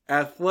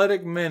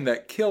 athletic men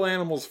that kill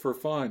animals for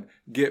fun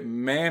get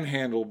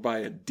manhandled by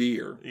a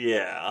deer.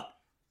 Yeah.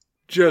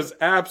 Just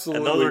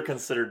absolutely. And those are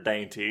considered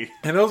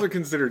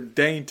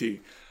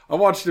dainty. I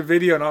watched a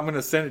video, and I'm going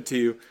to send it to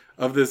you,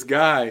 of this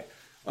guy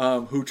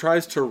who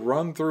tries to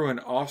run through an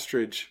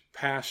ostrich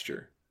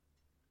pasture.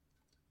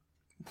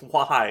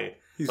 Why?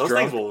 Those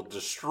things will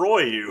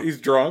destroy you. He's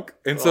drunk.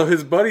 And so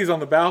his buddy's on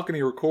the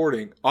balcony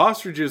recording.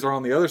 Ostriches are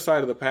on the other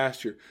side of the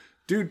pasture.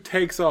 Dude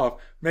takes off,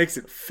 makes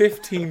it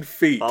 15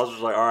 feet. I was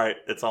just like, all right,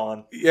 it's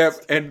on.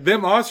 Yep. And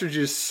them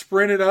ostriches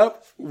sprinted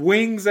up,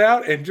 wings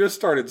out, and just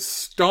started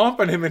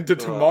stomping him into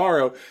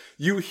tomorrow.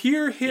 You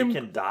hear him... You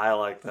can die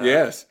like that.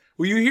 Yes.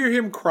 Well, you hear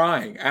him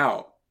crying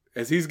out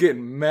as he's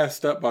getting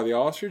messed up by the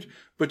ostrich,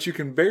 but you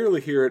can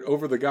barely hear it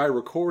over the guy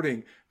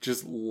recording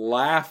just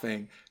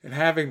laughing and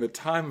having the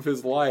time of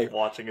his life.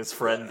 Watching his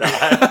friend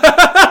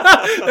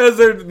die. As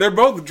they're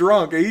both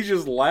drunk, and he's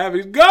just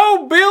laughing.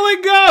 Go,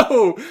 Billy,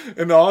 go!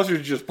 And the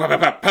ostrich just...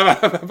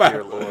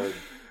 Dear Lord.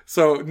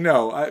 So,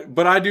 no.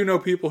 But I do know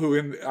people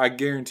who, I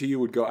guarantee you,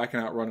 would go, I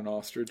can outrun an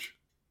ostrich.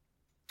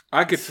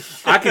 I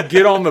could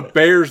get on the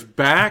bear's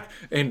back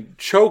and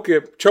choke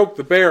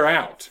the bear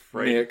out,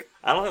 Nick.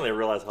 I don't think they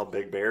realize how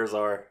big bears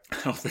are. I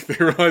don't think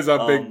they realize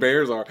how big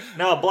bears are.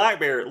 No, black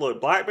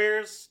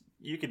bears,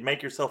 you could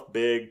make yourself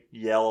big,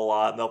 yell a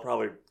lot, and they'll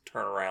probably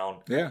turn around.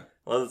 Yeah.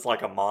 Unless it's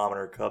like a mom and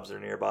her cubs are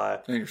nearby.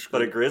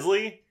 But a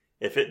grizzly,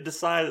 if it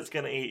decides it's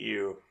going to eat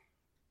you,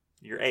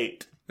 you're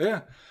ate.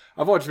 Yeah.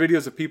 I've watched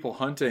videos of people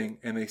hunting,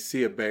 and they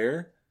see a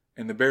bear,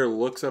 and the bear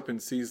looks up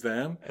and sees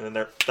them. And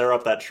then they're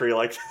up that tree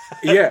like that.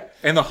 Yeah.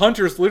 And the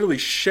hunter's literally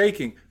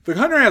shaking. The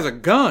hunter has a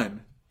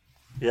gun.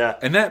 Yeah.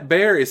 And that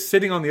bear is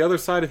sitting on the other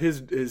side of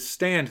his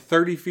stand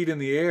 30 feet in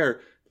the air,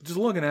 just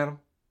looking at him.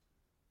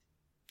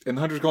 And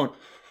the hunter's going...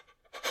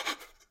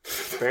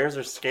 Bears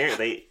are scared.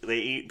 They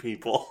eat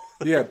people.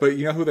 Yeah, but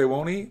you know who they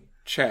won't eat?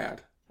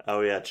 Chad.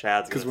 Oh, yeah,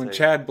 Chad's because when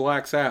Chad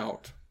blacks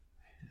out,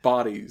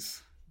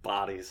 bodies.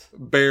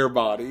 Bear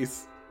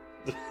bodies.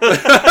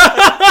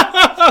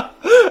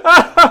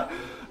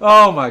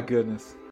 Oh, my goodness.